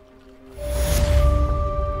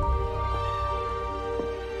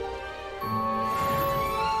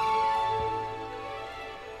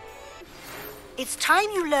 It's time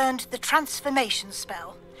you learned the transformation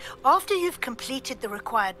spell. After you've completed the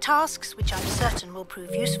required tasks, which I'm certain will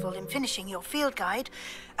prove useful in finishing your field guide,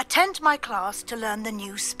 attend my class to learn the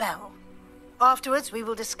new spell. Afterwards, we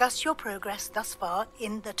will discuss your progress thus far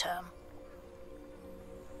in the term.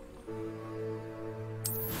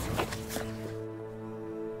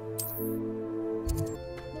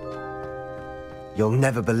 You'll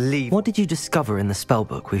never believe... What did you discover in the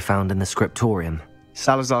spellbook we found in the scriptorium?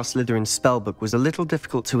 Salazar Slytherin's spellbook was a little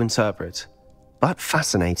difficult to interpret, but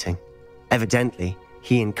fascinating. Evidently,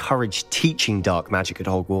 he encouraged teaching dark magic at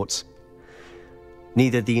Hogwarts.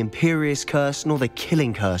 Neither the Imperious Curse nor the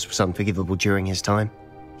Killing Curse was unforgivable during his time.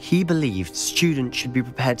 He believed students should be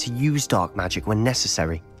prepared to use dark magic when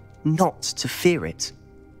necessary, not to fear it.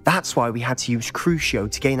 That's why we had to use Crucio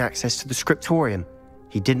to gain access to the scriptorium.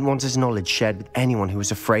 He didn't want his knowledge shared with anyone who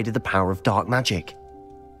was afraid of the power of dark magic.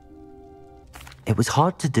 It was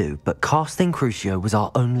hard to do, but casting Crucio was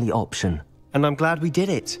our only option. And I'm glad we did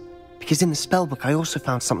it, because in the spellbook I also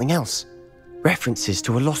found something else. References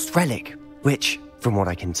to a lost relic, which, from what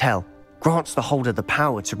I can tell, grants the holder the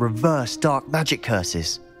power to reverse dark magic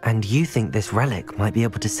curses. And you think this relic might be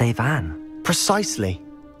able to save Anne? Precisely.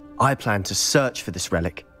 I plan to search for this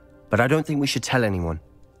relic, but I don't think we should tell anyone.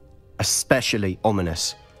 Especially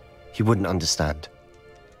Ominous. He wouldn't understand.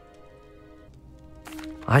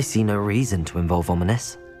 I see no reason to involve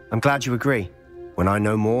Ominous. I'm glad you agree. When I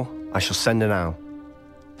know more, I shall send an owl.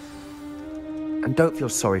 And don't feel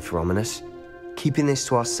sorry for Ominous. Keeping this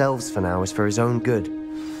to ourselves for now is for his own good.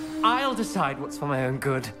 I'll decide what's for my own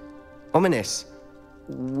good. Ominous,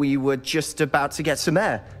 we were just about to get some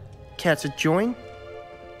air. Care to join?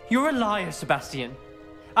 You're a liar, Sebastian.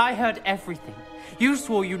 I heard everything. You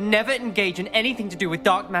swore you'd never engage in anything to do with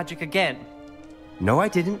dark magic again. No, I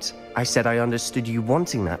didn't. I said I understood you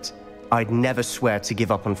wanting that. I'd never swear to give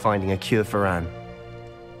up on finding a cure for Anne.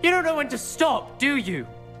 You don't know when to stop, do you?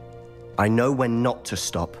 I know when not to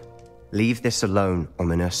stop. Leave this alone,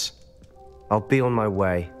 Ominous. I'll be on my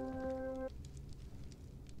way.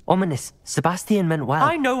 Ominous, Sebastian meant well.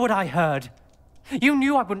 I know what I heard. You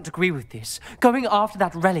knew I wouldn't agree with this. Going after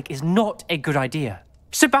that relic is not a good idea.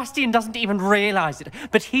 Sebastian doesn't even realize it,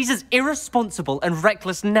 but he's as irresponsible and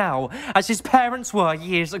reckless now as his parents were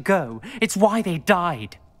years ago. It's why they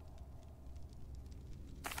died.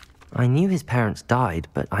 I knew his parents died,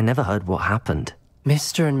 but I never heard what happened.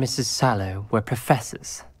 Mr. and Mrs. Sallow were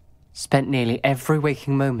professors. Spent nearly every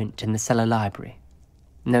waking moment in the cellar library.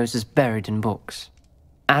 Noses buried in books.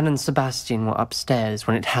 Anne and Sebastian were upstairs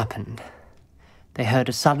when it happened. They heard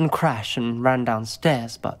a sudden crash and ran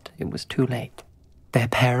downstairs, but it was too late. Their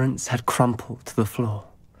parents had crumpled to the floor.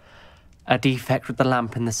 A defect with the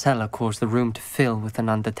lamp in the cellar caused the room to fill with an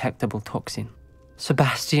undetectable toxin.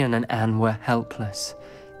 Sebastian and Anne were helpless.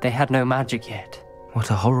 They had no magic yet. What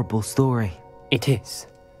a horrible story. It is.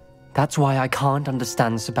 That's why I can't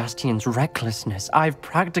understand Sebastian's recklessness. I've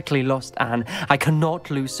practically lost Anne. I cannot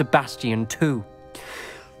lose Sebastian too.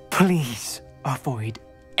 Please avoid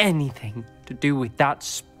anything to do with that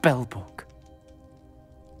spellbook.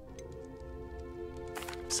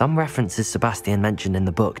 Some references Sebastian mentioned in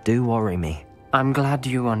the book do worry me. I'm glad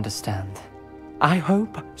you understand. I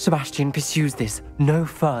hope Sebastian pursues this no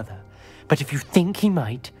further. But if you think he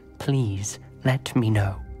might, please let me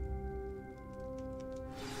know.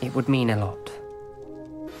 It would mean a lot.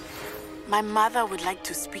 My mother would like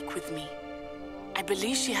to speak with me. I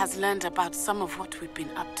believe she has learned about some of what we've been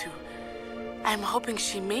up to. I'm hoping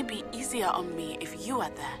she may be easier on me if you are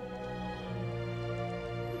there.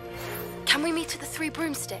 Can we meet at the Three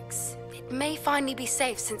Broomsticks? It may finally be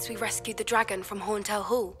safe since we rescued the dragon from Horntail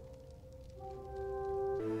Hall.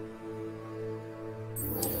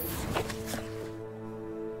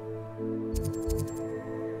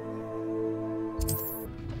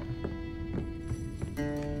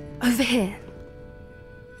 Over here.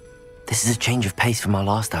 This is a change of pace from our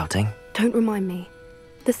last outing. Don't remind me.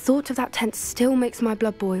 The thought of that tent still makes my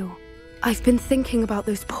blood boil. I've been thinking about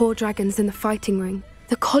those poor dragons in the fighting ring.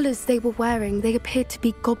 The collars they were wearing, they appeared to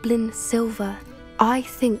be goblin silver. I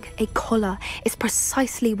think a collar is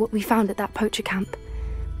precisely what we found at that poacher camp.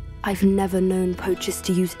 I've never known poachers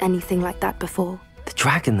to use anything like that before. The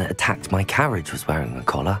dragon that attacked my carriage was wearing a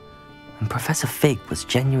collar, and Professor Fig was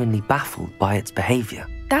genuinely baffled by its behavior.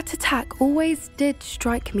 That attack always did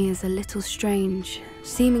strike me as a little strange,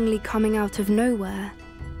 seemingly coming out of nowhere.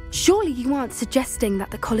 Surely you aren't suggesting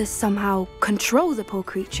that the collars somehow control the poor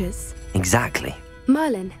creatures? Exactly.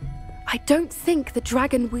 Merlin, I don't think the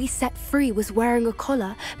dragon we set free was wearing a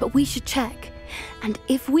collar, but we should check. And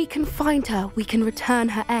if we can find her, we can return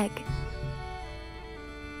her egg.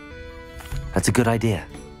 That's a good idea.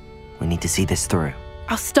 We need to see this through.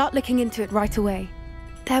 I'll start looking into it right away.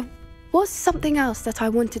 There was something else that I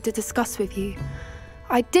wanted to discuss with you.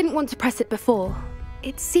 I didn't want to press it before.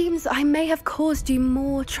 It seems I may have caused you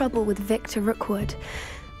more trouble with Victor Rookwood.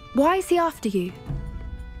 Why is he after you?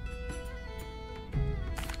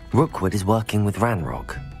 Rookwood is working with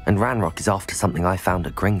Ranrock, and Ranrock is after something I found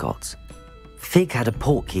at Gringotts. Fig had a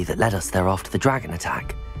portkey that led us there after the dragon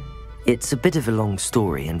attack. It's a bit of a long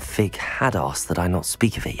story, and Fig had asked that I not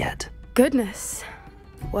speak of it yet. Goodness.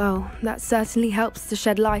 Well, that certainly helps to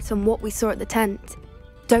shed light on what we saw at the tent.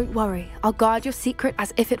 Don't worry, I'll guard your secret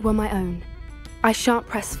as if it were my own. I shan't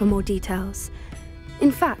press for more details.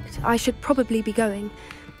 In fact, I should probably be going.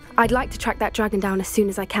 I'd like to track that dragon down as soon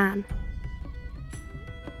as I can.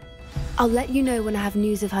 I'll let you know when I have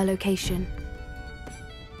news of her location.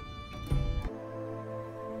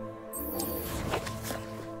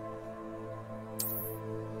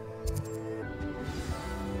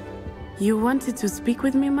 You wanted to speak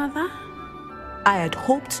with me, Mother? I had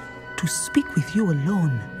hoped to speak with you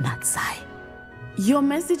alone, Natsai. Your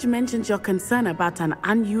message mentioned your concern about an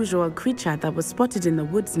unusual creature that was spotted in the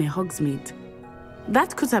woods near Hogsmeade.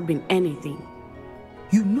 That could have been anything.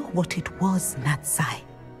 You know what it was, Natsai.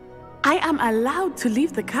 I am allowed to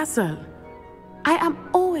leave the castle. I am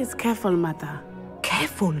always careful, Mother.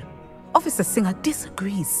 Careful? Officer Singer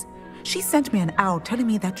disagrees. She sent me an owl telling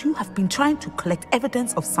me that you have been trying to collect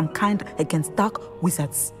evidence of some kind against dark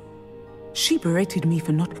wizards. She berated me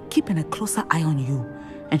for not keeping a closer eye on you,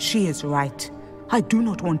 and she is right. I do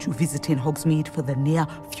not want you visiting Hogsmeade for the near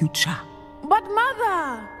future. But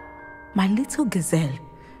Mother! My little gazelle,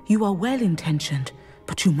 you are well-intentioned,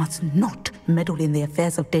 but you must not meddle in the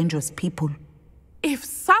affairs of dangerous people. If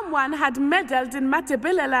someone had meddled in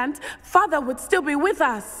Matabeleland, Father would still be with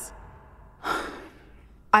us.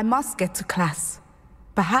 I must get to class.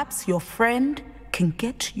 Perhaps your friend can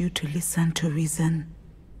get you to listen to reason.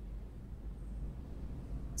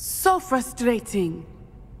 So frustrating.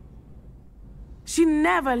 She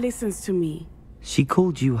never listens to me. She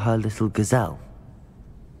called you her little gazelle.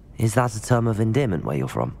 Is that a term of endearment where you're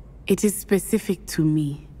from? It is specific to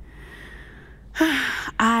me.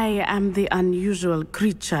 I am the unusual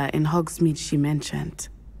creature in Hogsmeade she mentioned.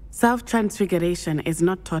 Self-transfiguration is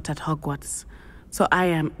not taught at Hogwarts, so I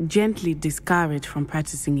am gently discouraged from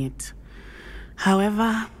practicing it.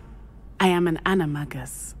 However, I am an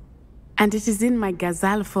animagus, and it is in my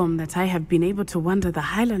gazelle form that I have been able to wander the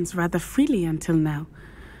Highlands rather freely until now,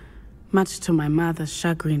 much to my mother's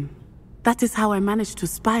chagrin. That is how I managed to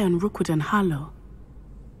spy on Rookwood and Harlow.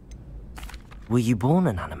 Were you born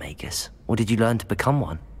an animagus, or did you learn to become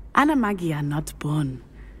one? Animagi are not born.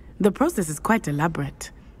 The process is quite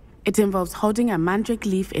elaborate. It involves holding a mandrake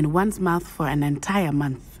leaf in one's mouth for an entire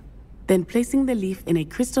month, then placing the leaf in a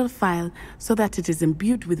crystal phial so that it is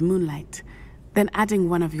imbued with moonlight, then adding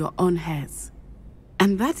one of your own hairs.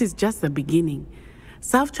 And that is just the beginning.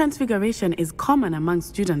 Self-transfiguration is common among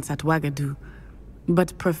students at Wagadu,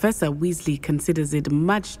 but Professor Weasley considers it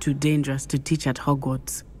much too dangerous to teach at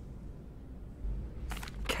Hogwarts.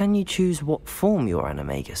 Can you choose what form your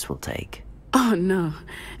animagus will take? Oh no,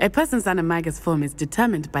 a person's animagus form is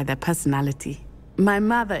determined by their personality. My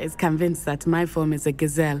mother is convinced that my form is a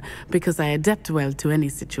gazelle because I adapt well to any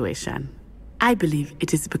situation. I believe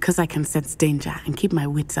it is because I can sense danger and keep my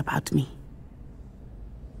wits about me.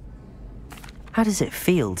 How does it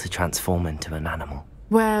feel to transform into an animal?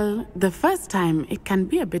 Well, the first time it can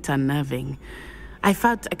be a bit unnerving. I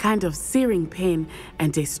felt a kind of searing pain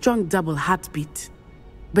and a strong double heartbeat.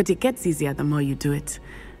 But it gets easier the more you do it.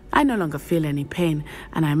 I no longer feel any pain,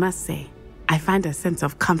 and I must say, I find a sense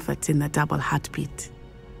of comfort in the double heartbeat.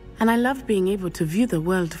 And I love being able to view the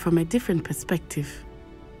world from a different perspective.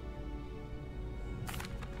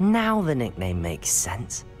 Now the nickname makes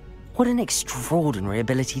sense. What an extraordinary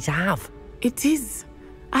ability to have. It is.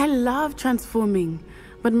 I love transforming,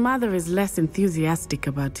 but Mother is less enthusiastic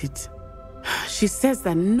about it. She says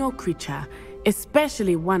that no creature,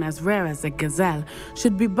 especially one as rare as a gazelle,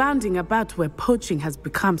 should be bounding about where poaching has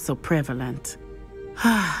become so prevalent.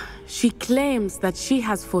 She claims that she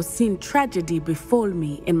has foreseen tragedy befall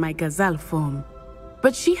me in my gazelle form.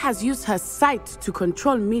 But she has used her sight to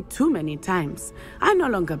control me too many times. I no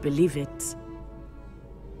longer believe it.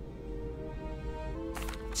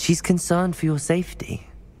 She's concerned for your safety.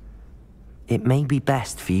 It may be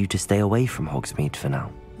best for you to stay away from Hogsmeade for now.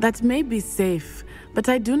 That may be safe, but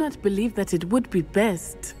I do not believe that it would be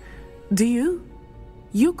best. Do you?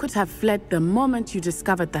 You could have fled the moment you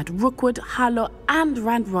discovered that Rookwood, Harlow, and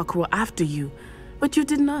Ranrock were after you, but you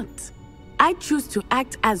did not. I choose to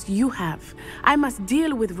act as you have. I must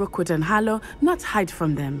deal with Rookwood and Harlow, not hide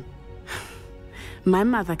from them. My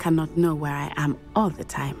mother cannot know where I am all the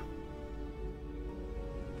time.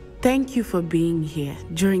 Thank you for being here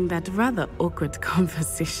during that rather awkward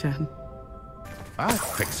conversation. I'll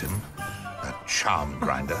fix him, that charm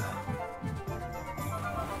grinder.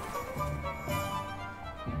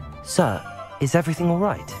 Sir, is everything all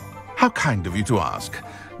right? How kind of you to ask.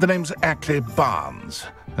 The name's Ackley Barnes.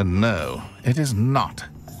 And no, it is not.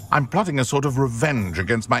 I'm plotting a sort of revenge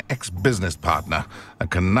against my ex-business partner, a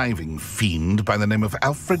conniving fiend by the name of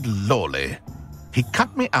Alfred Lawley. He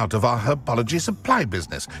cut me out of our herbology supply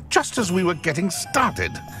business, just as we were getting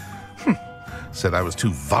started. Said I was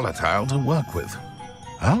too volatile to work with.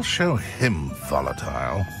 I'll show him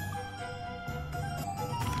volatile.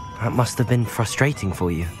 That must have been frustrating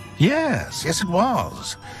for you. Yes, it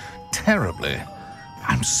was. Terribly.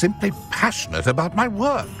 I'm simply passionate about my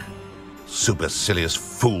work. Supercilious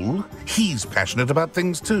fool. He's passionate about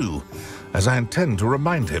things too, as I intend to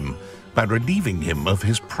remind him by relieving him of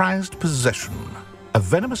his prized possession. A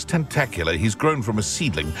venomous tentacula he's grown from a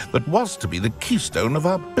seedling that was to be the keystone of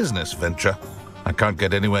our business venture. I can't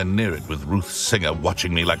get anywhere near it with Ruth Singer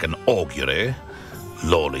watching me like an augury.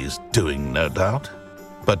 Lawley's doing, no doubt.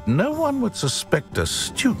 But no one would suspect a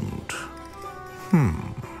student.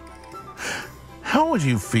 How would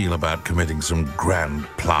you feel about committing some grand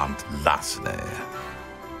plant larceny?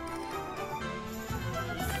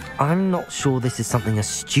 I'm not sure this is something a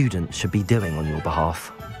student should be doing on your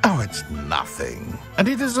behalf. Oh, it's nothing. And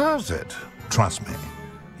he deserves it. Trust me.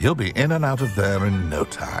 You'll be in and out of there in no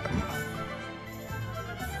time.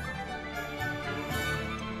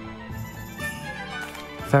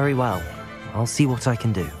 Very well. I'll see what I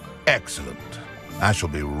can do. Excellent. I shall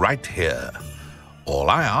be right here. All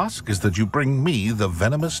I ask is that you bring me the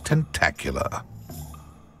venomous tentacula.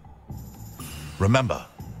 Remember,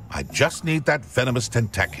 I just need that venomous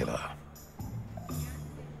tentacula.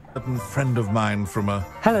 A certain friend of mine from a...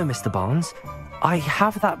 Hello, Mr. Barnes. I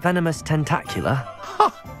have that venomous tentacula.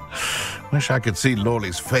 Wish I could see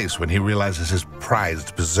Lawley's face when he realizes his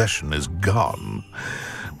prized possession is gone.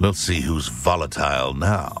 We'll see who's volatile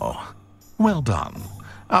now. Well done.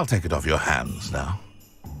 I'll take it off your hands now.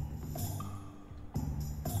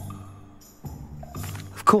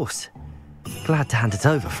 Of course. Glad to hand it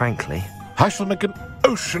over, frankly. I shall make an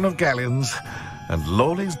ocean of galleons, and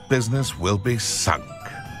Lawley's business will be sunk.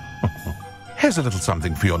 Here's a little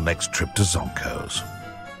something for your next trip to Zonko's.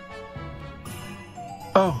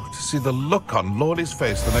 Oh, to see the look on Lawley's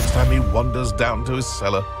face the next time he wanders down to his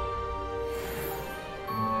cellar.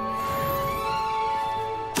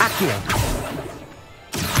 Accio!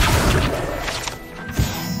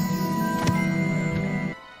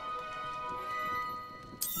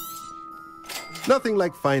 Nothing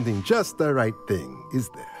like finding just the right thing, is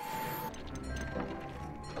there?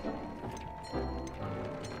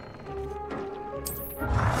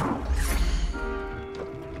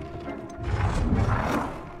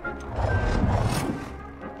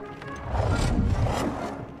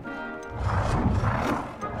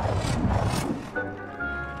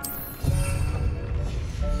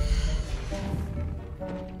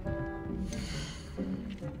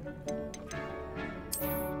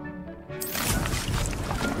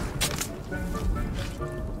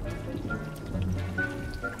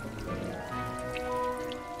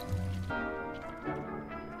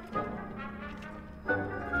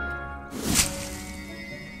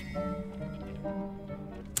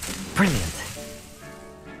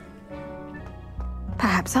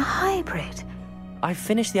 Perhaps a hybrid. I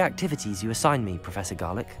finished the activities you assigned me, Professor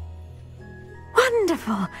Garlick.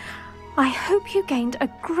 Wonderful. I hope you gained a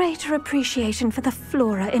greater appreciation for the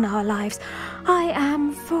flora in our lives. I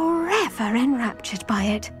am forever enraptured by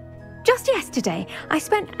it. Just yesterday, I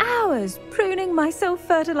spent hours pruning my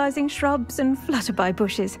self-fertilizing shrubs and flutterby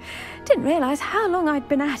bushes. Didn't realize how long I'd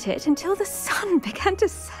been at it until the sun began to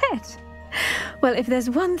set. Well, if there's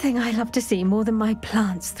one thing I love to see more than my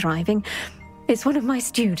plants thriving, it's one of my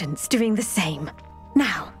students doing the same.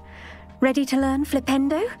 Now, ready to learn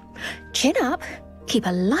Flipendo? Chin up, keep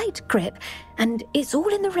a light grip, and it's all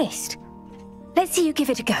in the wrist. Let's see you give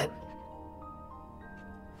it a go.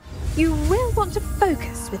 You will want to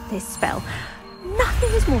focus with this spell. Nothing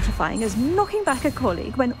as mortifying as knocking back a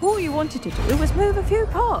colleague when all you wanted to do was move a few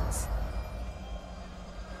pots.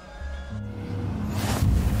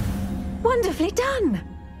 Wonderfully done!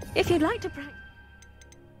 If you'd like to practice...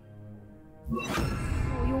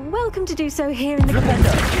 Oh, you're welcome to do so here in the... Look at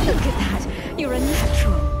that! You're a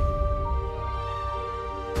natural.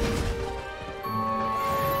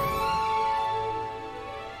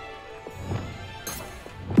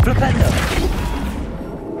 Flipendo!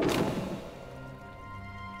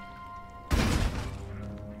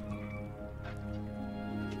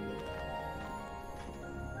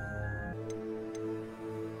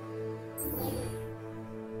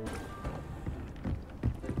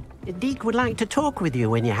 Deke would like to talk with you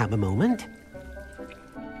when you have a moment.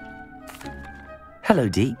 Hello,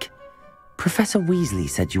 Deke. Professor Weasley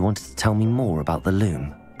said you wanted to tell me more about the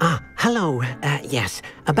loom. Ah, hello. Yes,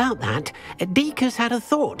 about that. Deke has had a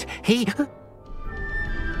thought. He...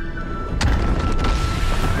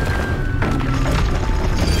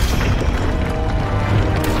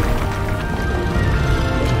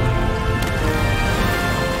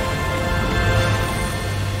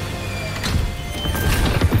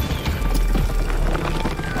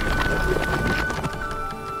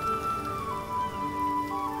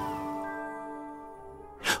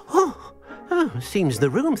 Seems the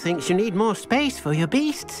room thinks you need more space for your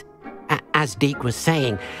beasts. As Deke was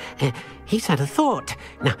saying, he's had a thought.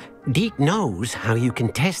 Now, Deke knows how you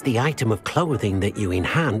can test the item of clothing that you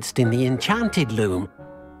enhanced in the enchanted loom.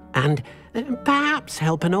 And perhaps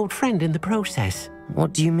help an old friend in the process.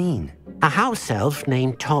 What do you mean? A house elf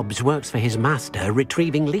named Tobbs works for his master,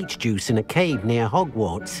 retrieving leech juice in a cave near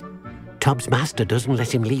Hogwarts. Tobbs' master doesn't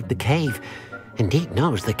let him leave the cave, and Deke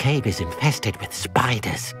knows the cave is infested with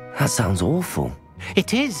spiders. That sounds awful.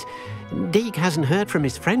 It is. Deke hasn't heard from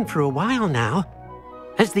his friend for a while now.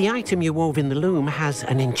 As the item you wove in the loom has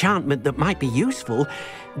an enchantment that might be useful,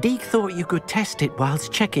 Deke thought you could test it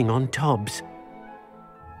whilst checking on Tobbs.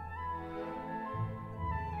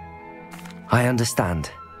 I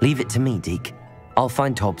understand. Leave it to me, Deke. I'll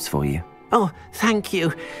find Tobbs for you. Oh, thank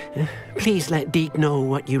you. Please let Deke know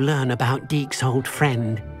what you learn about Deke's old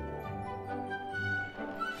friend.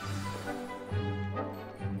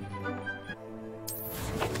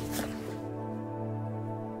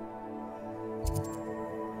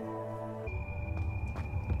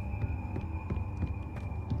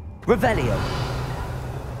 Revelio.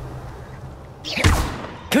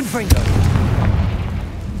 Confringo.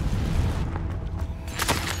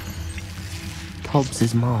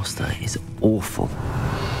 Tobbs' master is awful.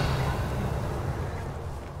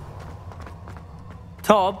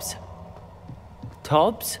 Tobbs?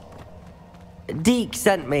 Tobbs? Deke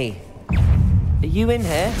sent me. Are you in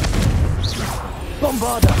here?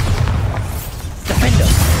 Bombarda. Defender.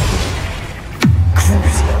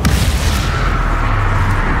 Crucio.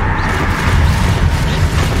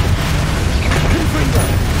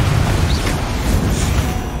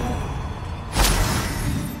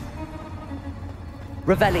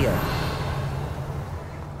 Revelio.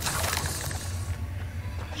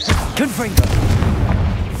 Confringo.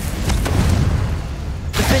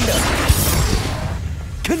 Defender.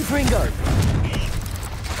 Confringo.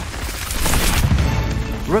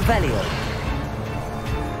 Revelio.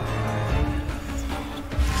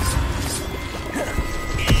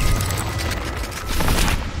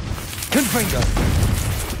 Confringo.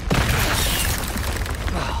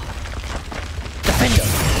 Defender.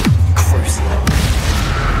 Crucio.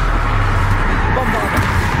 Bombarda.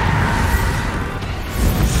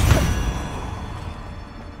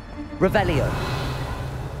 Revelio.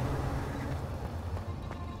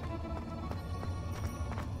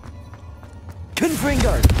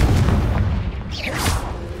 Confringo.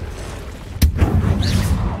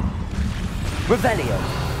 Revelio.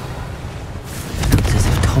 Looks as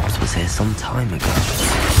if Tobbs was here some time ago.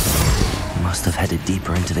 He must have headed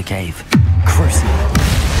deeper into the cave. Crucio.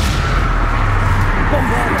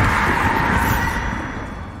 Bombarda.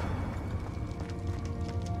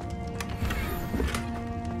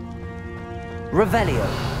 Revelio.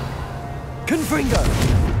 Confringo.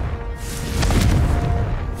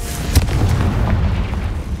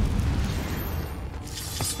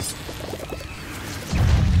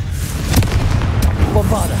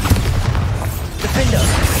 Bombarda. Defender.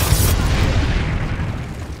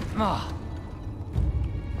 Ah.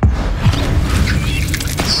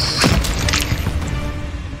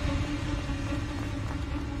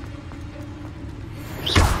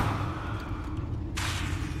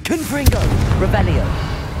 Confringo. Revelio.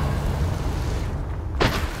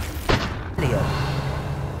 Leo.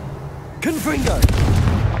 Confringo.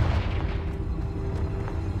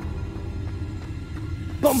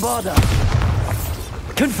 Bombarda.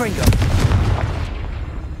 Confringo.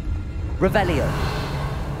 Revelio.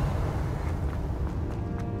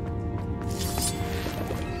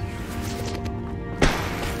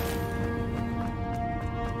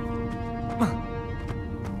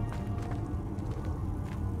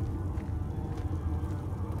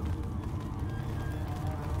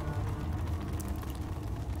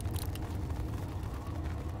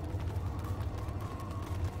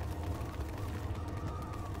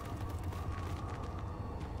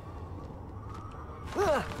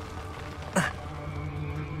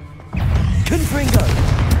 Confringo.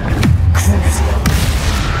 Crucio.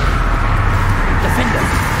 Defender.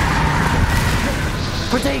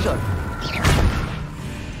 Protego.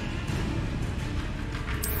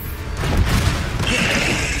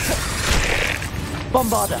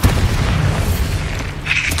 Bombarda.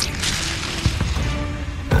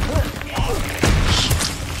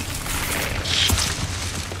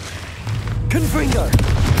 Confringo.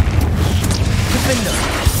 Defender.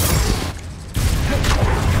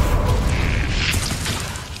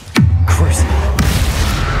 Crucio.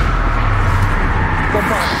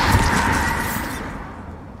 Bombarda.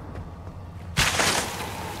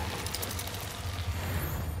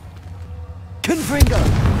 Confringo.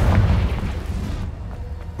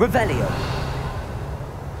 Revelio.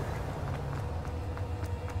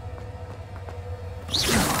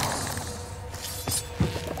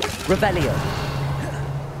 Revelio.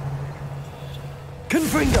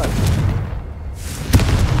 Confringo.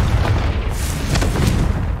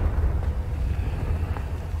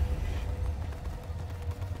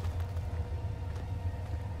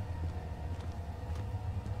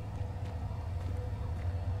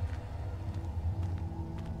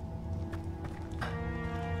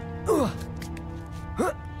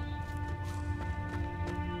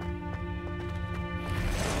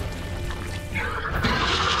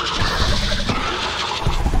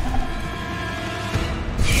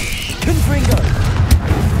 Confringo.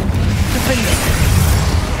 Defender.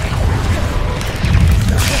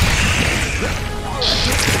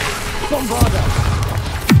 Bombarda.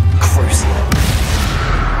 Crucio.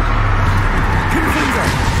 Confringo.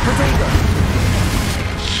 Protego.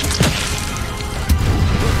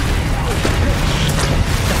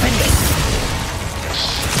 Defender.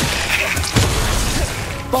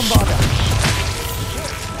 Bombarda.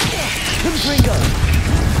 Confringo.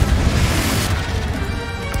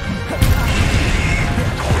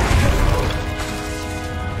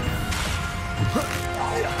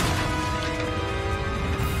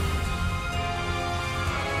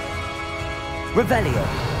 Revelio.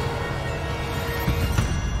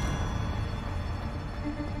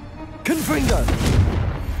 Confringo.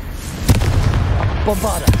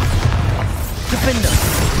 Bombarda. Defender.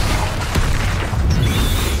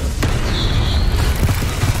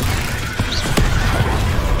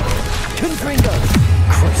 Confringo.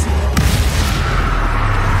 Crucio.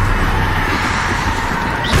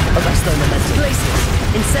 Arresto momentum. Glacius.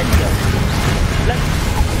 Incendio.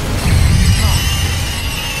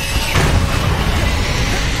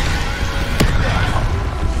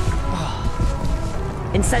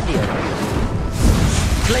 Incendio.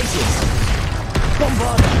 Glacius.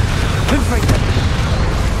 Bombarda. Confringo.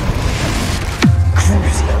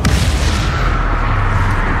 Crucio.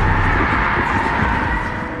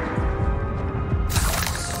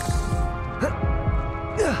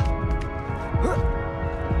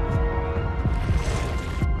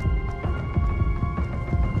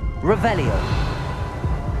 Revelio.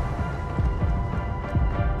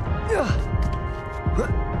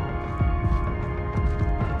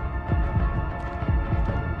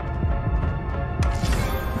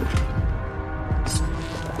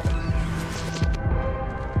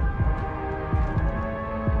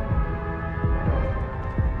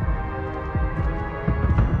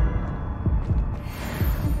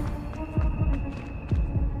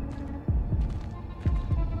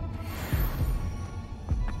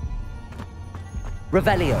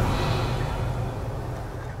 Revelio.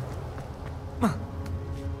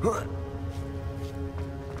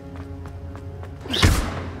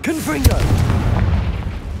 Confringo!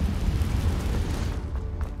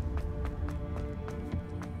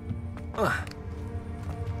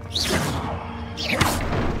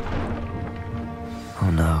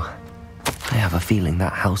 Oh no. I have a feeling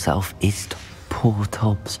that house elf is poor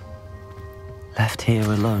Tobbs. Left here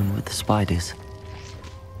alone with the spiders.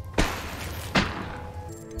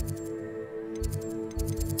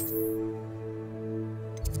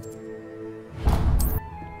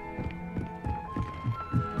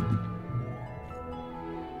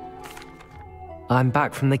 I'm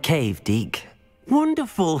back from the cave, Deke.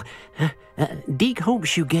 Wonderful. Deke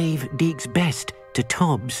hopes you gave Deke's best to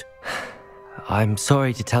Tobbs. I'm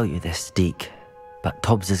sorry to tell you this, Deke, but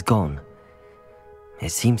Tobbs is gone.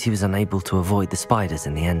 It seems he was unable to avoid the spiders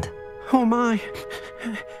in the end. Oh my.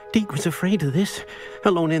 Deke was afraid of this,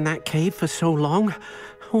 alone in that cave for so long.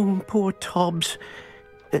 Oh, poor Tobbs.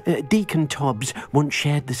 Deke and Tobbs once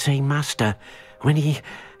shared the same master. When he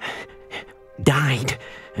died,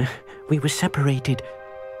 we were separated.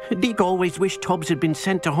 Deke always wished Tobbs had been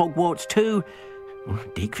sent to Hogwarts too.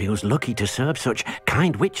 Deke feels lucky to serve such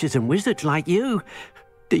kind witches and wizards like you.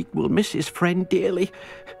 Deke will miss his friend dearly,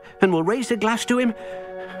 and will raise a glass to him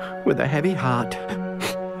with a heavy heart.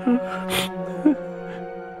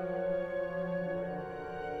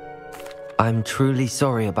 I'm truly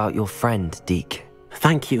sorry about your friend, Deke.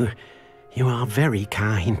 Thank you. You are very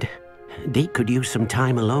kind. Deke could use some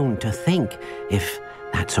time alone to think, if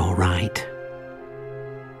that's all right.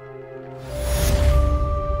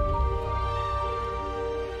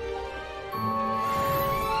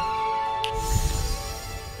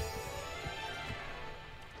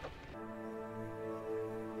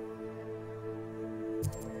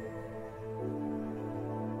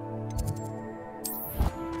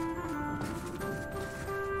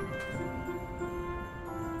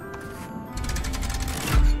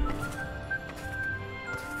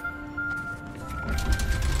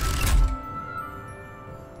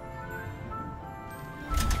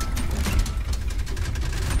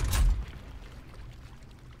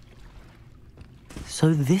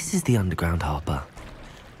 So this is the underground harbour.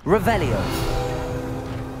 Revelio!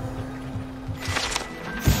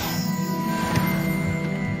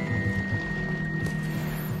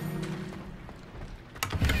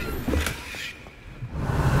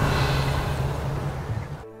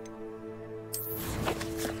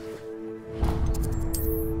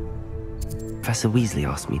 Professor Weasley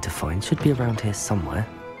asked me to find should be around here somewhere.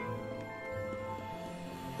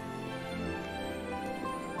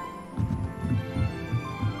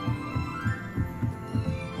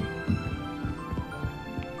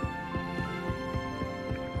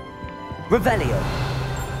 Revelio!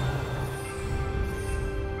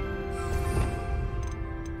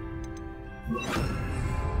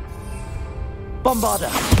 Bombarda!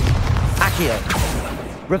 Accio!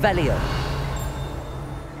 Revelio!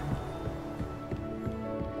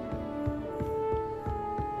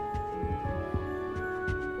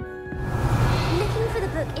 Looking for the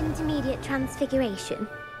book Intermediate Transfiguration?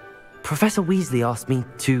 Professor Weasley asked me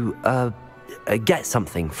to, get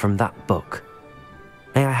something from that book.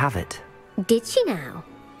 May I have it? Did she now?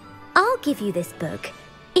 I'll give you this book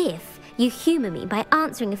if you humour me by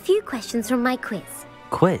answering a few questions from my quiz.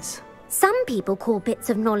 Quiz? Some people call bits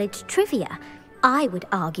of knowledge trivia. I would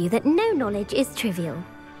argue that no knowledge is trivial.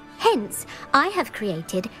 Hence, I have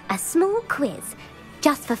created a small quiz,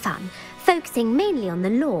 just for fun, focusing mainly on the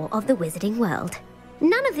lore of the wizarding world.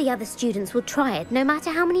 None of the other students will try it, no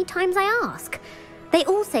matter how many times I ask. They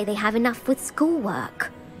all say they have enough with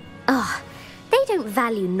schoolwork. Ugh. They don't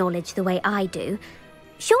value knowledge the way I do.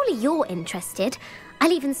 Surely you're interested.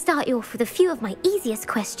 I'll even start you off with a few of my easiest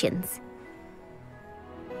questions.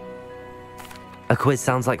 A quiz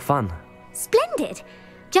sounds like fun. Splendid!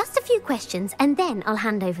 Just a few questions and then I'll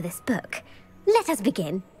hand over this book. Let us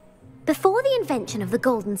begin. Before the invention of the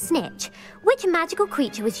golden snitch, which magical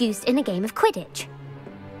creature was used in a game of Quidditch?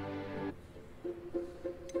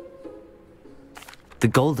 The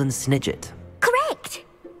golden snidget. Correct!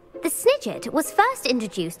 The Snidget was first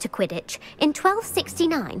introduced to Quidditch in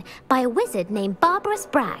 1269 by a wizard named Barbarous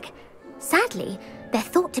Bragg. Sadly, they're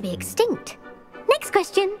thought to be extinct. Next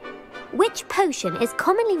question. Which potion is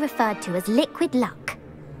commonly referred to as liquid luck?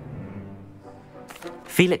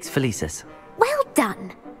 Felix Felicis. Well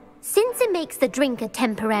done. Since it makes the drinker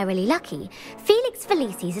temporarily lucky, Felix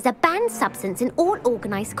Felicis is a banned substance in all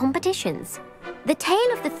organised competitions. The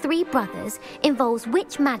tale of the three brothers involves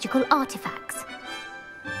which magical artifacts?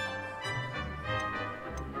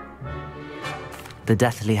 The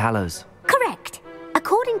Deathly Hallows. Correct.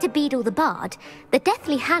 According to Beedle the Bard, the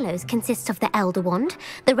Deathly Hallows consists of the Elder Wand,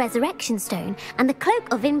 the Resurrection Stone, and the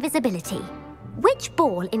Cloak of Invisibility. Which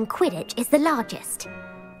ball in Quidditch is the largest?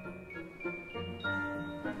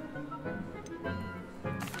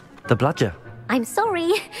 The bludger. I'm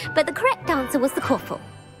sorry, but the correct answer was the quaffle.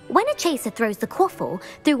 When a chaser throws the quaffle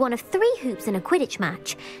through one of 3 hoops in a Quidditch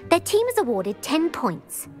match, their team is awarded 10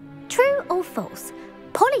 points. True or false?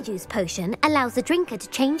 Polyjuice potion allows the drinker to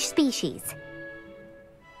change species.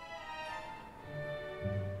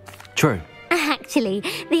 True. Actually,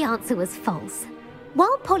 the answer was false.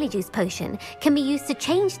 While Polyjuice potion can be used to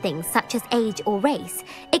change things such as age or race,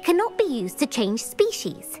 it cannot be used to change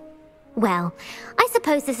species. Well, I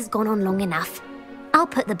suppose this has gone on long enough. I'll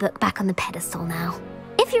put the book back on the pedestal now.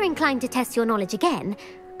 If you're inclined to test your knowledge again,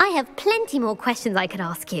 I have plenty more questions I could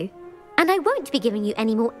ask you. And I won't be giving you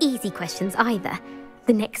any more easy questions either.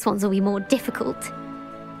 The next ones will be more difficult.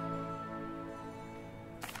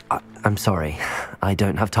 I'm sorry. I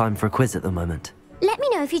don't have time for a quiz at the moment. Let me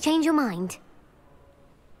know if you change your mind.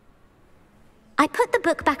 I put the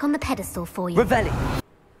book back on the pedestal for you. Revelli!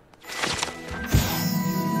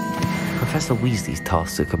 Professor Weasley's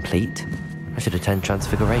tasks are complete. I should attend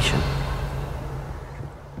Transfiguration.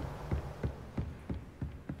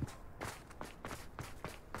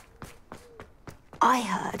 I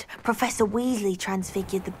heard Professor Weasley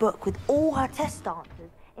transfigured the book with all her test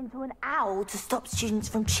answers into an owl to stop students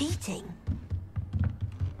from cheating.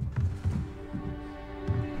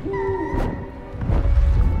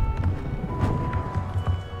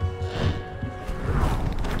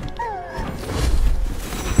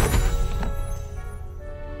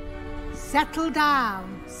 Settle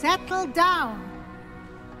down, settle down.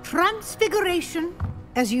 Transfiguration,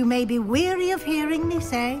 as you may be weary of hearing me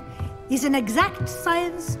say, is an exact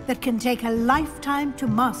science that can take a lifetime to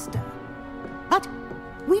master. But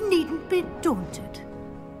we needn't be daunted.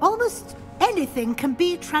 Almost anything can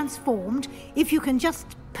be transformed if you can just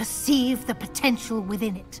perceive the potential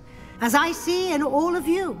within it. As I see in all of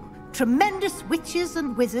you, tremendous witches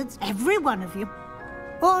and wizards, every one of you.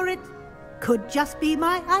 Or it could just be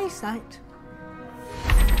my eyesight.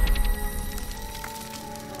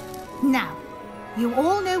 Now, you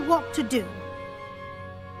all know what to do.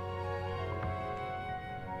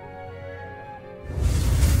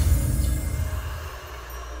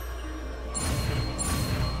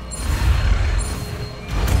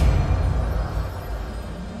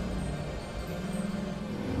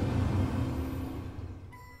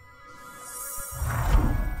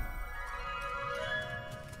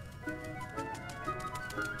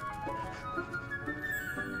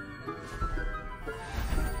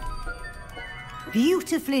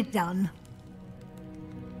 Beautifully done.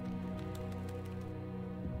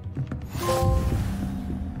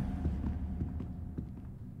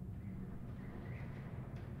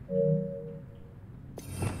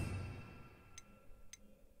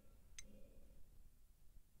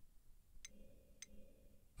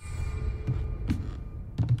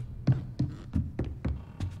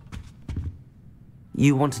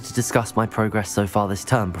 You wanted to discuss my progress so far this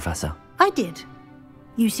term, Professor? I did.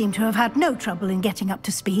 You seem to have had no trouble in getting up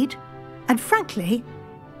to speed, and frankly,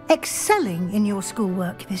 excelling in your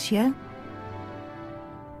schoolwork this year.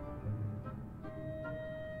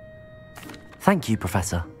 Thank you,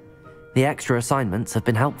 Professor. The extra assignments have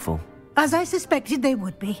been helpful. As I suspected they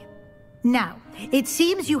would be. Now, it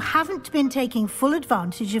seems you haven't been taking full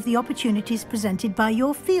advantage of the opportunities presented by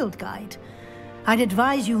your field guide. I'd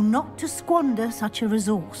advise you not to squander such a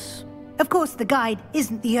resource. Of course, the guide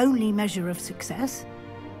isn't the only measure of success.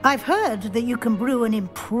 I've heard that you can brew an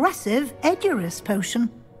impressive Edurus potion.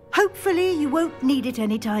 Hopefully you won't need it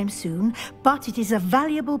anytime soon, but it is a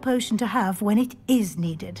valuable potion to have when it is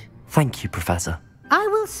needed. Thank you, Professor. I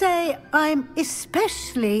will say I'm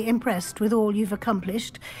especially impressed with all you've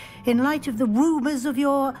accomplished in light of the rumors of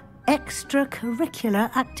your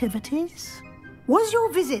extracurricular activities. Was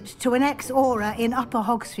your visit to an ex-aura in Upper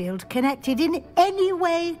Hogsfield connected in any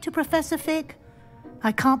way to Professor Fig?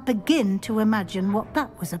 I can't begin to imagine what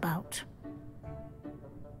that was about.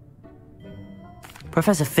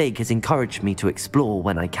 Professor Fig has encouraged me to explore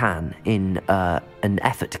when I can in an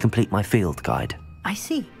effort to complete my field guide. I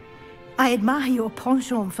see. I admire your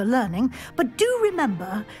penchant for learning, but do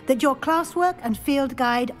remember that your classwork and field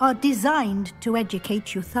guide are designed to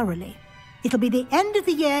educate you thoroughly. It'll be the end of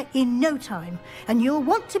the year in no time, and you'll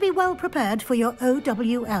want to be well prepared for your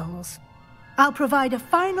OWLs. I'll provide a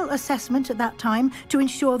final assessment at that time to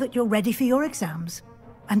ensure that you're ready for your exams.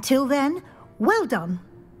 Until then, well done.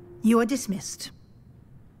 You are dismissed.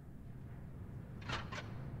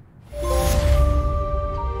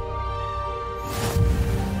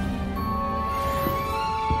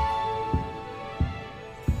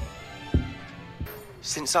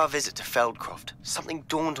 Since our visit to Feldcroft, something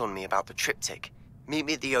dawned on me about the triptych. Meet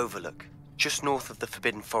me at the Overlook, just north of the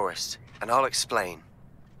Forbidden Forest, and I'll explain.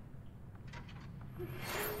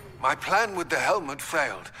 My plan with the helmet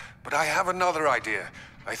failed, but I have another idea.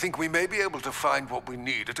 I think we may be able to find what we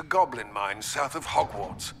need at a goblin mine south of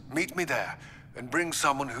Hogwarts. Meet me there, and bring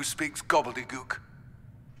someone who speaks gobbledygook.